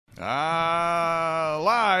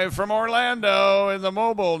Live from Orlando in the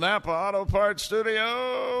mobile Napa Auto Parts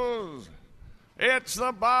Studios, it's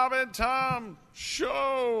the Bob and Tom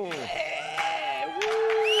Show.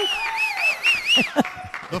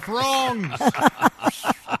 The Throngs.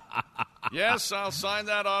 Yes, I'll sign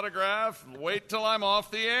that autograph. Wait till I'm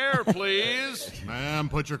off the air, please. Ma'am,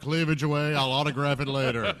 put your cleavage away. I'll autograph it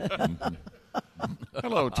later.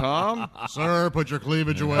 Hello, Tom. Sir, put your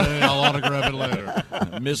cleavage away. I'll autograph it later.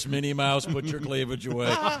 Miss Minnie Mouse, put your cleavage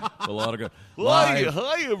away. We'll autograph.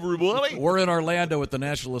 Hi, everybody. We're in Orlando at the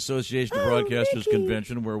National Association of Broadcasters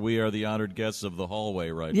Convention, where we are the honored guests of the hallway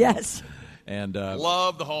right now. Yes. And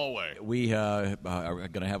love the hallway. we are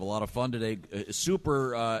going to have a lot of fun today.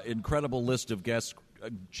 Super incredible list of guests.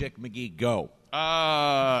 Chick McGee, go.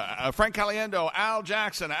 Frank Caliendo, Al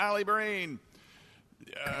Jackson, Allie Breen.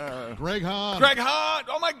 Greg Hahn. Greg Hahn.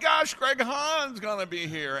 Oh, my gosh, Greg Hahn's going to be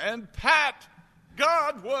here. And Pat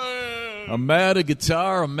Godwin. A man of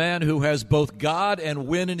guitar, a man who has both God and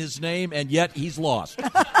win in his name, and yet he's lost.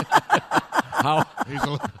 How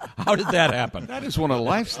did that happen? That is one of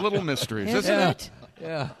life's little mysteries, Isn't isn't it?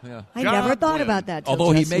 Yeah. I God never thought win. about that. till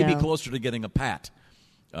Although he just may be now. closer to getting a pat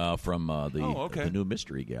from okay. the new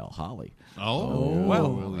mystery gal, Holly.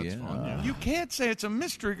 Well, that's fun. Yeah. You can't say it's a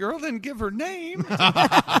mystery girl, then give her name.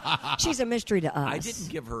 She's a mystery to us. I didn't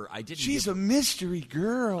give her. She's a mystery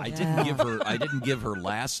girl. I didn't give her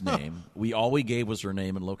last name. All we gave was her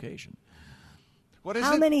name and location. What is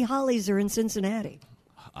How it? many Hollies are in Cincinnati?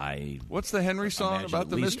 What's the Henry song imagine about at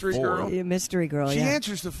the least mystery 4. girl? A mystery girl, She yeah.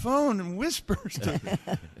 answers the phone and whispers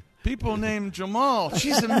to people named Jamal.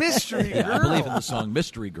 She's a mystery girl. I believe in the song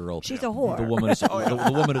 "Mystery Girl." She's a whore. The woman is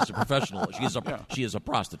the woman is a professional. She is a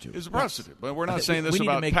prostitute. Is a prostitute, but we're not saying this We need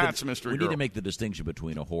to about make Pat's mystery We girl. need to make the distinction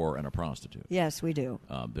between a whore and a prostitute. Yes, we do.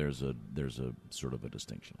 There's a sort of a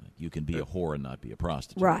distinction. You can be a whore and not be a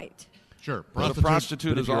prostitute. Right. Sure. But a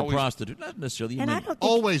prostitute But if is you're always a prostitute, not necessarily. And I don't think...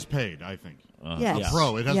 Always paid, I think. yes.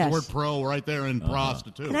 Pro. It has Yes. the word pro right there in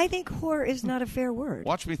prostitute. And I think whore is not a fair word.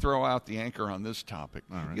 Watch me throw out the anchor on this topic.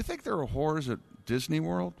 All right. You think there are whores at Disney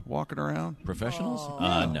World walking around Professionals?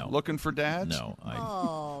 No. looking for dads? No.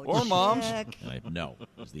 Or moms? Jack. No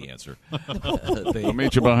is the answer. I'll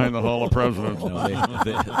meet you behind the Hall of Presidents. No,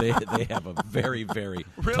 they have a very, very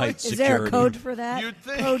Really? tight Is security. there a code for that? You'd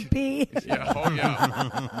think. Code P? Yeah, oh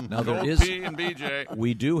yeah. Now there Gold is. P and BJ.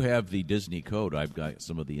 We do have the Disney code. I've got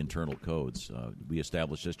some of the internal codes. We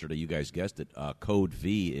established yesterday. You guys guessed it. Code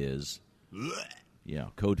V is. Yeah,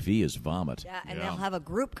 code V is vomit. Yeah, and they'll have a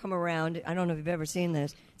group come around. I don't know if you've ever seen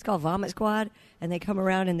this. It's called Vomit Squad, and they come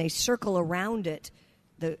around and they circle around it.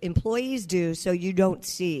 The employees do, so you don't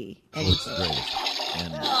see. Oh, it's the greatest.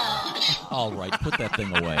 And, all right, put that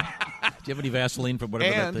thing away. Do you have any Vaseline for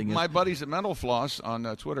whatever that thing And is? my buddies at Mental Floss on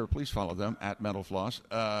Twitter, please follow them at Mental Floss.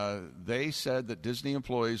 They said that Disney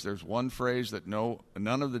employees, there's one phrase that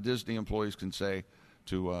none of the Disney employees can say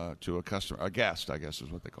to a customer, a guest, I guess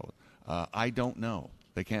is what they call it. I don't know.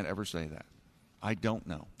 They can't ever say that. I don't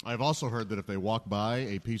know. I've also heard that if they walk by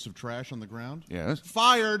a piece of trash on the ground, Yes.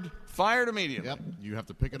 fired. Fired immediately. Yep. You have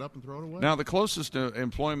to pick it up and throw it away. Now, the closest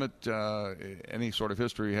employment, any sort of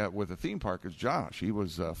history you have with a theme park is Josh. He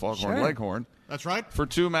was Foghorn Sure. Leghorn That's right. for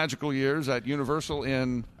 2 magical years at Universal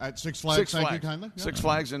in At Six Flags. Thank you kindly. Yeah. Six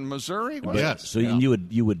Flags in Missouri. was Yes. it? So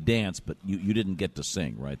you would dance, but you didn't get to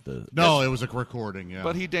sing, right? No, it was a recording, yeah.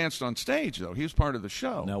 But he danced on stage, though. He was part of the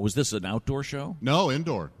show. Now, was this an outdoor show? No,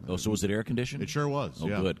 indoor. Oh, so was it air conditioned? It sure was. Oh,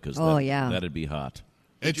 yeah. good, because yeah. that'd be hot.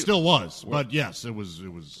 It still was, but yes, it was.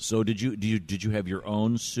 So did you have your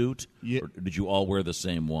own suit, Yeah. or did you all wear the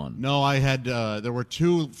same one? No, I had. There were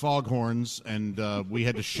 2 foghorns, and we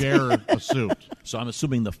had to share a suit. So I'm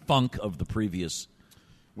assuming the funk of the previous.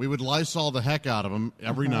 We would Lysol the heck out of them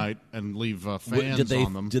every night and leave fans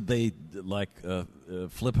on them. Did they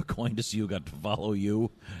flip a coin to see who got to follow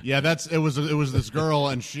you? Yeah, it was this girl,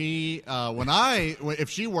 and she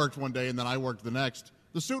if she worked one day and then I worked the next,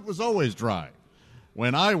 the suit was always dry.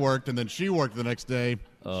 When I worked and then she worked the next day,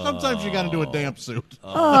 sometimes you got to do a damp suit.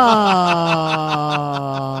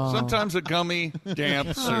 Sometimes a gummy,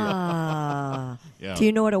 damp suit. Yeah. Do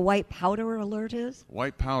you know what a white powder alert is?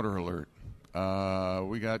 White powder alert.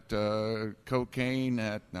 We got cocaine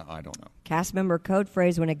at... No, I don't know. Cast member code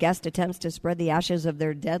phrase when a guest attempts to spread the ashes of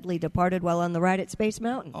their deadly departed while on the ride at Space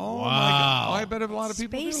Mountain. Oh, Wow. my God. Oh, I bet a lot of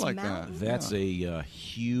people Space do like Mountain. that. That's a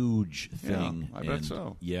huge thing. I bet and,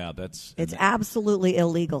 so. Yeah, that's. It's absolutely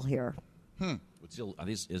illegal here.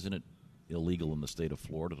 Isn't it illegal in the state of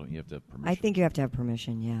Florida? Don't you have to have permission? I think you have to have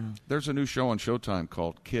permission, yeah. There's a new show on Showtime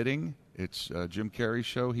called Kidding. It's Jim Carrey's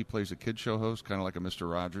show. He plays a kid show host, kind of like a Mr.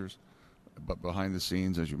 Rogers. but behind the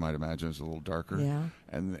scenes, as you might imagine, is a little darker. Yeah.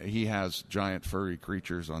 And he has giant furry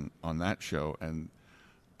creatures on that show, and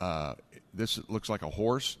this looks like a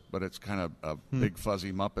horse, but it's kind of a big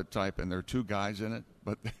fuzzy Muppet type, and there are two guys in it,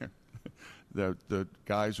 but the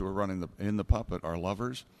guys who are running in the puppet are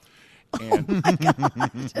lovers. And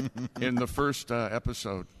in the first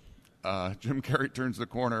episode, Jim Carrey turns the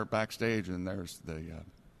corner backstage, and there's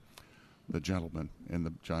the gentleman in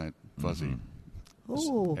the giant fuzzy.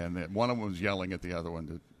 Ooh. And then one of them was yelling at the other one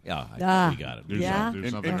to Yeah, we got it. Do Yeah. something. Do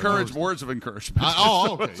something. encourage words of encouragement.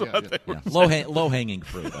 Okay. Yeah. Low hanging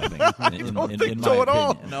fruit, I think. In, don't in, think in so my at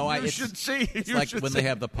all. opinion. No, You should see. It's You like should when see. they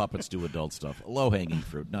have the puppets do adult stuff. Low hanging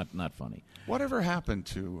fruit, not funny. Whatever happened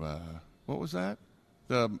to what was that?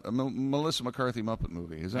 The Melissa McCarthy Muppet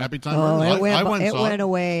movie. Is that Happy Time Oh, Murders. it went, I went and it saw went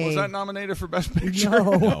away. was that nominated for Best Picture?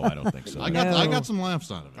 No. No, I don't think so. I No. got some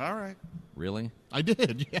laughs out of it. All right. Really? I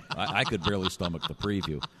did. Yeah. I could barely stomach the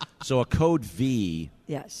preview. So a code V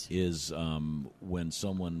Yes. is when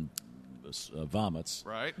someone vomits,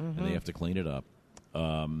 Right. and they have to clean it up.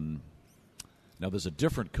 Now there's a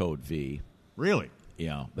different code V. Really?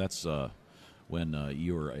 Yeah, that's when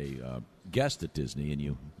you're a guest at Disney and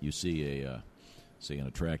you see say an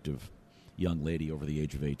attractive young lady over the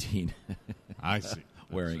age of 18 I see.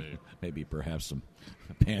 wearing maybe perhaps some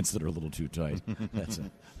pants that are a little too tight. That's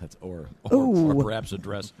or perhaps a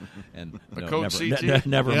dress. And A no, code never, CT?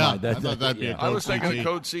 never Yeah, mind. I thought that'd be a I was thinking CT. of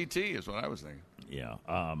Code CT is what I was thinking. Yeah.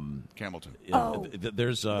 Hamilton. Oh.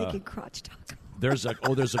 There's Making crotch talk. there's a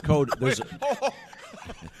code. There's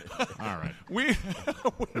All right.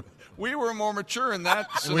 We were more mature in that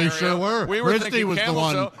scenario. We sure were. We were Christy thinking was the camel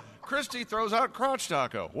one- toe. Christy throws out crotch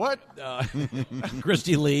taco. What?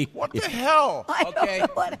 Christy Lee. What the hell? Okay.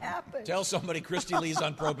 What happened? Tell somebody Christy Lee's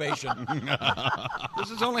on probation. This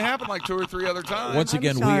has only happened like 2 or 3 other times. Once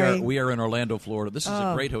again, sorry. we are in Orlando, Florida. This is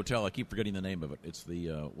a great hotel. I keep forgetting the name of it. It's the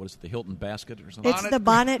what is it? The Hilton Basket or something? It's the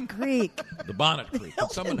Bonnet Creek. The Bonnet Creek.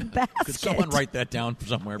 Could someone Basket. write that down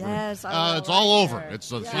somewhere? Yes, I will It's all right over. there. It's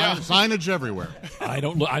signage everywhere. I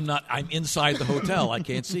don't. Look, I'm not. I'm inside the hotel. I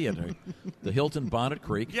can't see it. The Hilton Bonnet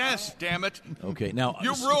Creek. Yes, damn it. Okay. Now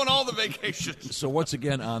You ruin all the vacations. So once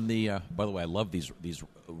again on the. By the way, I love these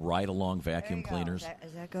ride-along There vacuum you go. cleaners.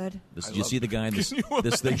 Is that good? Do you see the guy in this thing?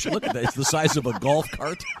 Look at that. It's the size of a golf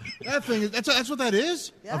cart. That thing. That's what that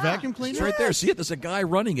is. Yeah. A vacuum cleaner. It's right there. See it? There's a guy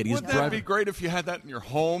running it. He's Wouldn't that driving. be great if you had that in your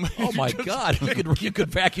home? Oh my God! You could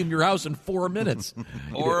vacuum your house in 4 minutes.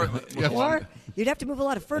 Or, Or you'd have to move a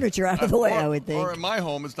lot of furniture out of the way, I would think. Or in my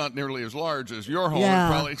home, it's not nearly as large as your home. Yeah.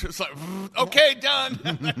 It's probably just like, okay, done.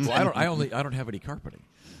 Well, I don't have any carpeting.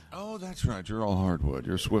 Oh, that's right. You're all hardwood.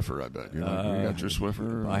 You're a Swiffer, I bet. You got your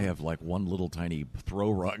Swiffer. I have like one little tiny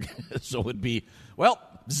throw rug, so it'd be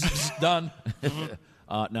done.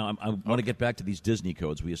 Now I want to get back to these Disney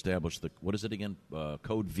codes. We established what is it again?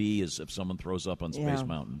 Code V is if someone throws up on Space Yeah.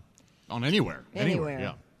 Mountain. On anywhere.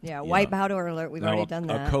 Anywhere. Yeah. Wipe out or alert. We've Now, already done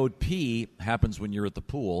that. A code P happens when you're at the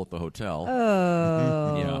pool at the hotel.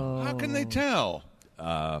 Oh. Yeah, How can they tell?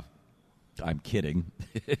 I'm kidding.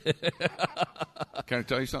 Can I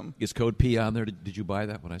tell you something? Is code P on there? Did you buy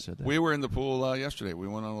that when I said that? We were in the pool yesterday. We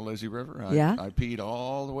went on the lazy river. Yeah? I peed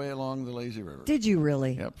all the way along the lazy river. Did you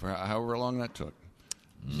really? Yep, for however long that took.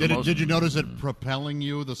 Did you notice it propelling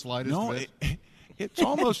you the slightest No, bit? it's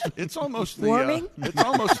almost the Warming?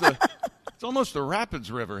 it's almost the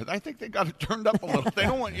Rapids River. I think they got it turned up a little. They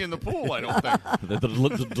don't want you in the pool. I don't think.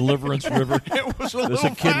 the Deliverance River. It was a There's little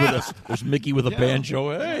a kid fast. there's Mickey with a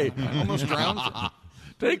banjo. Hey, I almost drowned. you.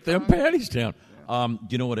 take them panties down. Do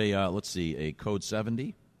you know what let's see, a code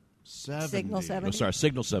 70? 70. Signal 70? Oh, sorry,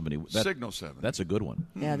 Signal 70. Signal 70. That's a good one.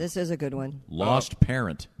 Yeah, this is a good one. Lost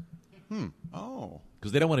parent. Oh,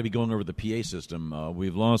 Because they don't want to be going over the PA system.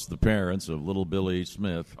 We've lost the parents of little Billy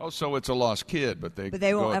Smith. so it's a lost kid, but they But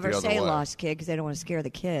they go won't it ever the other say way. lost kid because they don't want to scare the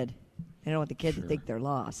kid. They don't want the kid to think they're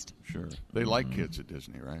lost. Sure, they like kids at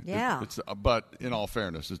Disney, right? Yeah. But in all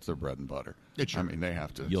fairness, it's their bread and butter. It should I mean, they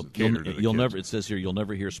have to You'll cater to the you'll kids. never. It says here you'll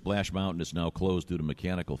never hear Splash Mountain is now closed due to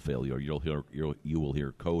mechanical failure. You will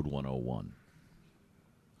hear code 101.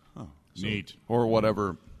 Neat. or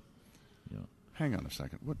whatever. Yeah. Hang on a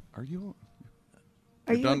second. What are you?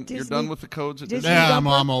 Are You're you done. a You're Disney- done with the codes at Disney Disney. Yeah,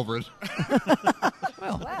 dumper? I'm over it.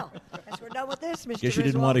 Well, guess we're done with this, Mr. Guess you didn't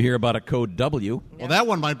Griswold. want to hear about a code W. Well, that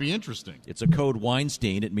one might be interesting. It's a code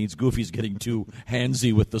Weinstein. It means Goofy's getting too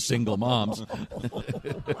handsy with the single moms.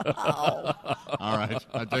 All right.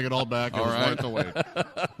 I take it all back. All All right. right. Away.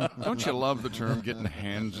 Don't you love the term getting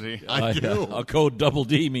handsy? I do. A code double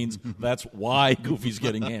D means that's why Goofy's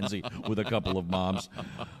getting handsy with a couple of moms.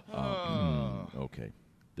 Okay.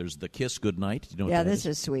 There's the Kiss Goodnight. You know what Yeah, that this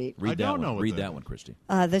is sweet. Read I that don't one. know what Read that that is. one, Christy.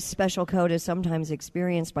 This special code is sometimes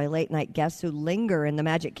experienced by late-night guests who linger in the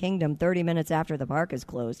Magic Kingdom 30 minutes after the park is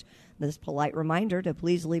closed. This polite reminder to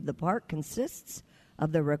please leave the park consists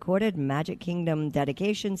of the recorded Magic Kingdom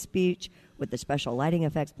dedication speech with the special lighting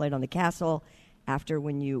effects played on the castle after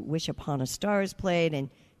When You Wish Upon a Star is played and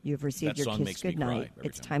you've received That your song kiss makes me goodnight. cry every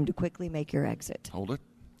It's time. time to quickly make your exit. Hold it.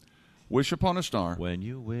 Wish upon a star. When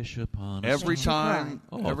you wish upon a Every star. time,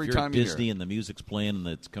 Oh, every if you're time at you Disney hear it. and the music's playing and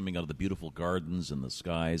it's coming out of the beautiful gardens and the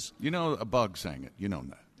skies. You know, a bug sang it. You know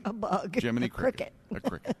that. A bug. Jiminy a cricket. A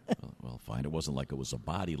cricket. Well, fine. It wasn't like it was a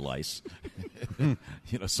body lice.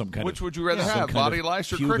 Some kind Which of. would you rather some have, kind body of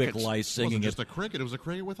lice or pubic crickets? lice It wasn't singing just it. a cricket. It was a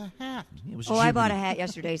cricket with a hat. It was Oh, I bought a Jiminy. hat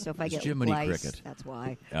yesterday, so if I It's get Jiminy lice, Cricket. that's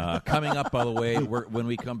why. Coming up, by the way, when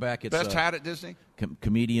we come back, it's Best hat at Disney?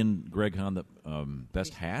 comedian Greg Hahn, the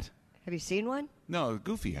best hat. Have you seen one? No,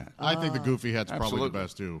 Goofy hat. I think the goofy hat's probably Absolutely. the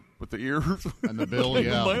best too. With the ears. And the bill,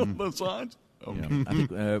 yeah. On the sides. Okay. Yeah, I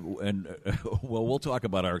think, well, we'll talk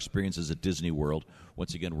about our experiences at Disney World.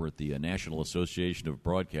 Once again, we're at the National Association of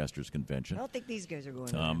Broadcasters I convention, don't think these guys are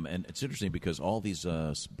going. and it's interesting because all these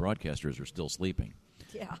broadcasters are still sleeping.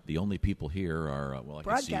 Yeah. The only people here are I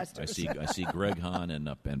Broadcasters. see Greg Hahn and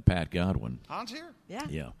Pat Godwin. Hans here? Yeah.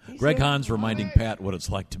 Yeah, He's Greg here. Hahn's reminding Pat what it's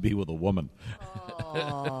like to be with a woman.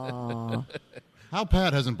 How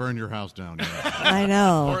Pat hasn't burned your house down yet. I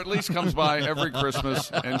know. Or at least comes by every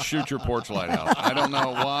Christmas and shoots your porch light out. I don't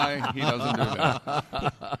know why he doesn't do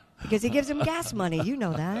that. Because he gives him gas money. You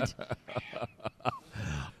know that.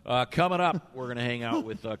 Coming up, we're going to hang out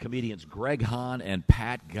with comedians Greg Hahn and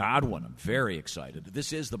Pat Godwin. I'm very excited.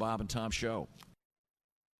 This is the Bob and Tom Show.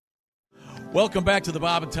 Welcome back to the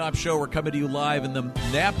Bob and Tom Show. We're coming to you live in the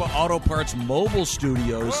Napa Auto Parts mobile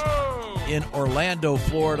studios in Orlando,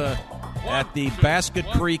 Florida, at the Basket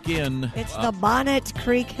Creek Inn. It's the Bonnet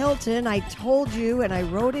Creek Hilton. I told you, and I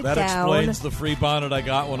wrote it That down. explains the free bonnet I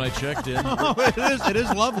got when I checked in. It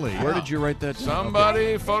is lovely. Where did you write that down?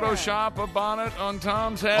 Somebody Photoshop a bonnet on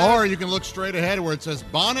Tom's head. Or you can look straight ahead where it says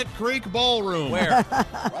Bonnet Creek Ballroom. Where?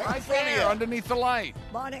 right there, underneath the light.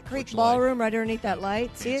 Bonnet Creek Which Ballroom, right underneath that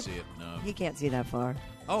light. See Can't it? see it, no. He can't see that far.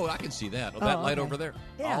 Oh, I can see that. Oh, that Oh, light okay. over there.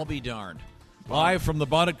 Yeah. I'll be darned. Live from the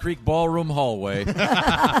Bonnet Creek Ballroom hallway.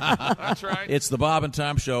 That's right. It's the Bob and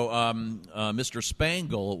Tom Show. Mr.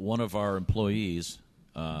 Spangle, one of our employees,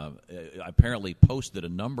 apparently posted a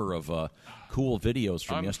number of cool videos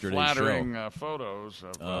from yesterday's Unflattering show. photos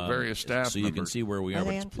of various staff so you can members. see where we Are are. they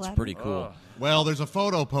But it's unflattering? pretty cool. Well, there's a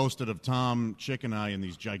photo posted of Tom, Chick, and I in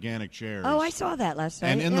these gigantic chairs. Oh, I saw that last night.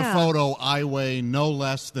 And in yeah. the photo, I weigh no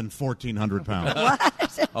less than 1,400 pounds.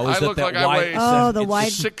 Oh, I is that look that like I wide? weigh Oh, the it's-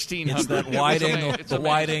 wide- 1,600. It's that It was wide ama- angle, it's the amazing.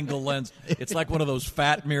 wide angle lens. It's like one of those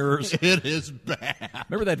fat mirrors. It is bad.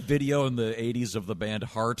 Remember that video in the '80s of the band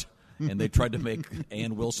Heart, and they tried to make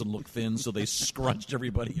Ann Wilson look thin, so they scrunched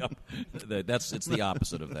everybody up. It's the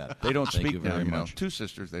opposite of that. They don't Thank speak you now, very you know. much. Two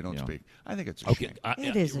sisters, they don't Yeah. speak. I think it's a Okay, shame.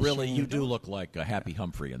 It is a really. shame. You do look like a Happy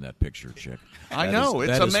Humphrey in that picture, Chick. I That know, is-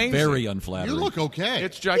 it's that is amazing. very unflattering. You look okay.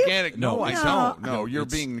 It's gigantic. No, No, I it's- don't. No. No, you're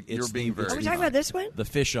It's- being it's very. Are we talking about this one? the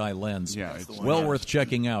fisheye lens. Yeah, it's the well one. worth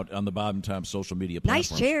checking out on the Bob and Tom social media Nice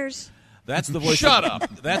platforms. chairs. That's the voice. Shut of,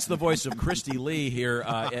 up. That's the voice of Christy Lee here,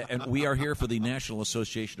 and we are here for the National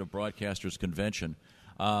Association of Broadcasters convention.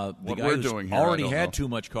 The What guy we're who's doing here, already I don't had know. too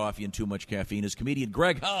much coffee and too much caffeine is comedian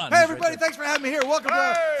Greg Hahn. Hey, everybody, thanks for having me here. Welcome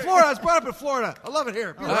to Florida. I was brought up in Florida. I love it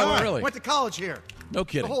here. Oh, really? Went to college here. No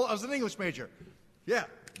kidding. I was an English major. Yeah.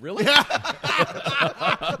 Really?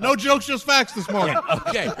 No jokes, just facts this morning.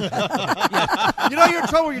 Okay. You know you're in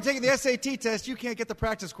trouble when you're taking the SAT test. You can't get the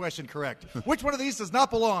practice question correct. Which one of these does not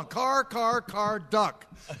belong? Car, duck.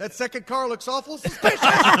 That second car looks awful suspicious.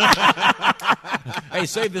 Hey,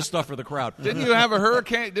 save this stuff for the crowd. Didn't you have a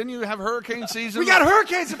hurricane? Didn't you have hurricane season? We got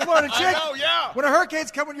hurricanes in Florida, chick. know, yeah. When a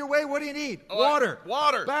hurricane's coming your way, what do you need? Water.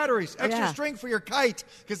 Water. Batteries. Extra Yeah. string for your kite.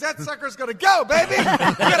 Because that sucker's going to go, baby. You got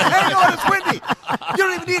to hang on. It's windy. You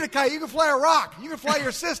don't even need a kite. You can fly a rock. You can fly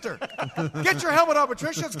your sister. Get your helmet on,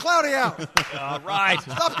 Patricia. It's cloudy out. All right.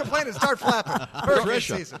 Stop complaining. Start flapping. Hurricane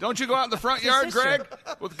Patricia. season. Don't you go out in the front yard, sister. Greg,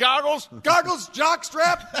 with goggles? Goggles, jock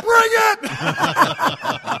strap, bring it!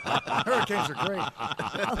 Hurricanes are great.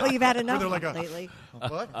 Oh, you've had enough They're like a- lately.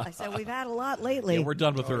 What? I said we've had a lot lately. Yeah, we're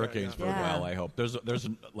done with hurricanes for a Yeah. while, I hope. There's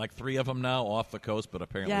like 3 of them now off the coast, but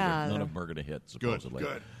apparently Yeah. none of them are going to hit, supposedly.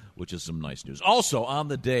 good. Which is some nice news. Also, on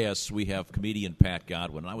the dais, we have comedian Pat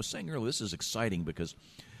Godwin. And I was saying earlier, this is exciting because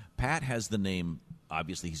Pat has the name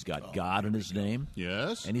obviously he's got God in his name.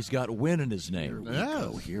 Yes. And he's got win in his name.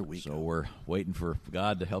 Here we So we're waiting for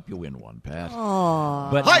God to help you win one, Pat. Aw.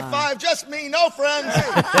 But High five, just me, no friends.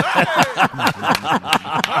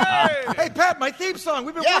 Hey, Pat, my theme song.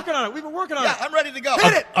 We've been working on it. Yeah, I'm ready to go.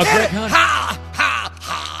 Hit it. Greg Hunt.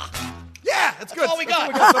 Yeah, it's good. all we That's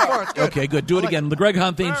got. what we got so far. It's good. Okay, good. Do it again. The Greg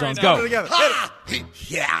Hunt theme All songs. right, now Go. do it together. Hit it.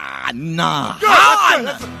 Yeah, nah. Good. That's good.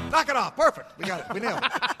 That's it. Knock it off. Perfect. We got it. We nailed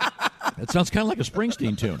it. That sounds kind of like a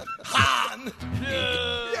Springsteen tune. Han.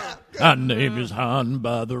 My name is Han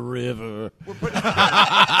by the river. You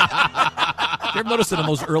ever notice that in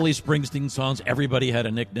those early Springsteen songs, everybody had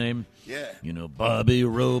a nickname? Yeah. You know, Bobby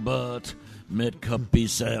Robot, Met Cuppy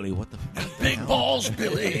Sally. What the Big Balls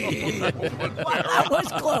Billy. That was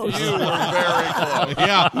close. You were very close.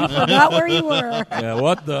 Yeah. Forgot where you were. Yeah,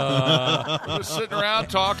 what the? Just sitting around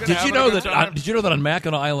talking. Did you having know a good that? time. Did you know that on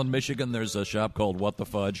Mackinac Island, Michigan, there's a shop called What the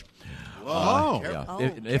Fudge? Oh. Yeah. Oh,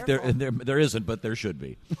 if there isn't, but there should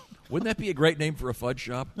be. Wouldn't that be a great name for a fudge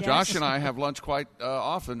shop? Yes. Josh and I have lunch quite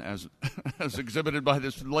often, as exhibited by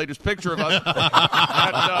this latest picture of us.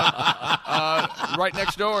 Right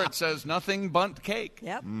next door, it says "Nothing Bunt Cake."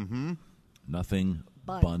 Yep. Nothing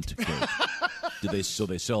Bunt. cake. They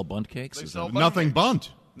sell bunt cakes? They Is sell that- bunt Nothing cake.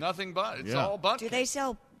 bunt. Nothing but. It's Yeah. all bunt. Do cake. they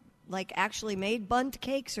sell like actually made bunt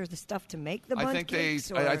cakes or the stuff to make the bunt I think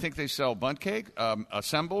cakes? I think they sell bunt cake,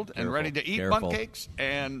 assembled and ready to eat Careful. bunt cakes,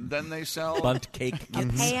 and then they sell bunt cake a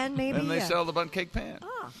kits? pan maybe. Then they Yeah. sell the bunt cake pan.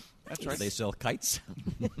 Oh, That's right. They sell kites?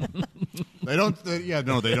 They don't. They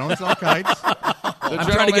don't sell kites. I'm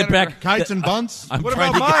trying to get back. Kites and bunts. I'm What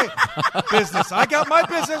trying about to my business? I got my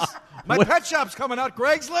business. My pet shop's coming out,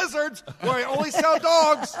 Greg's Lizards, where I only sell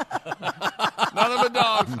dogs. None of the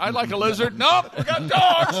dogs. I'd like a lizard. Nope, we got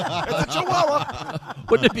dogs. It's a Chihuahua.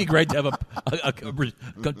 Wouldn't it be great to have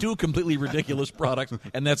two completely ridiculous products,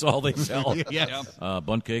 and that's all they sell? Yes.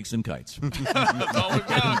 Bunt cakes and kites. That's all we've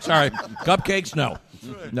got. Sorry, cupcakes? No,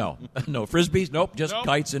 frisbees? Nope, just Nope.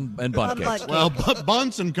 kites and bunt Bunt cakes. cake. Well,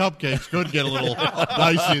 bunts and cupcakes could get a little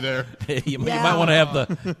dicey there. You Yeah. might want to have the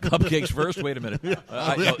cupcakes first. Wait a minute.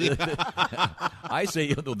 I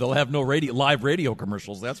say they'll have no live radio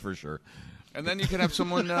commercials. That's for sure. And then you can have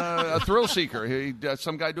someone, a thrill seeker.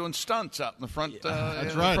 Some guy doing stunts out in the front, in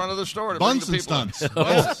right. front of the store. To Bunts bring and the people stunts. in.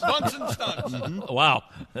 Bunts and stunts. Wow.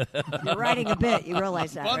 You're writing a bit. You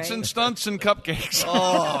realize that, Bunts right? and stunts and cupcakes.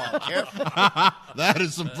 That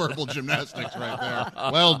is some verbal gymnastics right there.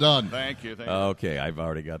 Well done. Thank you. Okay, I've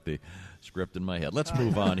already got the script in my head. Let's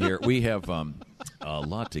move on here. We have a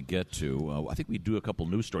lot to get to. I think we do a couple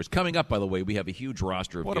news stories. Coming up, by the way, we have a huge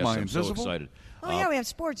roster of What guests. am I, I'm so invisible? excited. Oh yeah, we have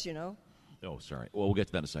sports. You know. Oh, sorry. Well, we'll get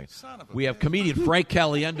to that in a second. We have comedian Frank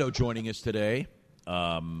Caliendo joining us today.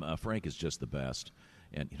 Frank is just the best.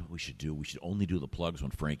 And you know what we should do? We should only do the plugs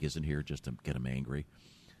when Frank isn't here just to get him angry.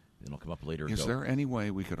 Then he'll come up later and Is go, there any way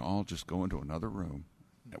we could all just go into another room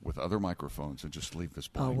with other microphones and just leave this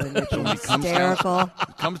Oh, blank? wouldn't it be So when he comes down- hysterical?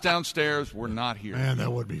 comes downstairs, we're not here. Man,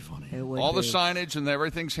 that would be funny. It would All the be. signage and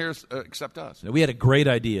everything's here except us. Now, we had a great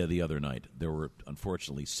idea the other night. There were,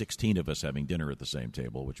 unfortunately, 16 of us having dinner at the same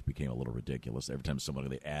table, which became a little ridiculous. Every time somebody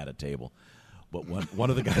they add a table. But when one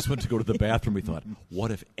of the guys went to go to the bathroom, we thought, what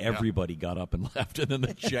if everybody got up and left, and then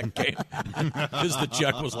the check came? Because the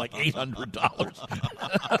check was like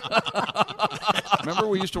 $800. Remember,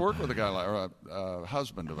 we used to work with a guy like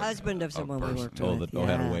husband of someone we person. worked Oh, with. that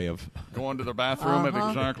had a way of Going to the bathroom at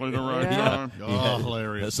exactly the right Yeah. time. Oh,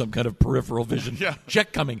 hilarious. some kind of peripheral vision. Yeah.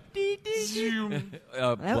 Check coming.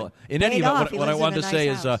 Well, in any paid event, off. He what I lives in wanted a to say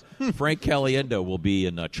nice is Frank Caliendo will be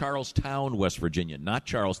in Charlestown, West Virginia. Not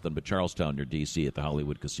Charleston, but Charlestown near D.C. at the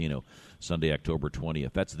Hollywood Casino, Sunday, October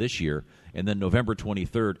 20th. That's this year. And then November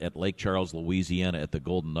 23rd at Lake Charles, Louisiana at the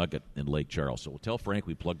Golden Nugget in Lake Charles. So we'll tell Frank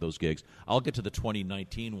we plugged those gigs. I'll get to the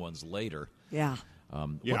 2019 ones later. Yeah.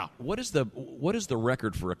 Yeah. What is the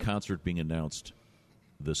record for a concert being announced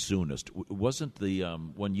the soonest? Wasn't the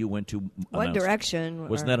one you went to One announced- Direction.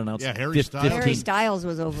 Wasn't or- that announced? Yeah, Harry Styles. Harry Styles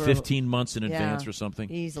was over 15 months in yeah, advance or something.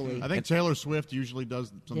 Easily. I think Taylor Swift usually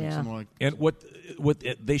does something Yeah. similar. Like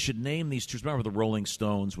And they should name these tours. Remember, the Rolling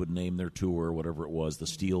Stones would name their tour, whatever it was, the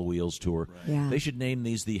Steel Wheels tour. Yeah. They should name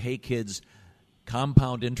these the Hey Kids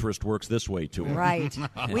Compound Interest Works This Way tour. Right.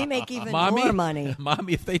 We make even Mommy, more money.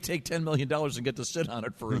 Mommy, if they take $10 million and get to sit on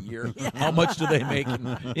it for a year, how much do they make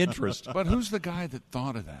in interest? But who's the guy that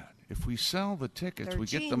thought of that? If we sell the tickets, They're we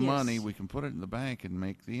get the genius. money, we can put it in the bank and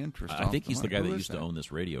make the interest. I off think he's the money. guy Who that is used to own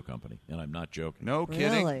this radio company, and I'm not joking. No kidding.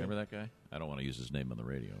 Really? Remember that guy? I don't want to use his name on the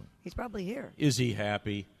radio. He's probably here. Is he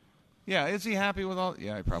happy? Yeah, is he happy with all?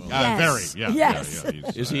 Yeah, he probably. Yes. Very. Yeah. Yes. Yeah,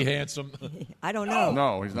 he's, Is he handsome? I don't know.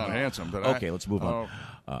 No, he's not handsome. But Okay, let's move on.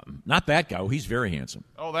 Not that guy. Oh, he's very handsome.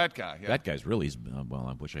 Oh, that guy. Yeah. That guy's really. Well,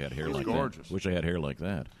 I wish I had hair like gorgeous. that. Wish I had hair like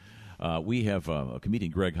that. We have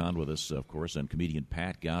comedian Greg Hahn with us, of course, and comedian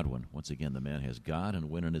Pat Godwin. Once again, the man has God and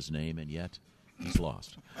win in his name, and yet he's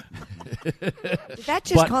lost. Did that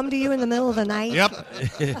just come to you in the middle of the night? Yep.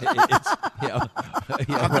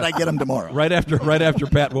 How could I get him tomorrow? Right after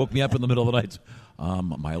Pat woke me up in the middle of the night.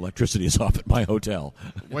 My electricity is off at my hotel.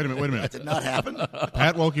 Wait a minute. Did not happen.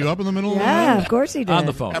 Pat woke you up in the middle of the Yeah, night? of course he did. On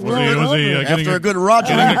the phone. Was he getting After a good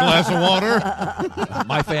Roger. getting a glass of water?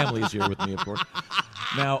 My family is here with me, of course.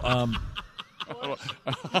 Now,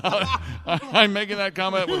 I'm making that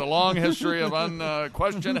comment with a long history of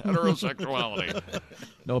unquestioned heterosexuality.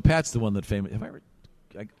 no, Pat's the one that famous. Have I ever?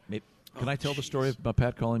 Can I tell the story about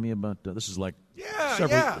Pat calling me about? This is like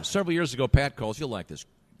several years ago. Pat calls. You'll like this,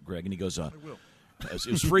 Greg, and he goes, it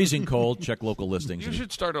was freezing cold. Check local listings. You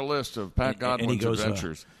should start a list of Pat Godwin's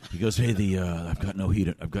adventures. He goes, hey, I've got no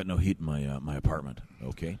heat. I've got no heat in my apartment.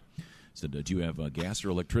 Okay. I said, do you have gas or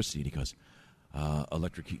electricity? And he goes,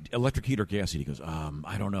 electric heat or gas heat? He goes,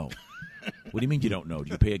 I don't know. What do you mean you don't know?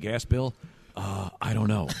 Do you pay a gas bill? I don't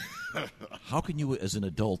know. How can you, as an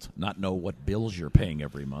adult, not know what bills you're paying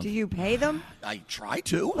every month? Do you pay them? I try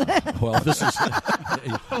to. Well, this is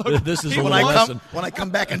a when lesson. I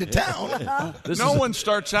come back into town. No one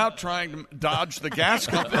starts out trying to dodge the gas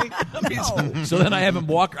company. So then I have him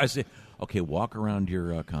walk. I say, okay, walk around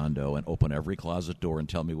your condo and open every closet door and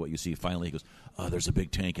tell me what you see. Finally, he goes, there's a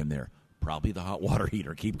big tank in there. Probably the hot water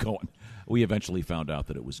heater. Keep going. We eventually found out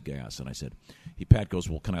that it was gas, and I said, Pat goes,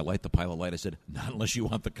 well, can I light the pilot light? I said, not unless you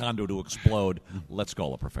want the condo to explode. Let's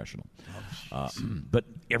call a professional. But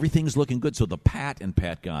everything's looking good. So the Pat and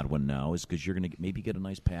Pat Godwin now is because you're going to maybe get a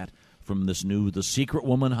nice Pat from the secret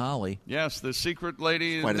woman, Holly. Yes, the secret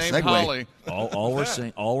lady Quite a named segue. Holly.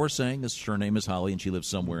 All we're saying is her name is Holly, and she lives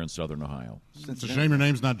somewhere in southern Ohio. It's a shame your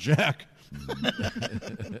name's not Jack.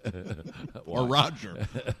 Or Roger.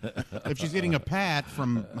 If she's getting a Pat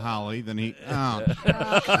from Holly, then he... Oh.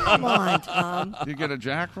 Come on, Tom. You get a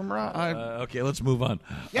Jack from Rob? Okay, let's move on.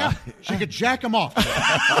 Yeah, she could jack him off.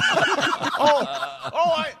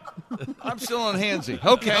 I'm still on handsy.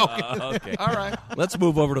 Okay. Okay. All right. Let's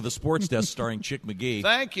move over to the sports desk starring Chick McGee.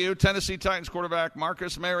 Thank you. Tennessee Titans quarterback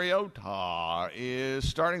Marcus Mariota is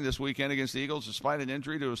starting this weekend against the Eagles despite an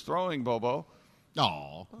injury to his throwing bobo.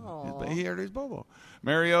 Oh. He hurt his bobo.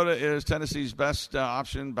 Mariota is Tennessee's best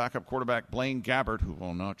option. Backup quarterback Blaine Gabbert, who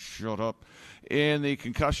will not shut up, in the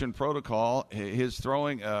concussion protocol. His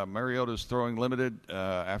throwing, Mariota's throwing limited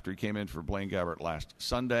after he came in for Blaine Gabbert last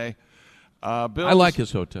Sunday. I like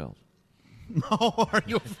his hotels. Oh, are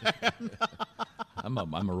you a fan? I'm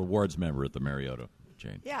a rewards member at the Mariota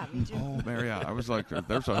chain. Yeah, me too. Oh, Marriott. I was like,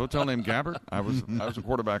 there's a hotel named Gabbert. I was a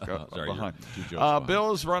quarterback Sorry, behind. you're 2 jokes behind.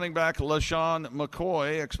 Bills running back LaShawn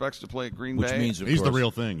McCoy expects to play at Green Which Bay. means, of He's the course, real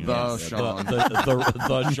thing. The Yeah. Sean.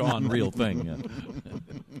 the Sean real thing. Yeah.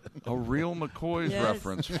 A real McCoy's Yes.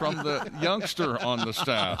 reference from the youngster on the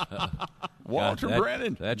staff, Walter God,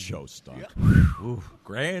 Brennan. That show stunk. Ooh,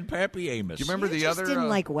 Grandpappy Amos. Do you remember You the just other? didn't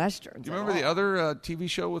like westerns. Do you remember the other TV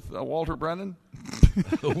show with Walter Brennan?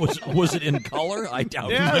 was it in color? I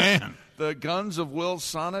doubt it. Man. The Guns of Will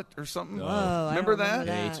Sonnet or something. Oh, I remember don't that?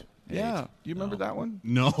 remember that. Yeah, you remember that one?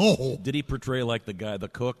 No. Did he portray like the guy, the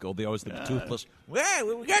cook? Oh, they always the toothless.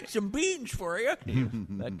 Well, we got some beans for you.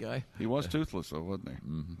 That guy. He was toothless, though, wasn't he?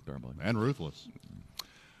 Probably. And ruthless.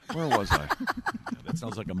 Where was I? That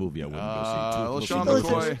sounds like a movie I wouldn't go see. LaShawn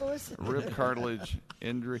Toothless. McCoy, rib cartilage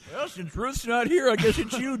injury. Well, since Ruth's not here, I guess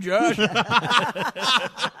it's you, Josh.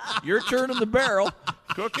 You're turning the barrel.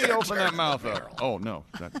 Cookie, open that mouth up. Oh, no.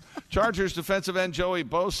 Chargers defensive end Joey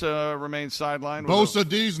Bosa remains sidelined. Bosa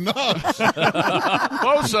D's nuts.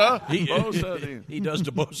 Bosa. He Bosa. does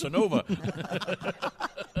to Bossa Nova.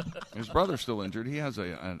 His brother's still injured. He has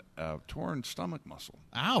a torn stomach muscle.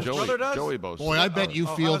 Ouch. Joey, does? Joey Bosa. Boy, I bet you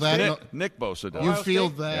feel that. Nick Bosa does. You Ohio feel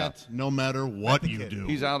State? that no matter what you do.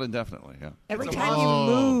 He's out indefinitely, yeah. Every time you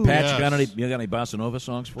move. Pat, Yes. you got any Bossa Nova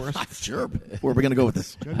songs for us? Sure. Where are we going to go with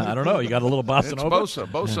this? I don't know. You got a little Bossa It's Nova?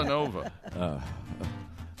 Bosa Nova.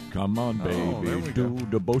 Come on, baby, there we do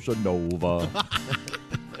the Bossa Nova.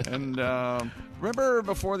 And remember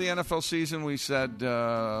before the NFL season we said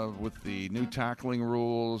with the new tackling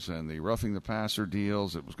rules and the roughing the passer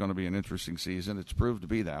deals, it was going to be an interesting season. It's proved to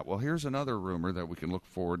be that. Well, here's another rumor that we can look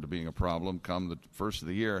forward to being a problem come the first of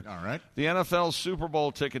the year. All right. The NFL's Super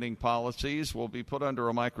Bowl ticketing policies will be put under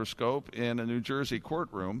a microscope in a New Jersey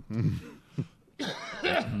courtroom.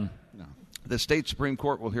 The state Supreme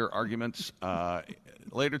Court will hear arguments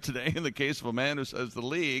later today in the case of a man who says the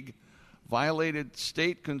league violated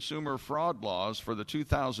state consumer fraud laws for the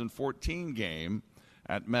 2014 game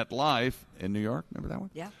at MetLife in New York. Remember that one?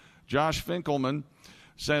 Yeah. Josh Finkelman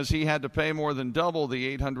says he had to pay more than double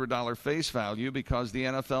the $800 face value because the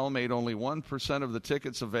NFL made only 1% of the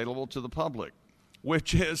tickets available to the public,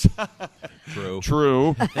 which is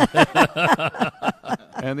true.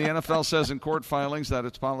 And the NFL says in court filings that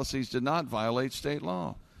its policies did not violate state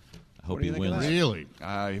law. I hope he wins. Really?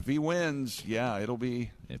 If he wins, yeah, it'll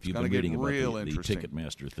be. If it's you've going been to reading get about real the interesting.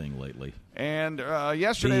 Ticketmaster thing lately. And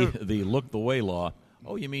yesterday, The look the way law.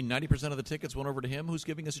 Oh, you mean 90% of the tickets went over to him who's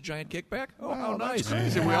giving us a giant kickback? Oh, how nice.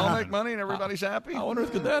 crazy. We all make money and everybody's happy. How on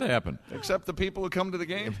earth could that happen? Except the people who come to the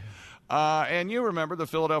game. And you remember the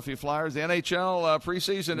Philadelphia Flyers. The NHL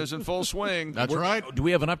preseason is in full swing. That's right. Do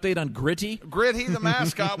we have an update on Gritty? Gritty, the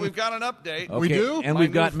mascot, we've got an update. Okay. We do? And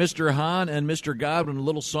we've got Mr. Hahn and Mr. Godwin, a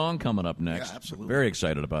little song coming up next. Yeah, absolutely. Very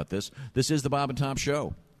excited about this. This is the Bob and Tom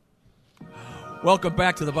Show. Welcome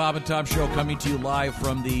back to the Bob and Tom Show, coming to you live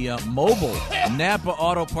from the mobile Napa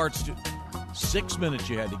Auto Parts. 6 minutes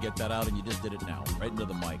you had to get that out, and you just did it now, right into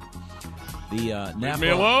the mic. The Napa, me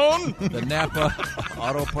alone. The Napa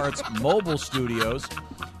Auto Parts mobile studios.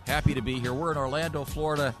 Happy to be here. We're in Orlando,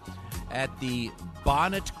 Florida, at the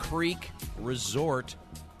Bonnet Creek Resort.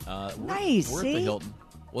 Nice, We're at the see? Hilton.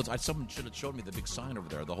 Well, someone should have showed me the big sign over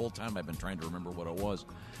there. The whole time I've been trying to remember what it was.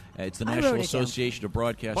 It's the I National wrote it down. Association of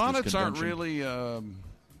Broadcasters Bonnets aren't Convention. really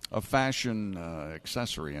a fashion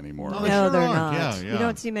accessory anymore. No, No, sure they're aren't. not. Yeah, You yeah.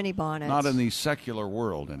 don't see many bonnets. Not in the secular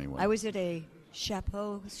world, anyway. I was at a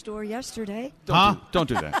chapeau store yesterday. Don't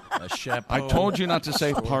do that. A chapeau. I told you not to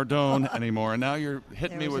say pardon anymore, and now you're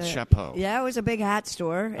hitting me There with was a- chapeau. Yeah, it was a big hat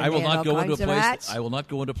store. and I will they had not all go into a kinds of place. hats. I will not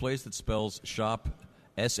go into a place that spells shop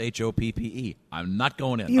SHOPPE. I'm not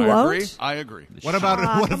going in. You I won't? agree. I agree. What about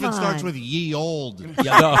what if come it starts on. with ye old?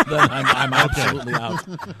 Yeah, no, then I'm absolutely out.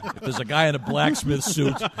 If there's a guy in a blacksmith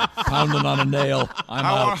suit pounding on a nail, I'm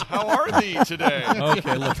out. How are thee today?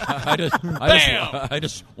 Okay, look, I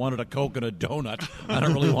just wanted a Coke and a donut. I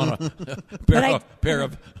don't really want a pair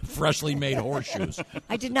of freshly made horseshoes.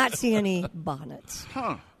 I did not see any bonnets.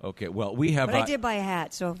 Okay, well, we have. But I did buy a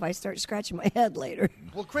hat, so if I start scratching my head later.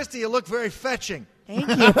 Well, Christy, you look very fetching. Thank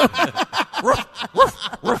you.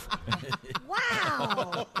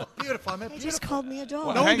 Wow. Beautiful. I meant They beautiful. just called me a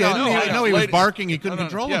dog. No, he Hang didn't. on, He- hang on. no, he was Ladies- barking. He couldn't No, no, no.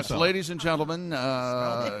 control yes, himself. ladies and gentlemen,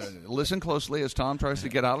 listen closely as Tom tries to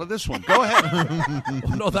get out of this one. Go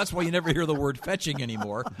ahead. No, that's why you never hear the word fetching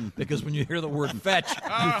anymore, because when you hear the word fetch,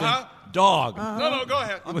 you think dog. No, go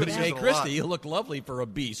ahead. I'm going to say, Christy, you look lovely for a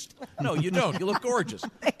beast. No, you don't. You look gorgeous.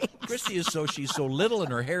 Christy is she's so little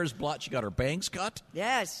and her hair is blonde. She got her bangs cut.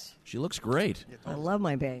 Yes. She looks great. I love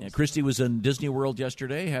my bangs. And Christy was in Disney World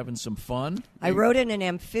yesterday having some fun. I rode in an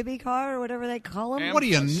amphibicar or whatever they call them. What are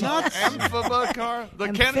you, nuts? Amphibicar? The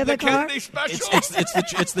Amphibicar? Kennedy special?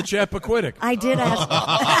 It's the Chappaquiddick. I did ask.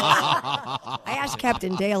 I asked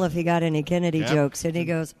Captain Dale if he got any Kennedy jokes, and he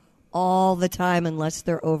goes, all the time unless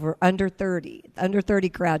they're under 30. Under 30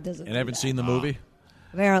 crowd doesn't. And do haven't that. seen the movie?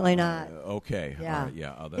 Apparently not. Okay. Yeah. All right,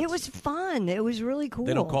 yeah. Oh, that's- It was fun. It was really cool.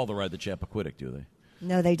 They don't call the ride the Chappaquiddick, do they?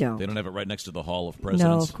 No, they don't. They don't have it right next to the Hall of Presidents?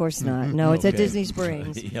 No, of course not. No, it's at Okay. Disney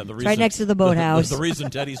Springs. Yeah, the It's right next to the boathouse. The reason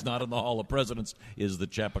Teddy's not in the Hall of Presidents is the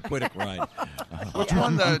Chappaquiddick ride. Which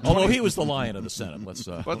one? The Although he was the lion of the Senate. Let's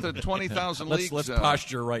But the 20,000 let's Leagues.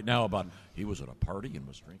 posture right now about he was at a party and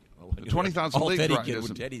was drinking. Well, The 20,000 all Leagues Teddy ride did when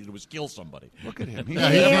isn't- Teddy did was kill somebody. Look at him.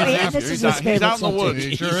 Yeah, this is his He's favorite out in the subject. woods.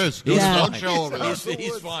 He sure is. He's Doing fine. a talk show over there.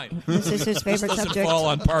 He's fine. This is his This favorite doesn't subject. fall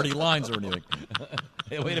on party lines or anything.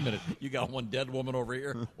 Hey, wait a minute. You got one dead woman over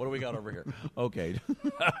here? What do we got over here? Okay.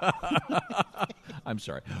 I'm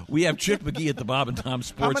sorry. We have Chick McGee at the Bob and Tom How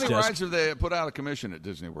Sports many Desk. rides have they put out of commission at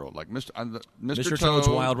Disney World? Like Mr. Mr. Toad's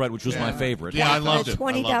Wild Ride, which was my favorite. Yeah, I loved it.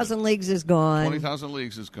 20,000 Leagues is gone. 20,000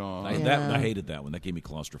 Leagues is gone. I hated that one. That gave me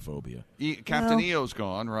claustrophobia. Captain Well- EO's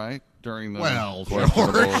gone, right? During the Well,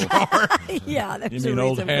 questionable- Yeah, there's You a mean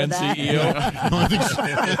old reason for hand that. CEO?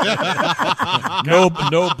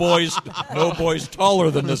 no boys taller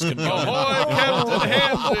than this can come. Ahoy, Captain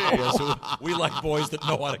Handsy! Yeah, so we like boys that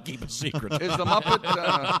know how to keep a secret. Is the Muppet?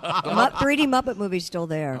 The 3D Muppet movie's still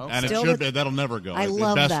there. And it Still should with- be. That'll never go. I It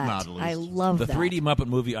love best that. not, at least. I love The that. 3D Muppet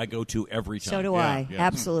movie I go to every time. So do I. yeah.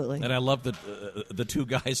 Absolutely. And I love the two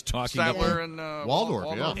guys talking. Statler and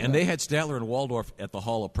Waldorf, yeah. And they had Statler and Waldorf at the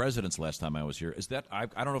Hall of Presidents last time I was here. Is that I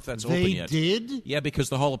don't know if that's They open yet. did? Yeah, because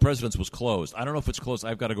the Hall of Presidents was closed. I don't know if it's closed.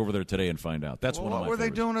 I've got to go over there today and find out. That's one of What my were they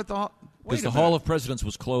favorites. doing at the hall? Because the Hall of Presidents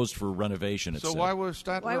was closed for renovation. So why was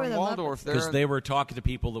Statler Why were and the Waldorf there? Because they were talking to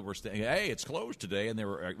people that were saying, "Hey, it's closed today," and they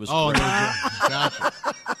were. It was Oh, crazy. gotcha.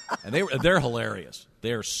 And they're hilarious.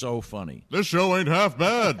 They are so funny. This show ain't half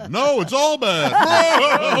bad. No, it's all bad.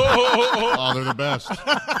 Oh, they're the best.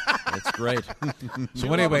 That's great.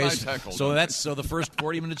 So, anyways, so the first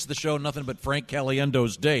 40 minutes of the show, nothing but Frank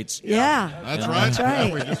Caliendo's dates. Yeah. That's right. That's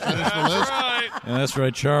right. We just finished the list. And that's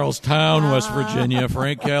right, Charlestown, West Virginia.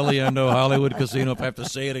 Frank Caliendo, Hollywood Casino. If I have to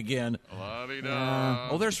say it again.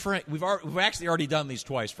 Oh, there's Frank. We've actually already done these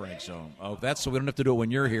twice, Frank. So that's so we don't have to do it when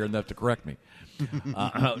you're here and they have to correct me.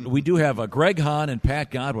 We do have Greg Hahn and Pat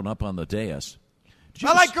Godwin up on the dais.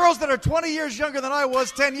 I like girls that are 20 years younger than I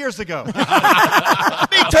was 10 years ago. Me too.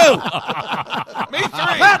 Me 3.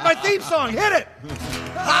 Pat, my theme song, hit it.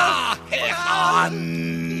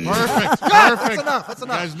 Perfect. That's enough. That's You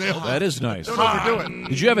enough. guys nailed it. That is nice. Don't overdo it.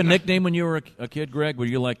 Did you have a nickname when you were a kid, Greg? Were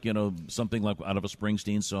you like, something like out of a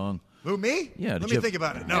Springsteen song? Who, me? Yeah, Let did me you- think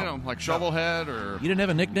about it. No. Like Shovelhead or You didn't have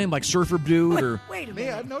a nickname like Surfer Dude or Wait a Me, I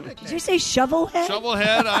minute. have no Did nickname. you say Shovelhead?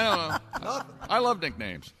 Shovelhead. I don't know. I love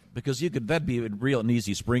nicknames. because that'd be an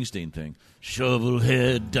easy Springsteen thing.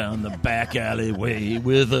 Shovelhead down the back alleyway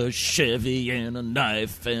with a Chevy and a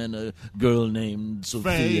knife and a girl named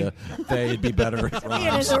Sophia. That'd be better.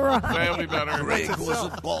 It is a rock. That'll be better. Greg was a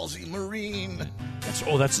ballsy Marine.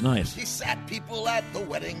 That's nice. He sat people at the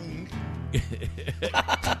wedding.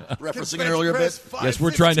 Referencing Conspiracy an earlier Chris, bit. Yes,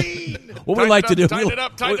 we're trying to. 5:15. What we like to do. Tighten it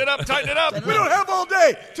up. Tighten it up. Tighten it up. We don't have all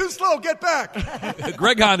day. Too slow. Get back.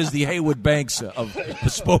 Greg Hahn is the Haywood Banks of the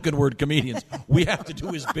spoken word comedians. We have to do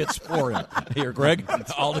his bits for him. Here, Greg,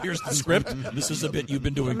 here's the script. This is a bit you've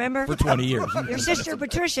been doing Remember? for 20 years. Your sister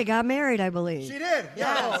Patricia got married, I believe. She did.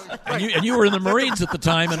 Yeah. And you were in the Marines at the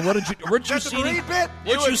time. And weren't you That's the seating? Marine bit.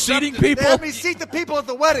 Weren't you seating accepted- people? They had me seat the people at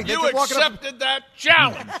the wedding. They You kept walking up. accepted that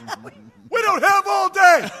challenge. We don't have all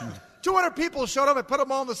day. 200 people showed up. I put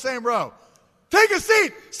them all in the same row. Take a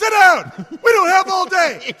seat. Sit down. We don't have all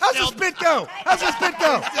day. How's the spit go? How's the spit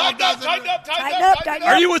go? Tighten up. Tighten up. Tighten up, tighten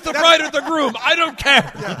Are up. you with the bride or the groom? I don't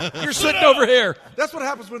care. You're sitting over here. That's what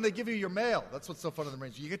happens when they give you your mail. That's what's so fun in the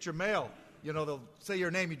Marines. You get your mail. They'll say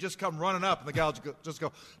your name. You just come running up, and the guy will just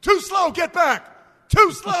go, too slow, get back.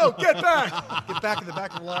 Too slow, get back. Get back in the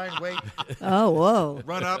back of the line, wait, Oh, whoa.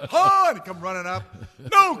 run up. Oh, and come running up.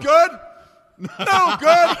 No good. No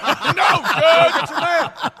good. No good. Get your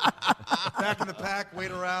mail. Back in the pack,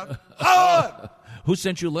 wait around. Oh, Who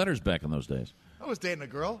sent you letters back in those days? I was dating a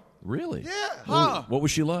girl. Really? Yeah. What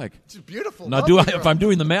was she like? She's beautiful. Now, lovely girl. if I'm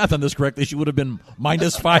doing the math on this correctly, she would have been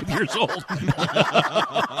minus 5 years old. Isn't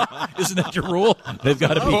that your rule? They've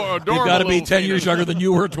got to be. Oh, They've got to be adorable 10 little years younger than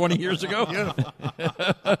you were 20 years ago.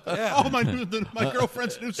 Oh, my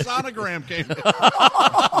girlfriend's new sonogram came.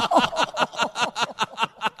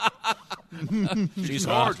 She's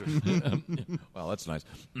gorgeous. Well, that's nice.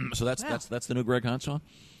 So that's the new Greg Hahn song.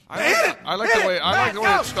 I like the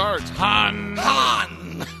way it starts. Han.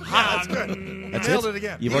 That's good. That's Nailed it? it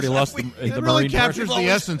again. You've already lost the It really Marine part. captures the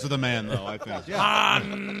essence of the man, though, I think.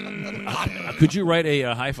 Could you write a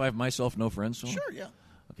high five myself, no friends song? Sure, yeah.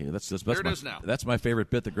 Okay, that's Here it my, is now. That's my favorite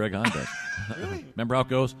bit that Greg Hahn does. Really? Remember how it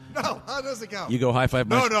goes? No, how does it go? You go high five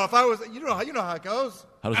No, myself. no. If I was, you know how it goes.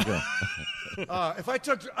 How does it go? If I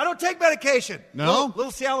don't take medication. No?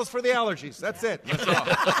 Little Cialis for the allergies. That's it. That's all.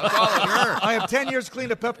 I have 10 years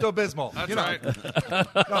clean of Pepto-Bismol. That's You know. right. No,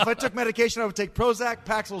 if I took medication, I would take Prozac,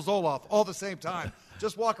 Paxil, Zoloft, all at the same time.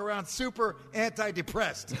 Just walk around super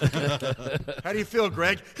anti-depressed. How do you feel,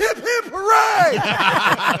 Greg? Hip, hip, hooray!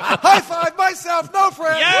 High five myself, no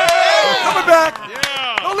friend. Yeah! Coming back.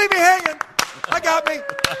 Yeah. Don't leave me hanging. I got me.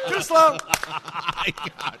 Too slow.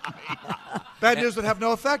 Bad news would have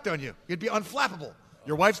no effect on you. You'd be unflappable.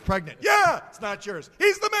 Your wife's pregnant. Yeah, it's not yours.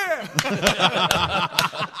 He's the man.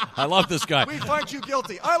 I love this guy. We find you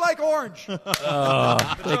guilty. I like orange.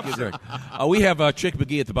 Thank you, Greg. We have Chick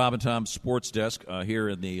McGee at the Bob and Tom Sports Desk here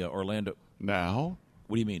in the Orlando. Now?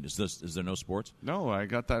 What do you mean? Is there no sports? No, I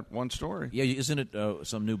got that one story. Yeah, isn't it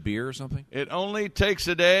some new beer or something? It only takes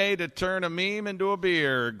a day to turn a meme into a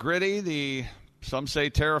beer. Gritty, some say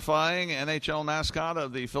terrifying NHL mascot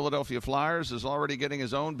of the Philadelphia Flyers, is already getting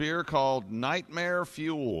his own beer called Nightmare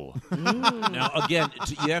Fuel. Now, again,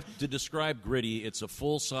 you have to describe Gritty. It's a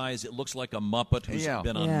full size. It looks like a Muppet who's Yeah.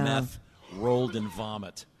 been on Yeah. meth, rolled in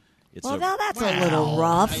vomit. It's Well, now that's a little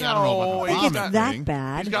rough. I don't know about I the think it's vomit that thing.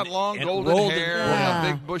 bad. He's got long And golden rolled in- hair, Yeah. and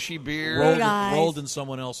a big bushy beard. rolled, eyes. rolled in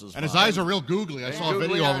someone else's. And his vomit. eyes are real googly. I saw a Googly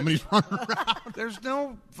video of eyes. him, and he's running around. There's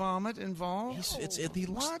no vomit involved. He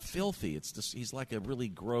looks filthy. He's like a really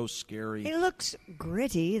gross, scary. He looks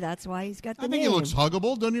gritty. That's why he's got the I think he name. looks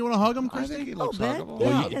huggable. Don't you want to hug him, I Christy? think he A looks little bit. huggable. Yeah,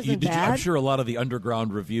 Well, it isn't I'm bad. sure a lot of the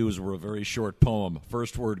underground reviews were a very short poem.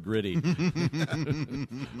 First word, Gritty.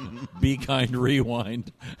 Be kind,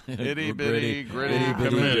 rewind. Itty bitty gritty bitty,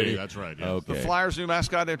 Committee. That's right. Yeah. Okay. The Flyers' new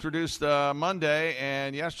mascot introduced Monday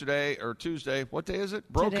and yesterday or Tuesday. What day is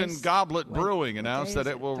it? Broken Today's- Goblet what- Brewing what announced day that is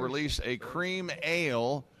it it? will Thursday. release a cream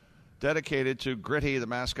ale dedicated to Gritty, the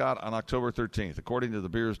mascot, on October 13th. According to the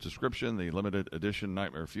beer's description, the limited edition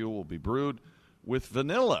Nightmare Fuel will be brewed with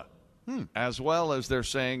vanilla, as well as they're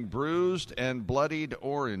saying bruised and bloodied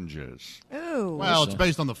oranges. Ooh. Well, it's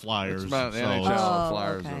based on the Flyers. It's about the so- NHL Oh,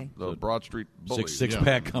 Flyers, okay. the Broad Street Bullies. Six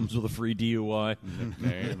pack comes with a free DUI.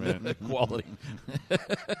 Amen. Quality.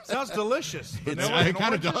 Sounds delicious. Yeah, it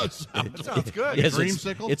kind of does. It sounds good. Yes,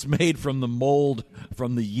 Dreamsicle? it's made from the mold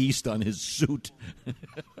from the yeast on his suit.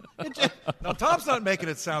 Now, Tom's not making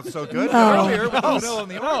it sound so good. No. Earlier, with the vanilla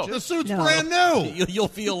and the The oranges. suit's No. brand new. You'll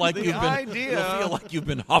feel like The you've been. idea- You'll feel like you've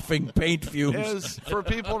been huffing paint fumes. Is for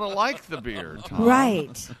people to like the beer, Tom.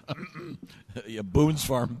 Right. Yeah, Boone's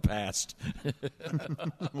Farm passed.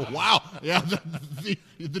 Wow. Yeah,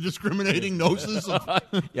 the discriminating noses. Of,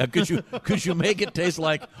 Yeah, could you make it taste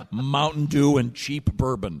like Mountain Dew and cheap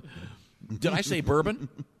bourbon? Did I say bourbon?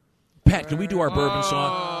 Pat, can we do our bourbon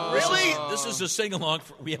song? Really? This is a sing along.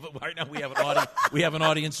 Right now we have an audience. We have an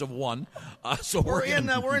audience of one. So we're in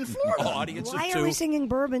Florida. audience Why of are two. we singing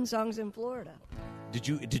bourbon songs in Florida?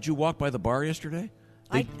 Did you walk by the bar yesterday?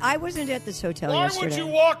 I wasn't at this hotel Why yesterday. would you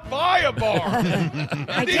walk by a bar?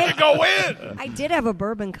 I You need did, to go in. I did have a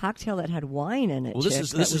bourbon cocktail that had wine in it. Well, this Chick.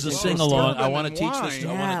 is That this was is a interesting. sing along. I bourbon want to and teach this.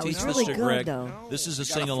 wine. I Yeah, want it to teach was this really to good, Greg. though. This is a Got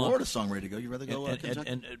sing a along. Florida song ready to go. You rather go Kentucky?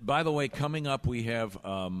 And by the way, coming up we have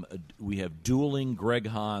dueling Greg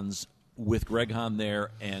Hahns with Greg Hahn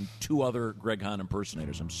there and two other Greg Hahn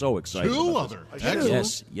impersonators. I'm so excited. two about this. other.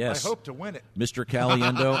 Yes, yes. I hope to win it. Mr.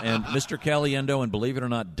 Caliendo, and believe it or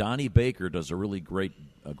not, Donnie Baker does a really great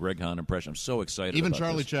Greg Hahn impression. I'm so excited. Even about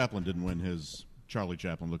Charlie this. Chaplin didn't win his Charlie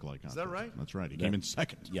Chaplin lookalike contest. that right? That's right. He came in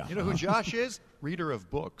second. Yeah. You know who Josh is? Reader of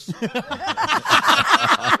books. Look at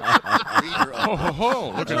you.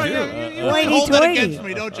 Hold that Hoity-toity. against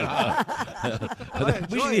me, don't you?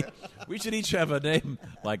 We should each have a name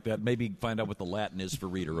like that. Maybe find out what the Latin is for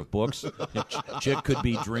reader of books. Chick could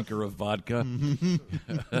be drinker of vodka.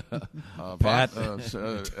 Pat.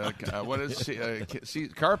 What is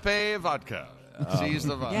Carpe Vodka? Seize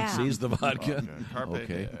the vodka. Yeah. Sees the vodka. Carpe Okay,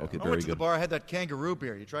 diem. I okay, very went to the good. bar. I had that kangaroo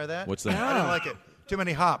beer. You try that? What's that? I didn't like it. Too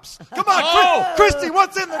many hops. Come on, Christy,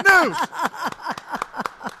 what's in the news?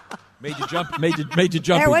 Made you jump. Made you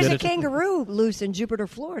jump. There who was did a it. kangaroo loose in Jupiter,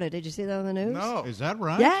 Florida. Did you see that on the news? No. Is that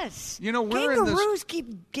right? Yes. You know, we're in this- kangaroos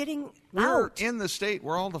keep getting We're out. in the state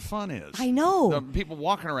where all the fun is. I know. The people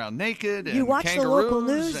walking around naked. And You watch the kangaroos local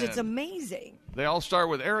news; and it's amazing. They all start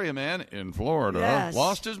with area man in Florida. Yes.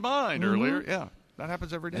 Lost his mind earlier. Yeah, that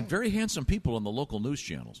happens every day. And very handsome people on the local news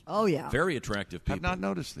channels. Oh yeah. Very attractive people. I've not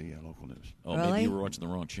noticed the local news, Oh, Really? maybe you were watching the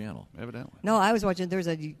wrong channel. evidently. No, I was watching. There's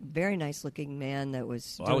a very nice-looking man that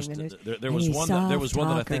was Well, doing the news. there And was he's one. There was one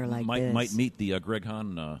that I soft-talker think like might this. meet the Greg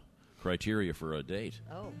Hahn criteria for a date.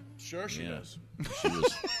 Oh. Sure she Yeah. does.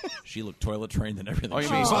 She looked toilet trained and everything. Oh, you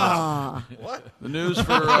She mean was- the news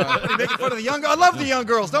for You're making fun of the young girls. I love the young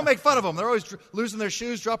girls. Don't make fun of them. They're always losing their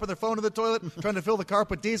shoes, dropping their phone in the toilet, trying to fill the car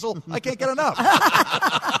with diesel. I can't get enough.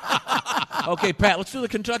 Okay, Pat, let's do the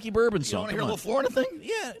Kentucky bourbon You song. want to hear a Come little on. Florida thing?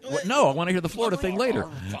 Yeah. No, I want to hear the Florida thing later.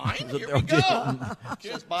 Fine, here we go.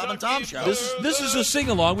 Here's Bob and Tom show. This is a sing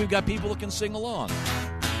along. We've got people that can sing along.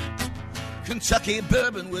 Kentucky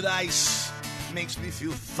bourbon with ice makes me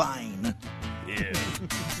feel fine. Yeah.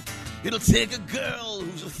 It'll take a girl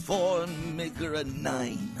who's a 4 and make her a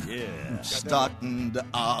 9. Yeah. Starting to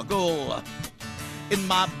ogle in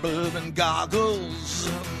my bourbon goggles.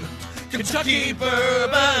 Kentucky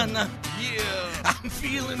bourbon. Yeah. I'm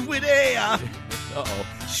feeling witty. Uh-oh.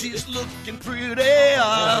 She's looking pretty.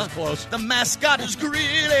 That's close. The mascot is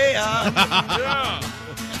gritty.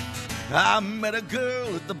 I met a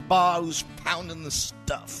girl at the bar who's pounding the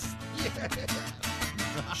stuff.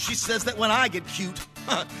 She says that when I get cute,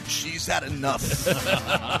 she's had enough.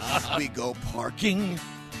 We go parking.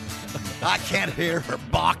 I can't hear her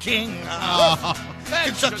barking.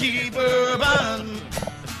 Kentucky bourbon.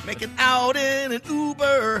 Make it out in an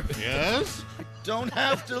Uber. Yes? Don't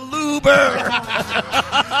have to luber.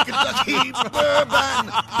 Kentucky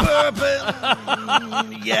bourbon.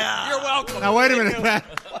 Yeah. You're welcome. Now, wait a minute, Pat.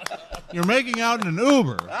 You're making out in an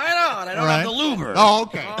Uber. I know, and I don't All have to right. luber. Oh,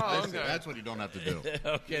 okay. That's what you don't have to do.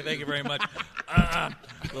 Okay, thank you very much.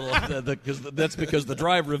 That's because the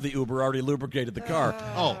driver of the Uber already lubricated the car.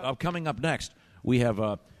 Coming up next, we have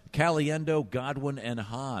Caliendo, Godwin, and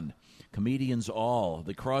Hahn, comedians all,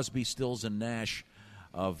 the Crosby, Stills, and Nash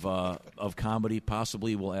of comedy.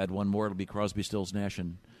 Possibly we'll add one more. It'll be Crosby, Stills, Nash,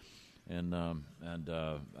 and and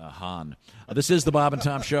Han. This is the Bob and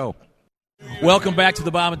Tom Show. Welcome back to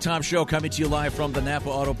the Bob and Tom Show, coming to you live from the Napa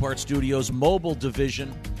Auto Parts Studios mobile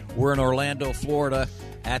division. We're in Orlando, Florida,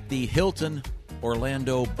 at the Hilton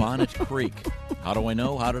Orlando Bonnet Creek. How do I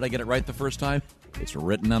know? How did I get it right the first time? It's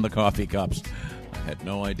written on the coffee cups. I had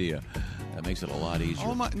no idea. That makes it a lot easier.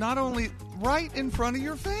 Oh my! Not only right in front of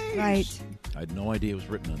your face. Right. I had no idea it was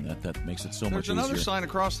written on that. That makes it so much There's another easier. sign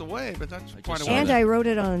across the way, but that's quite a way. And I wrote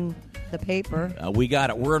it on the paper. We got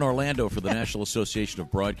it. We're in Orlando for the National Association of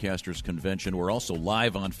Broadcasters Convention. We're also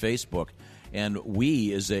live on Facebook. And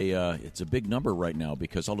we is it's a big number right now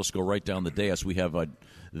because I'll just go right down the dais. We have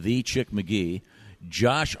the Chick McGee.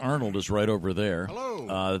 Josh Arnold is right over there.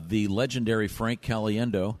 Hello. The legendary Frank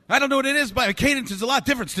Caliendo. I don't know what it is, but cadence is a lot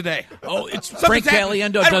different today. Oh, it's Something's Frank happening.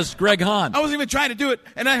 Caliendo does Greg Hahn. I wasn't even trying to do it,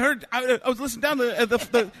 and I heard, I was listening down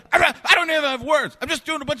the I don't even have words. I'm just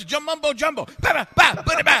doing a bunch of mumbo jumbo.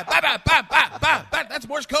 That's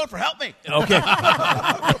Morse code for help me. Okay.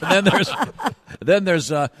 then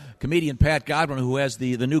there's comedian Pat Godwin, who has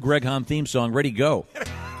the new Greg Hahn theme song, Ready, Go.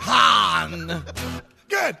 Han!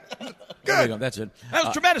 Good. There you go. That's it. That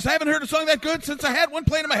was tremendous. I haven't heard a song that good since I had one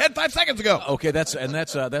playing in my head 5 seconds ago. Okay, that's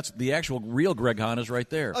the actual real Greg Hahn is right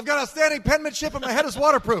there. I've got outstanding penmanship and my head is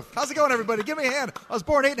waterproof. How's it going, everybody? Give me a hand. I was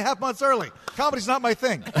born 8.5 months early. Comedy's not my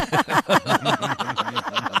thing.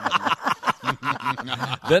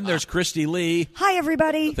 Then there's Christy Lee. Hi,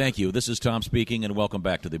 everybody. Thank you. This is Tom speaking, and welcome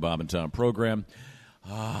back to the Bob and Tom program.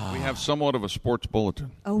 We have somewhat of a sports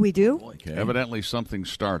bulletin. Oh, we do? Okay. Evidently, something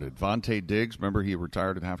started. Vontae Diggs, remember he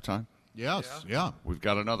retired at halftime? Yes, yeah. We've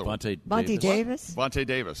got another one. Monty Davis? Vontae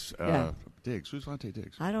Davis. Yeah. Diggs. Who's Vontae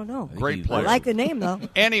Diggs? I don't know. Great he- I player. like the name, though.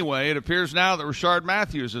 Anyway, it appears now that Rashard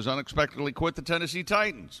Matthews has unexpectedly quit the Tennessee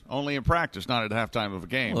Titans. Only in practice, not at halftime of a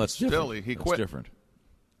game. Well, that's Still, different. he That's quit. different.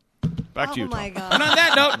 Back to you, Oh, my Tom. And God. on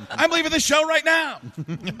that note, I'm leaving this show right now.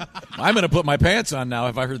 I'm going to put my pants on now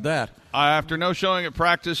if I heard that. After no showing at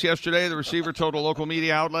practice yesterday, the receiver told a local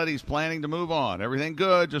media outlet he's planning to move on. Everything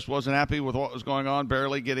good, just wasn't happy with what was going on,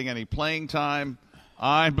 barely getting any playing time.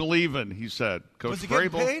 I'm believing, he said. Coach Was he getting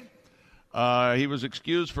Vrabel, paid? he was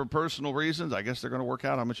excused for personal reasons. I guess they're going to work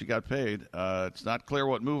out how much he got paid. It's not clear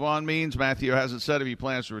what move on means. Matthew hasn't said if he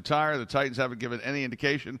plans to retire. The Titans haven't given any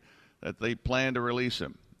indication that they plan to release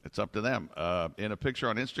him. It's up to them. In a picture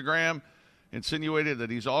on Instagram, insinuated that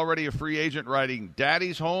he's already a free agent, writing,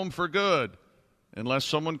 "Daddy's home for good, unless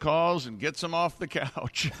someone calls and gets him off the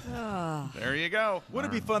couch." There you go.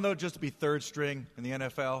 Wouldn't it be fun, though, just to be third string in the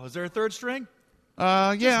NFL? Is there a third string?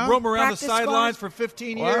 Yeah. Roam around Practice the sidelines squad? for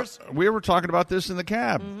 15 Well, years? we were talking about this in the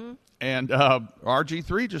cab. And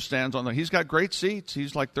RG3 just stands on the. He's got great seats.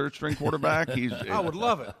 He's like third string quarterback. He's I would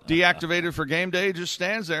love it. deactivated for game day. Just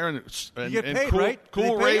stands there and get and paid, cool, right? Do they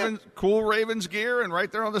Cool pay you? Ravens, cool Ravens gear, and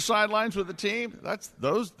right there on the sidelines with the team. That's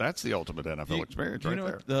the ultimate NFL experience Do you right know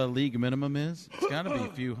there. what the league minimum is? It's got to be a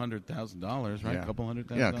few $100,000, right? Yeah. A couple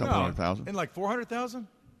 $100,000. Yeah, a couple $100,000. In like 400,000?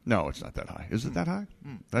 No, it's not that high. Is it that high?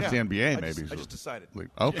 That's Yeah. the NBA, I maybe. just decided.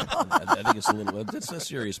 Okay, I think it's a little. That's a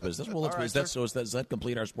serious business. Well, All right, is that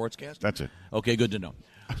complete our sportscast? that's it. Okay, good to know.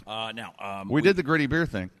 Now We did the gritty beer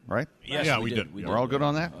thing, right? Yes, Yeah, we did. We're all good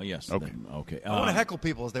on that? Oh, yes. Okay. Okay. I want to heckle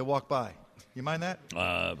people as they walk by. You mind that?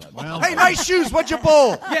 Well, Hey, nice shoes. What'd you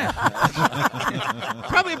bowl?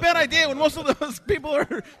 Probably a bad idea when most of those people are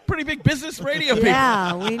pretty big business radio people.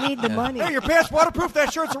 Yeah, we need the money. Hey, your pants waterproof?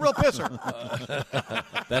 That shirt's a real pisser.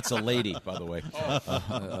 That's a lady, by the way.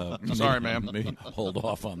 Sorry, ma'am. Hold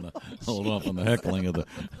off on the heckling of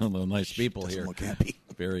the nice people here. Look happy.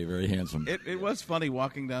 Very, very handsome. It was funny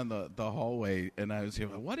walking down the hallway, and I was here,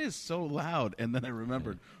 what is so loud? And then I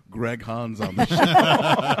remembered Greg Hahn's on the show.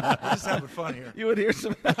 Just having fun here. You would hear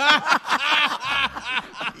some.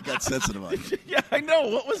 He got sensitive on it. Yeah, I know.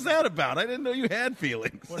 What was that about? I didn't know you had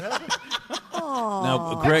feelings. What happened?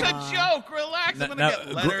 Now, Greg, It's a joke. Relax. I'm going to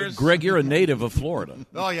get letters. Greg, you're a native of Florida.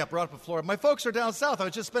 Oh, yeah, brought up in Florida. My folks are down south. I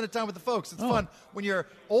was just spending time with the folks. It's fun. When you're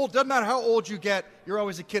old, doesn't matter how old you get, you're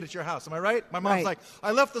always a kid at your house. Am I right? My mom's Right. like,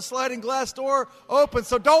 I left the sliding glass door open,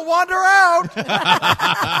 so don't wander out. All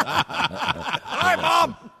right,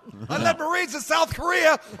 Mom. I led Marines in South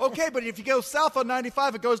Korea. Okay, but if you go south on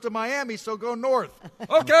 95, it goes to Miami, so go north.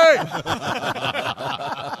 Okay.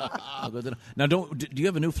 Now, do you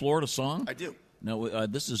have a new Florida song? I do. No,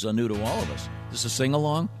 this is new to all of us. This is a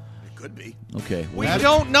sing-along? It could be. Okay. We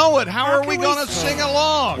don't know it. How are we can going we to sing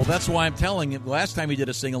along? Well, that's why I'm telling you. Last time he did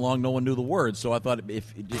a sing-along, no one knew the words. So I thought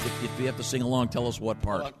if you have to sing along, tell us what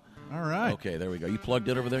part. all right. Okay, there we go. You plugged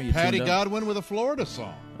it over there? You Patty tuned up? Godwin with a Florida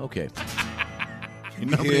song. Okay.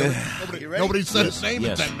 Nobody said his name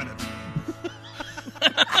Yes. in 10 minutes.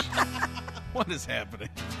 What is happening?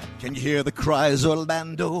 Can you hear the cries,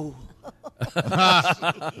 Orlando?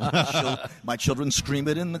 My children scream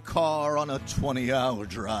it in the car on a 20-hour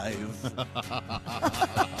drive.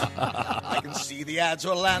 I can see the ads,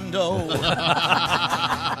 Orlando,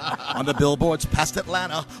 on the billboards past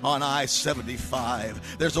Atlanta on I-75.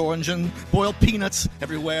 There's orange and boiled peanuts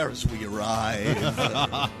everywhere as we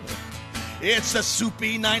arrive. It's a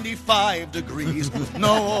soupy 95 degrees,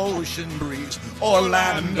 no ocean breeze,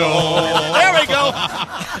 Orlando. There we go.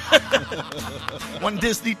 One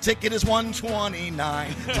Disney ticket is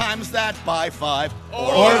 $129. Times that by 5,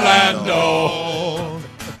 Orlando.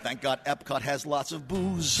 Thank God Epcot has lots of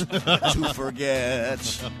booze to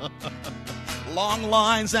forget. Long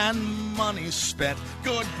lines and money spent.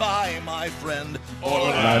 Goodbye, my friend,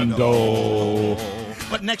 Orlando.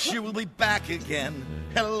 But next year we'll be back again.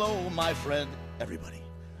 Hello, my friend, everybody.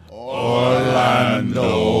 Orlando.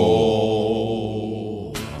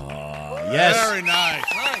 Yes. Very nice.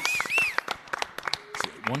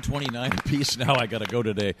 129 apiece. Now I got to go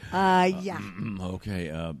today. Yeah.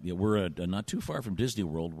 Okay. We're not too far from Disney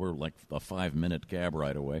World. We're like a 5-minute cab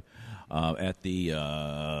ride away. At the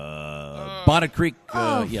Bonnet Creek.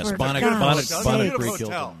 Yes, for Bonnet God's sake. Bonnet Beautiful Creek hotel.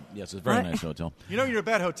 Hilton. Yes, it's a very nice hotel. You know you're a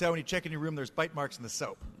bad hotel when you check in your room. There's bite marks in the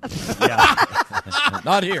soap.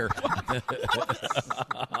 Not here. And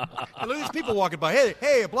look at these people walking by.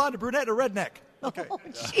 Hey, a blonde, a brunette, a redneck. Okay.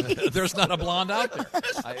 There's not a blonde out there.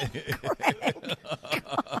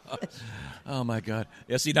 Oh my God!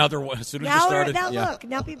 Yeah, see now they're as soon as you started. Look,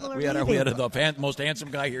 now people are we had leaving. the most handsome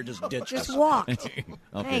guy here just ditched Just us. walked. Okay,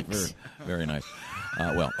 Thanks. very nice.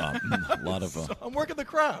 A lot of. I'm working the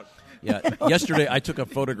crowd. Yeah, yesterday I took a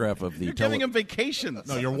photograph of the. You're giving him vacations.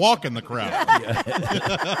 No, you're walking the crowd.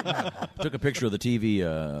 Took a picture of the TV,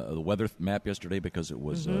 the weather map yesterday because it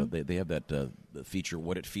was they have that feature,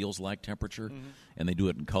 what it feels like temperature, and they do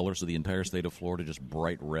it in color. So the entire state of Florida just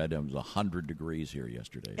bright red. It was 100 degrees here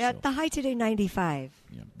yesterday. At so. the high today, 95.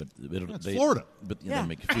 Yeah, but That's Florida. But Yeah. they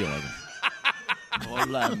make it feel like it.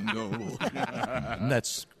 Orlando.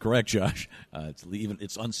 That's correct, Josh.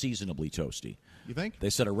 It's unseasonably toasty. You think? They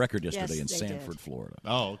set a record yesterday in Yes, they Sanford, did. Florida.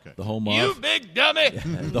 Oh, okay. The home You of big dummy!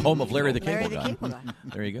 the home of Larry the Larry Cable the Guy. Cable Guy.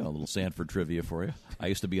 There you go, a little Sanford trivia for you. I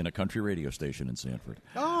used to be in a country radio station in Sanford.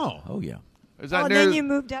 Oh. Oh yeah. Is that Oh, near? then you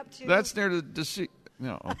moved up to. That's near the DC.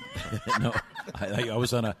 No. No, I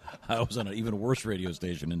was on an even worse radio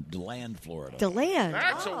station in DeLand, Florida. DeLand.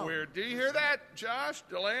 That's a weird. Do you hear that, Josh?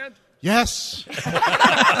 DeLand? Yes.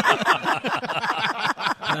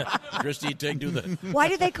 Christy, take to the Why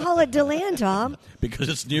do they call it DeLand, Tom? because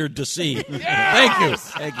it's near DC.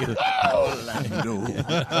 Thank you. Orlando.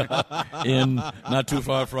 In not too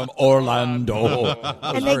far from Orlando.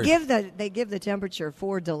 And they give the temperature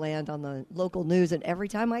for DeLand on the local news, and every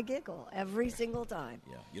time I giggle, every single time.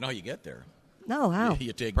 Yeah, you know how you get there. No, how?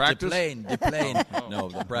 You take Practice? the plane. No,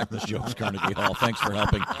 the practice jokes, Carnegie Hall. Thanks for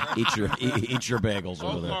helping eat your bagels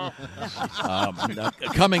over there.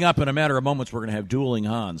 Coming up in a matter of moments, we're going to have Dueling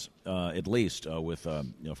Hans, at least, with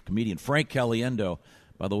comedian Frank Caliendo.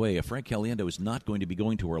 By the way, Frank Caliendo is not going to be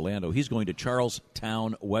going to Orlando. He's going to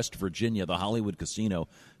Charlestown, West Virginia, the Hollywood Casino,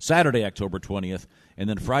 Saturday, October 20th. And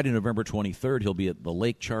then Friday, November 23rd, he'll be at the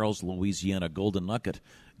Lake Charles, Louisiana Golden Nugget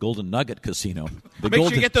Casino. Make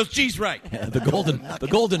sure you get those G's right. The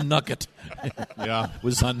Golden Nugget Yeah.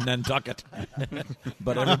 was on Nantucket.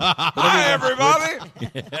 but Hi, everybody.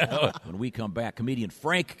 when we come back, comedian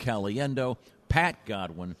Frank Caliendo, Pat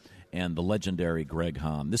Godwin, and the legendary Greg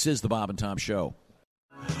Hahn. This is the Bob and Tom Show.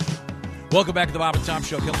 Welcome back to the Bob and Tom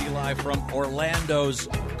Show, coming to you live from Orlando's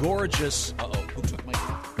gorgeous. Who took my?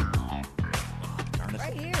 Darn it!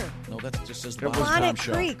 Right here. No, that just says the It Bob was and Tom Bonnet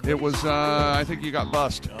Show. Creek. It was. I think you got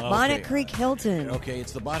bust. Bonnet Creek Hilton. Okay,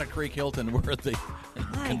 it's the Bonnet Creek Hilton. We're at the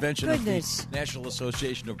My convention goodness. of the National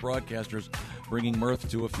Association of Broadcasters, bringing mirth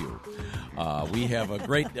to a few. We have a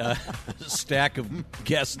great stack of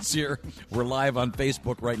guests here. We're live on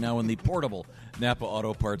Facebook right now in the portable Napa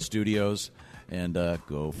Auto Parts Studios. And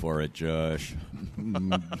go for it, Josh.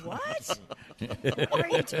 What? What are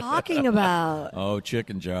you talking about? Oh, Chick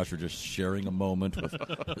and Josh are just sharing a moment with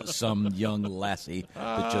some young lassie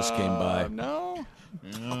that just came by. No.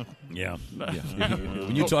 Yeah.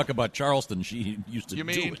 When you talk about Charleston, she used to You do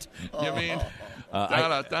mean? it. You mean?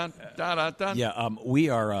 Da-da-dun. Yeah, we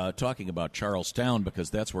are talking about Charlestown because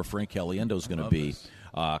that's where Frank Caliendo is going to be.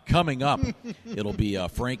 Coming up, it'll be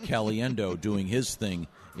Frank Caliendo doing his thing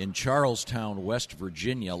in Charlestown, West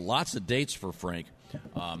Virginia. Lots of dates for Frank.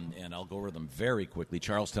 and I'll go over them very quickly.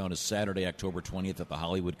 Charlestown is Saturday, October 20th at the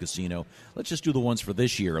Hollywood Casino. Let's just do the ones for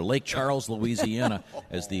this year. Lake Charles, Louisiana,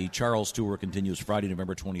 as the Charles Tour continues Friday,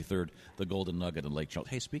 November 23rd, the Golden Nugget in Lake Charles.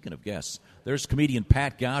 Hey, speaking of guests, there's comedian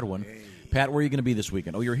Pat Godwin. Hey. Pat, where are you going to be this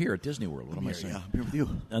weekend? Oh, you're here at Disney World. What am I saying? Yeah, I'm here with you.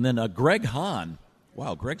 And then Greg Hahn.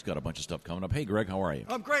 Wow, Greg's got a bunch of stuff coming up. Hey, Greg, how are you?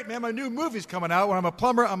 I'm great, man. My new movie's coming out. When I'm a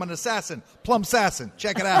plumber, I'm an assassin. Plum Assassin.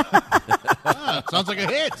 Check it out. Sounds like a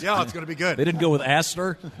hit. Yeah, it's going to be good. They didn't go with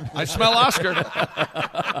Astor? I smell Oscar.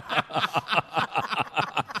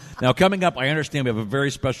 Now, coming up, I understand we have a very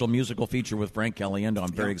special musical feature with Frank Caliendo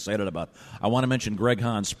I'm very excited about. I want to mention Greg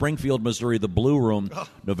Hahn, Springfield, Missouri, the Blue Room,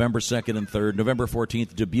 November 2nd and 3rd. November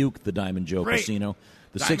 14th, Dubuque, the Diamond Joe Casino.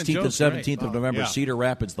 The Diamond 16th Joe's and 17th great. of November, yeah. Cedar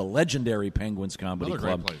Rapids, the legendary Penguins Comedy Another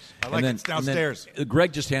Club. great place. I like it. It's downstairs. And then,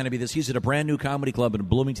 Greg just handed me this. He's at a brand new comedy club in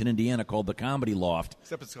Bloomington, Indiana called the Comedy Loft.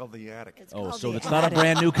 Except it's called The Attic. So it's not a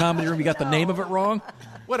brand new comedy room. You got the name of it wrong?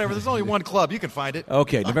 Whatever. There's only one club. You can find it.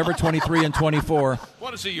 Okay, November 23 and 24.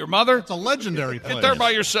 Want to see your mother? It's a legendary place. Get there by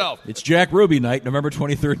yourself. It's Jack Ruby night, November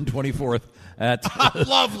 23rd and 24th at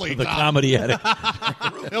Lovely. the Tom. Comedy Attic.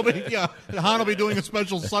 Han will be doing a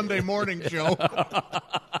special Sunday morning show.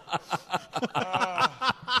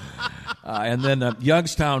 And then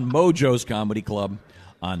Youngstown Mojo's Comedy Club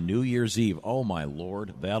on New Year's Eve. Oh, my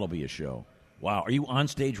Lord, that'll be a show. Wow. Are you on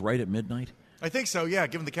stage right at midnight? I think so, yeah.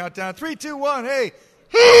 Give them the countdown. 3, 2, 1. Hey.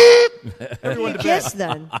 Everyone to bed. Kiss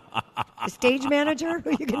then. The stage manager? Who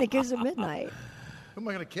are you going to kiss at midnight? Who am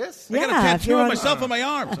I going to kiss? I got a Yeah, if tattoo you're of on- myself on my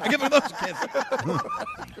arms. I give her those kids.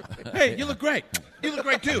 Hey, you look great. You look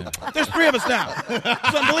great, too. There's 3 of us now.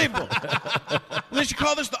 It's unbelievable. They should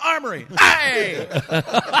call this the Armory. Hey!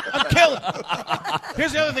 I'm killing.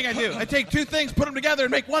 Here's the other thing I do. I take 2 things, put them together,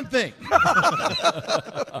 and make one thing.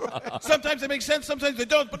 Sometimes they make sense, sometimes they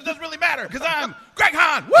don't, but it doesn't really matter, because I'm Greg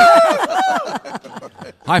Hahn.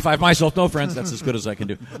 Woo! High five myself, no friends. That's as good as I can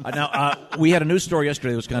do. Now, we had a news story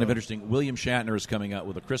yesterday that was kind of interesting. William Shatner is coming out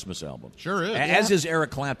with a Christmas album. Sure is. As is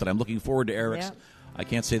Eric Clapton. I'm looking forward to Eric's. Yeah. I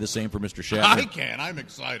can't say the same for Mr. Shatner. I can. I'm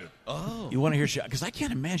excited. You want to hear Shatner? Because I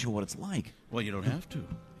can't imagine what it's like. Well, you don't have to.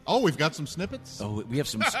 Oh, we've got some snippets? Oh, we have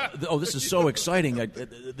some. Oh, this is so exciting.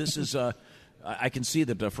 This is. I can see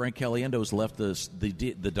that Frank Caliendo's left the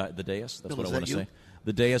dais. That's Bill, what I is want that to you? say.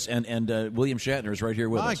 The dais, and William Shatner is right here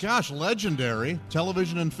with My us. gosh, legendary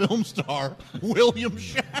television and film star William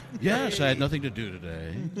Shatner. Yes, I had nothing to do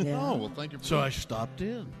today, Yeah. Oh, well, thank you for so I stopped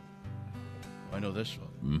in. I know this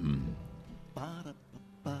one.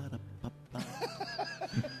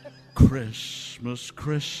 Christmas,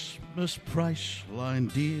 Christmas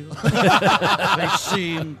Priceline deal. They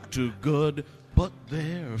seem too good, but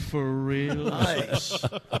they're for real. Nice.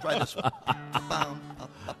 Try this one.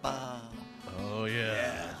 Oh,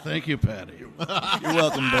 yeah. Thank you, Patty. You're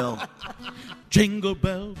welcome, Bill. Jingle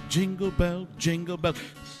bell, jingle bell, jingle bell.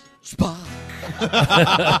 Spock.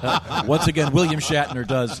 Once again, William Shatner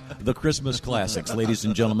does the Christmas classics, ladies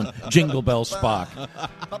and gentlemen. Jingle Bell Spock.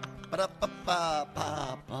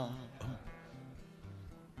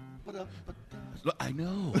 Look, I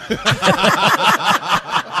know.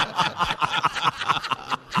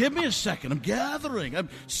 Give me a second. I'm gathering. I'm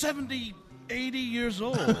 70, 80 years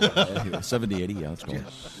old. 70, 80, yeah, that's cool.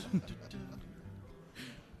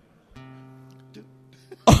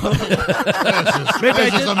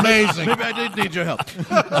 This is amazing. Maybe I did need your help.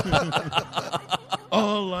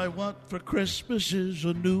 All I want for Christmas is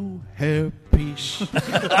a new hairpiece.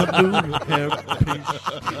 A new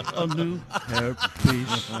hairpiece. A new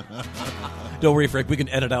hairpiece. Don't worry, Frank, we can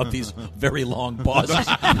edit out these very long pauses.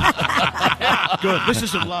 Good. This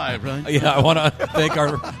isn't live, right? Yeah, I want to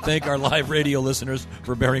thank our live radio listeners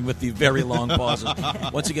for bearing with the very long pauses.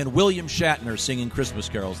 Once again, William Shatner singing Christmas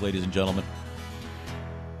carols, ladies and gentlemen.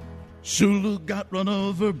 Sulu got run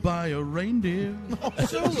over by a reindeer.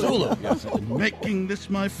 Zulu. Yes. Making this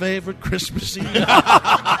my favorite Christmas Eve. You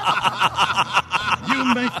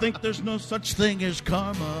may think there's no such thing as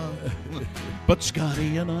karma, but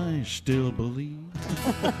Scotty and I still believe.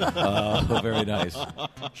 Oh, very nice.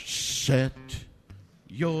 Set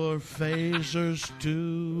your phasers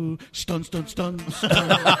to stun, stun, stun, stun.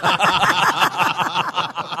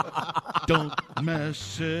 Don't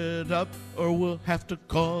mess it up or we'll have to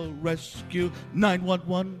call rescue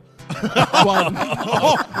 911.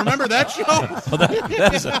 Oh, remember that show? Well,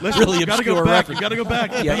 that is a really Gotta obscure go back. reference. You gotta go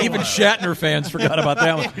back. Yeah, even Shatner fans forgot about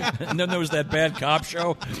that one. And then there was that bad cop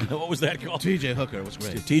show. What was that called? T.J. Hooker was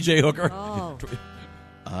great. T.J. Hooker. Oh.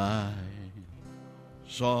 I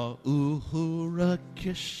Saw Uhura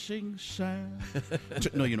kissing Sam.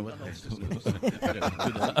 No, you know what? The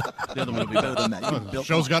other one will be better than that. The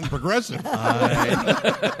show's gotten progressive.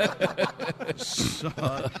 I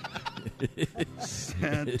saw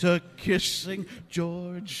Santa kissing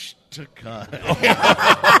George Takei.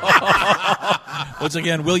 Once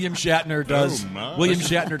again, William Shatner does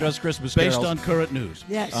Christmas Based carols. on current news.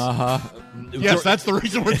 Yes. Yes, that's the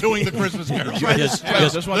reason we're doing the Christmas Carol. Yes,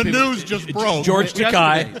 That's why The people- news just broke. George Yesterday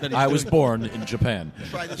Takei. that he's I was doing- born in Japan.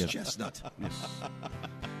 Try this chestnut.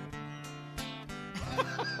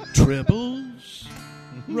 Tribbles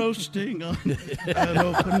roasting on an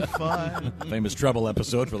open fire. Famous Trouble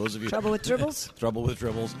episode for those of you. Trouble with tribbles? Trouble with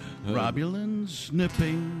Tribbles. Robulins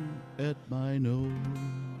nipping at my nose.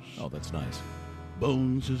 Oh, that's nice.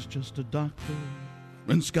 Bones is just a doctor,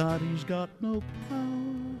 and Scotty's got no power.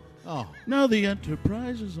 Oh. Now the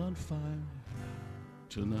Enterprise is on fire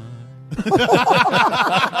tonight.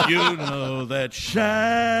 You know that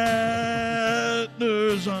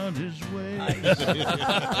Shatner's on his way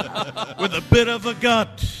with a bit of a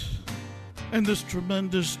gut and this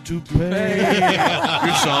tremendous toupee.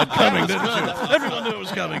 You saw it coming, didn't you? Everyone knew it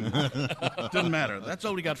was coming. Didn't matter. That's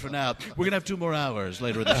all we got for now. We're going to have 2 more hours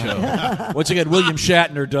later in the show. Once again, William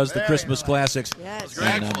Shatner does the Christmas classics. Yes.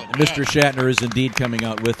 And, Mr. Shatner is indeed coming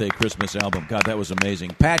out with a Christmas album. God, that was amazing.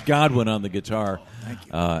 Pat Godwin on the guitar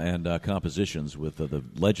and compositions with the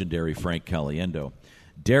legendary Frank Caliendo.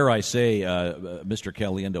 Dare I say, Mr.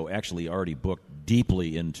 Caliendo actually already booked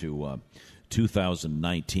deeply into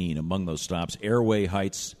 2019. Among those stops, Airway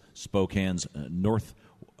Heights, Spokane's North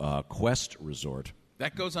Quest Resort.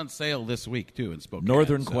 That goes on sale this week, too, in Spokane.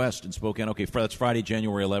 Northern so- Quest in Spokane. Okay, that's Friday,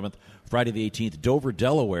 January 11th. Friday the 18th, Dover,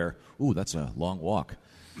 Delaware. Ooh, that's a long walk.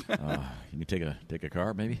 Can you take a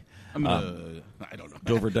car, maybe? I don't know.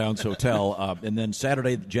 Dover Downs Hotel. And then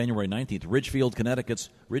Saturday, January 19th, Ridgefield, Connecticut's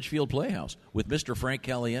Ridgefield Playhouse with Mr. Frank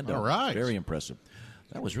Caliendo. All right. Very impressive.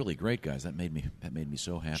 That was really great, guys. That made me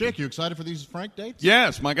so happy. Chick, you excited for these Frank dates?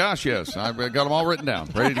 Yes, my gosh, yes. I've got them all written down,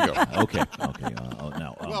 ready to go. Okay.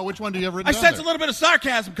 Now, Well, which one do you have written I down? sense a there? little bit of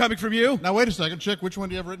sarcasm coming from you. Now, wait a second. Chick, which one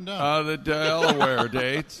do you have written down? The Delaware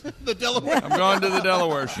dates. The Delaware. I'm going to the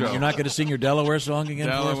Delaware show. you're not going to sing your Delaware song again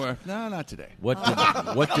for us? Delaware. No, not today. What did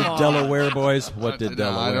Delaware, boys? What did No,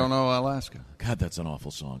 Delaware? I don't know Alaska. God, that's an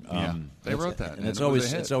awful song. They wrote that, and it's and it was a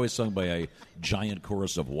hit. it's always sung by a giant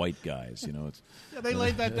chorus of white guys. You know, it's Yeah, they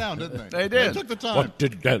laid that down, didn't they? They did. They took the time. what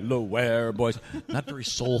did Delaware, boys? Not very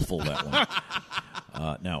soulful, that one.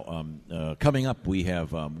 Now, coming up, we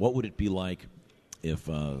have what would it be like if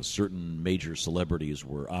certain major celebrities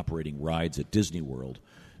were operating rides at Disney World?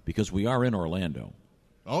 Because we are in Orlando.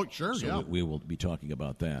 Oh, sure, So yeah. we will be talking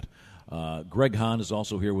about that. Greg Hahn is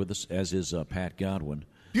also here with us, as is Pat Godwin.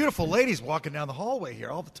 Beautiful ladies walking down the hallway here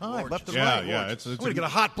all the time, left and Yeah, right. yeah, Gorgeous. it's I'm going to get a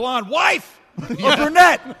hot blonde wife, a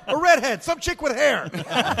brunette, a redhead, some chick with hair,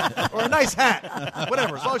 or a nice hat,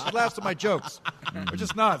 whatever. As long as she laughs at my jokes, or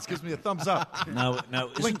just nods, gives me a thumbs up. Now,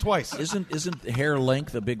 Blink twice. Isn't hair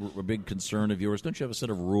length a big concern of yours? Don't you have a set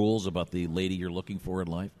of rules about the lady you're looking for in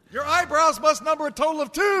life? Your eyebrows must number a total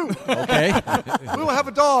of 2. Okay. We will have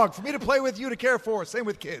a dog for me to play with, you to care for. Same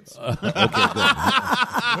with kids. Okay,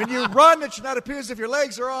 good. When you run, it should not appear as if your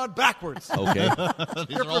legs are on backwards. Okay.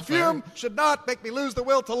 Your perfume should not make me lose the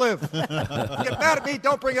will to live. You get mad at me,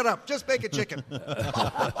 don't bring it up. Just make it chicken. Where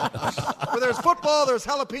there's football, there's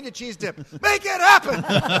jalapeno cheese dip. Make it happen.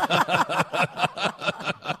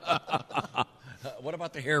 What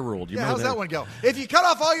about the hair rule? Do you Yeah, remember how's that one go? If you cut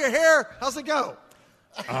off all your hair, how's it go?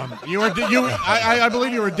 I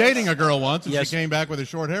believe you were dating a girl once, and Yes. she came back with a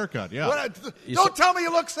short haircut. Yeah. Don't tell me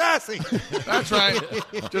you look sassy. That's right.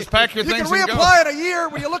 Just pack your You can things and go. reapply in a year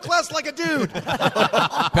when you look less like a dude.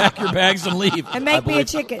 Pack your bags and leave. And make me a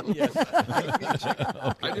chicken.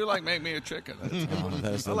 I do like make me a chicken.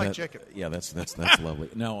 I like chicken. Yeah, that's lovely.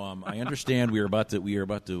 Now, I understand we are about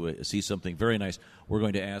to see something very nice. We're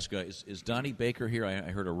going to ask: is Donnie Baker here? I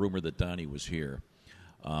heard a rumor that Donnie was here.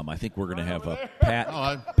 I think we're going to have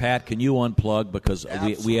Pat. Pat, can you unplug, because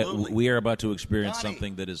we are about to experience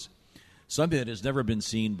something that has never been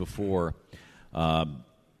seen before.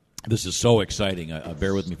 This is so exciting.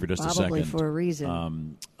 Bear with me for just a second. Probably for a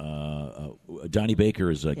reason. Donnie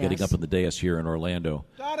Baker is getting Yes. up in the dais here in Orlando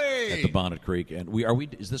Donnie! at the Bonnet Creek, and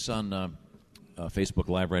is this on Facebook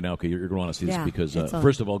Live right now? Okay, you're going to want to see this Yeah, because it's on.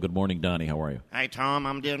 first of all, good morning, Donnie. How are you? Hey, Tom,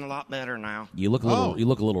 I'm doing a lot better now. You look a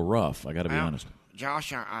little rough. I got to be Well, honest.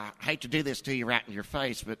 Josh, I hate to do this to you right in your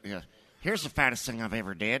face, but here's the fattest thing I've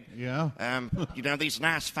ever did. Yeah? These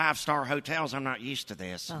nice 5-star hotels, I'm not used to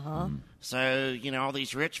this. Uh-huh. So, all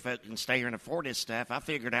these rich folk can stay here and afford this stuff. I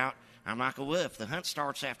figured out I'm like a wolf. The hunt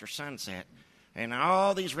starts after sunset. And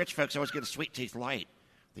all these rich folks always get a sweet tooth late.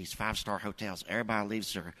 These 5-star hotels, everybody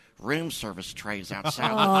leaves their room service trays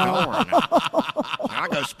outside the door. And I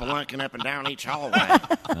go spelunking up and down each hallway.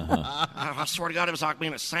 I swear to God, it was like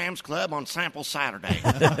being at Sam's Club on Sample Saturday.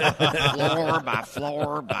 Floor by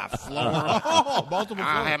floor by floor. Multiple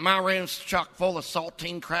I floors. had my rooms chock full of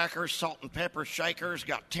saltine crackers, salt and pepper shakers,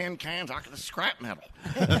 got 10 cans like the scrap metal.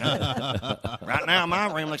 Right now,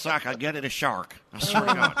 my room looks like I gutted a shark. I swear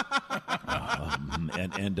to God.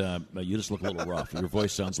 And you just look a little rough. Your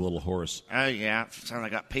voice sounds a little hoarse. Oh yeah, it sounds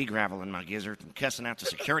like I got pea gravel in my gizzard. I'm cussing out the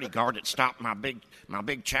security guard that stopped my big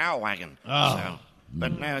chow wagon.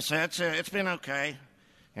 But no, so it's been okay.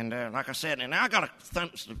 And like I said, and I got a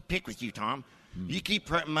pick with you, Tom. You keep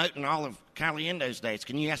promoting all of Caliendo's dates.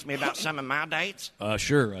 Can you ask me about some of my dates?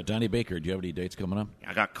 Sure. Donnie Baker, do you have any dates coming up?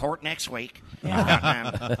 I got court next week. And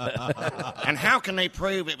how can they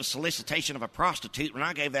prove it was solicitation of a prostitute when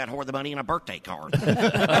I gave that whore the money in a birthday card?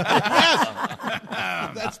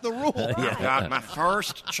 That's the rule. I got my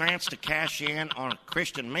first chance to cash in on a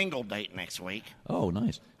Christian Mingle date next week. Oh,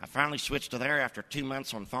 nice. I finally switched to there after 2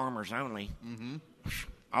 months on Farmers Only.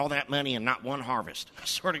 All that money and not one harvest. I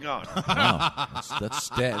swear to God. Wow.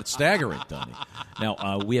 That's staggering, Donnie.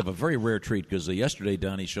 Now, we have a very rare treat because yesterday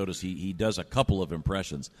Donnie showed us he does a couple of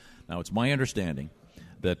impressions. Now, it's my understanding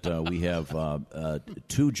that we have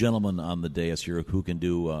two gentlemen on the dais here who can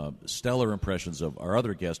do stellar impressions of our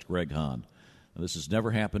other guest, Greg Hahn. Now, this has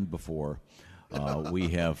never happened before. We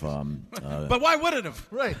have... But why would it have?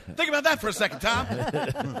 Right. Think about that for a second, Tom.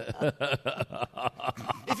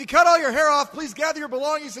 If you cut all your hair off, please gather your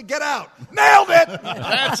belongings and get out. Nailed it!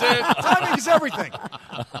 That's it. Timing is everything.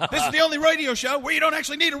 This is the only radio show where you don't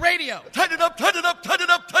actually need a radio. Tighten it up, tighten it up, tighten it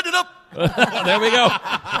up, tighten it up. There we go.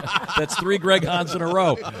 That's 3 Greg Hahns in a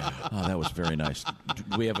row. Oh, that was very nice. Do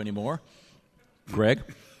we have any more? Greg?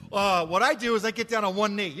 What I do is I get down on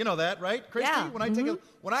one knee. You know that, right, Christy? Yeah.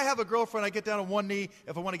 When I have a girlfriend, I get down on one knee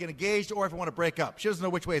if I want to get engaged or if I want to break up. She doesn't know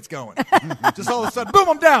which way it's going. Just all of a sudden, boom,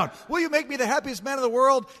 I'm down. Will you make me the happiest man in the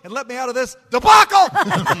world and let me out of this debacle?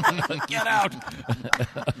 Get out.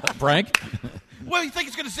 Frank? Well, you think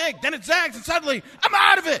it's going to zig, then it zags, and suddenly, I'm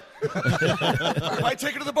out of it. I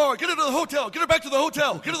take her to the bar. Get her to the hotel. Get her back to the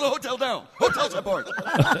hotel. Get her to the hotel now. Hotel's at bar.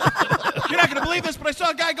 You're not going to believe this, but I saw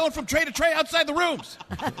a guy going from tray to tray outside the rooms.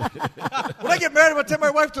 When I get married, I'm going to take my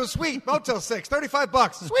wife to a suite. Motel 6,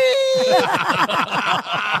 $35. Sweet!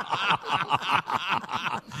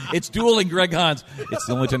 It's dueling Greg Hahns. It's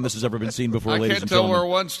the only time this has ever been seen before, I ladies can't and tell gentlemen. where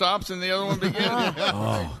one stops and the other one begins.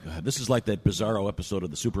 Oh, God. This is like that Bizarro episode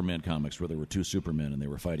of the Superman comics where there were 2 Supermen and they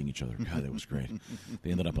were fighting each other. God, that was great.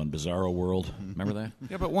 They ended up on Bizarro World. Remember that?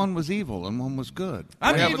 Yeah, but one was evil and one was good.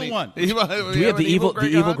 I'm We the have evil an one. Do we have the evil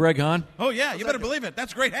Greg Hahn? Oh, yeah, you better believe it.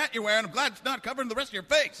 That's a great hat you're wearing. I'm glad it's not covering the rest of your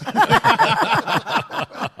face.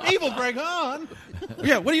 Evil Greg Hahn.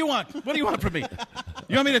 Yeah, what do you want? What do you want from me?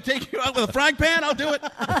 You want me to take you out with a frying pan? I'll do it.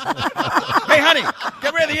 Hey, honey,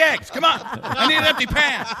 get rid of the eggs. Come on. I need an empty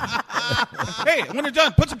pan. Hey, when you're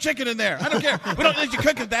done, put some chicken in there. I don't care. We don't need you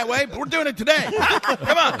cooking it that way, but we're doing it today.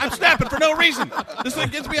 Come on, I'm snapping for no reason. This thing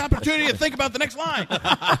gives me opportunity to think about the next line.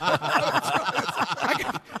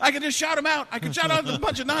 I can just shout them out. I can shout out a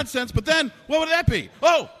bunch of nonsense, but then what would that be?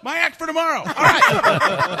 Oh, my act for tomorrow. All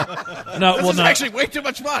right. This is actually way too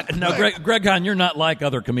much fun. No, Greg Hahn, you're not like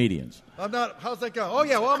other comedians. I'm not. How's that go? Oh,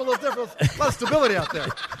 yeah, well, I'm a little different. A lot of stability out there.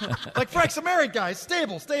 Like Frank's a married guy.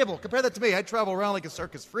 Stable. Compare that to me. I travel around like a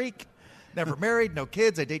circus freak. Never married, no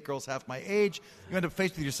kids. I date girls half my age. You end up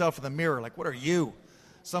faced with yourself in the mirror. Like, what are you?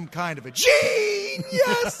 Some kind of a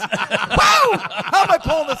genius. Wow! How am I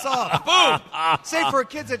pulling this off? Boom! Save for a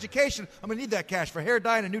kid's education. I'm going to need that cash for hair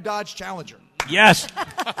dye and a new Dodge Challenger. Yes.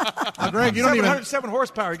 Greg, you don't even 707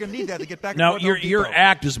 horsepower. You're going to need that to get back. Now, to Fort your Depot.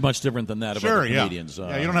 act is much different than that of Sure, other yeah. comedians.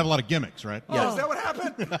 Yeah, you don't have a lot of gimmicks, right? Oh, is that what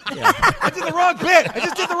happened? I did the wrong bit. I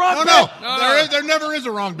just did the wrong bit. No. There never is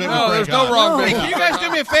a wrong bit. No, with there's Greg no Hahn. wrong Hey, bit. can you guys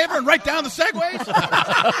do me a favor and write down the segues?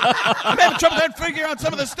 I'm having trouble trying to figure out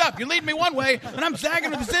some of this stuff. You lead me one way, and I'm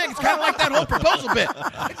zagging with the zig. It's kind of like that whole proposal bit.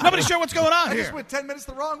 Nobody's sure what's going on I just here. went 10 minutes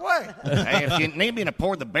the wrong way. Hey, if you need me to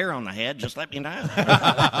pour the beer on the head, just let me know.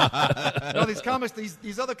 No, these comics,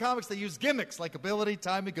 these other comics, they use gimmicks like ability,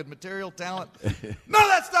 timing, good material, talent. None of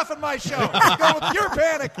that stuff in my show. I'm going with pure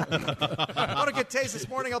panic. I want to get tased this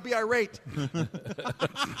morning. I'll be irate.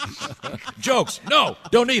 Jokes. No,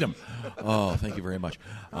 don't need them. Oh, thank you very much.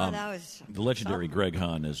 That was The legendary Greg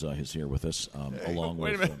Hahn is here with us, along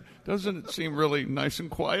Wait a with. minute. Doesn't it seem really nice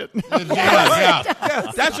and quiet? Yeah.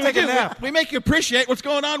 That's what we do. We make you appreciate what's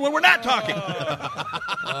going on when we're not talking.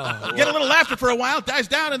 Get a little laughter for a while, dies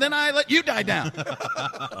down, and then I let you die down.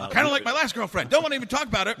 Kind of like my last girlfriend. Don't want to even talk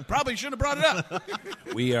about it. Probably shouldn't have brought it up.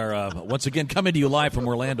 We are once again coming to you live from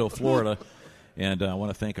Orlando, Florida. And I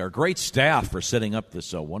want to thank our great staff for setting up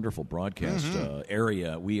this wonderful broadcast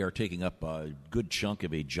area. We are taking up a good chunk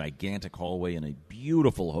of a gigantic hallway in a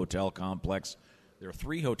beautiful hotel complex. There are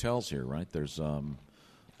 3 hotels here, right? There's Well,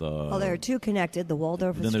 there are 2 connected: the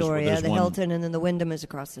Waldorf Then there's Astoria, the one- Hilton, and then the Wyndham is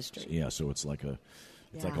across the street. yeah, so it's like a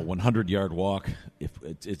Yeah. 100-yard walk.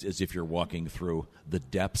 It's as if you're walking through the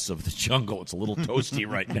depths of the jungle. It's a little toasty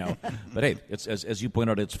right now, but hey, it's as you point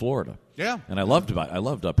out, it's Florida. Yeah. And I loved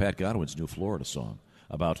Pat Godwin's new Florida song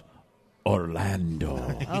about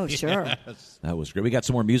Orlando. Oh, sure. That was great. We got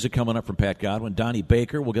some more music coming up from Pat Godwin. Donnie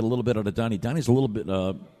Baker. We'll get a little bit out of Donnie. Donnie's a little bit,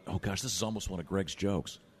 oh gosh, this is almost one of Greg's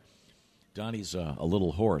jokes. Donnie's a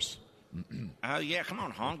little hoarse. Oh, yeah, come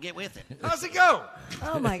on, Hon, get with it. How's it go?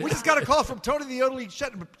 Oh, my We God. just got a call from Tony the Yodeling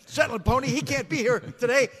Shetland Pony. He can't be here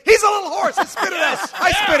today. He's a little hoarse. I spit it out.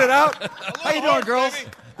 I spit it out. How you doing, girls?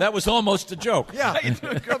 That was almost a joke. Yeah, I'm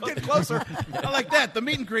getting closer. I like that. The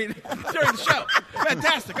meet and greet during the show.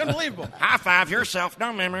 Fantastic. Unbelievable. High five yourself,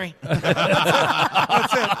 no memory.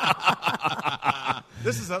 That's it.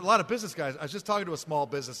 This is a lot of business guys. I was just talking to a small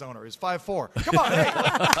business owner. He's 5'4". Come on,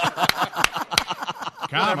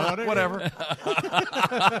 hey. Whatever.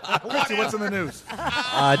 Chrissy, what's in the news?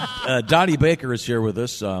 Donnie Baker is here with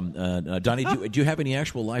us. Donnie, do you have any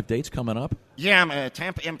actual live dates coming up? Yeah, I'm at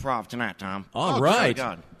Tampa Improv tonight, Tom. All right.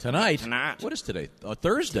 God. Tonight? Tonight. What is today?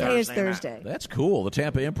 Thursday. Today is Thursday night. Thursday. That's cool. The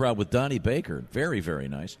Tampa Improv with Donnie Baker. Very, very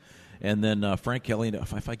nice. And then Frank Kelly.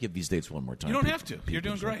 If I give these dates one more time. You don't have to. people You're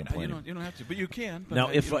doing start great. You complaining. don't have to, but you can.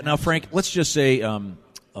 But Now, Frank, let's just say Liam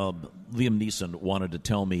Neeson wanted to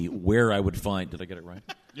tell me where I would find. Did I get it right?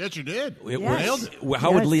 Yes, you did. Yes.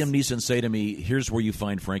 How would Yes. Liam Neeson say to me, here's where you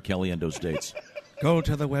find Frank Caliendo's dates? Go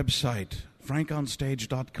to the website,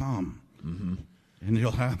 frankonstage.com, and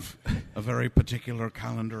you'll have a very particular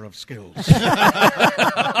calendar of skills.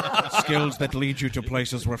 Skills that lead you to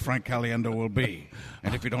places where Frank Caliendo will be.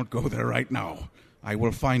 And if you don't go there right now, I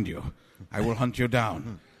will find you. I will hunt you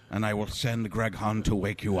down. And I will send Greg Hahn to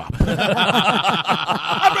wake you up.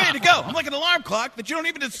 I'm ready to go. I'm like an alarm clock that you don't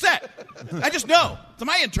even set. I just know. It's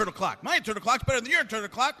my internal clock. My internal clock's better than your internal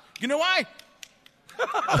clock. You know why?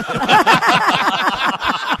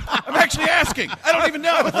 I'm actually asking. I don't even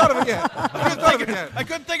know. I thought of it again. I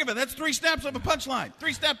couldn't think of it. That's 3 snaps of a punchline.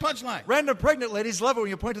 3-snap punchline. Random pregnant ladies love it when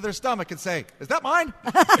you point to their stomach and say, "Is that mine?"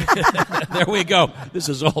 There we go. This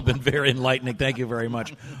has all been very enlightening. Thank you very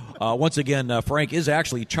much. Once again, Frank is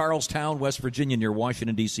actually Charlestown, West Virginia, near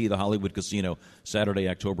Washington, D.C., the Hollywood Casino, Saturday,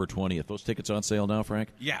 October 20th. Those tickets on sale now, Frank?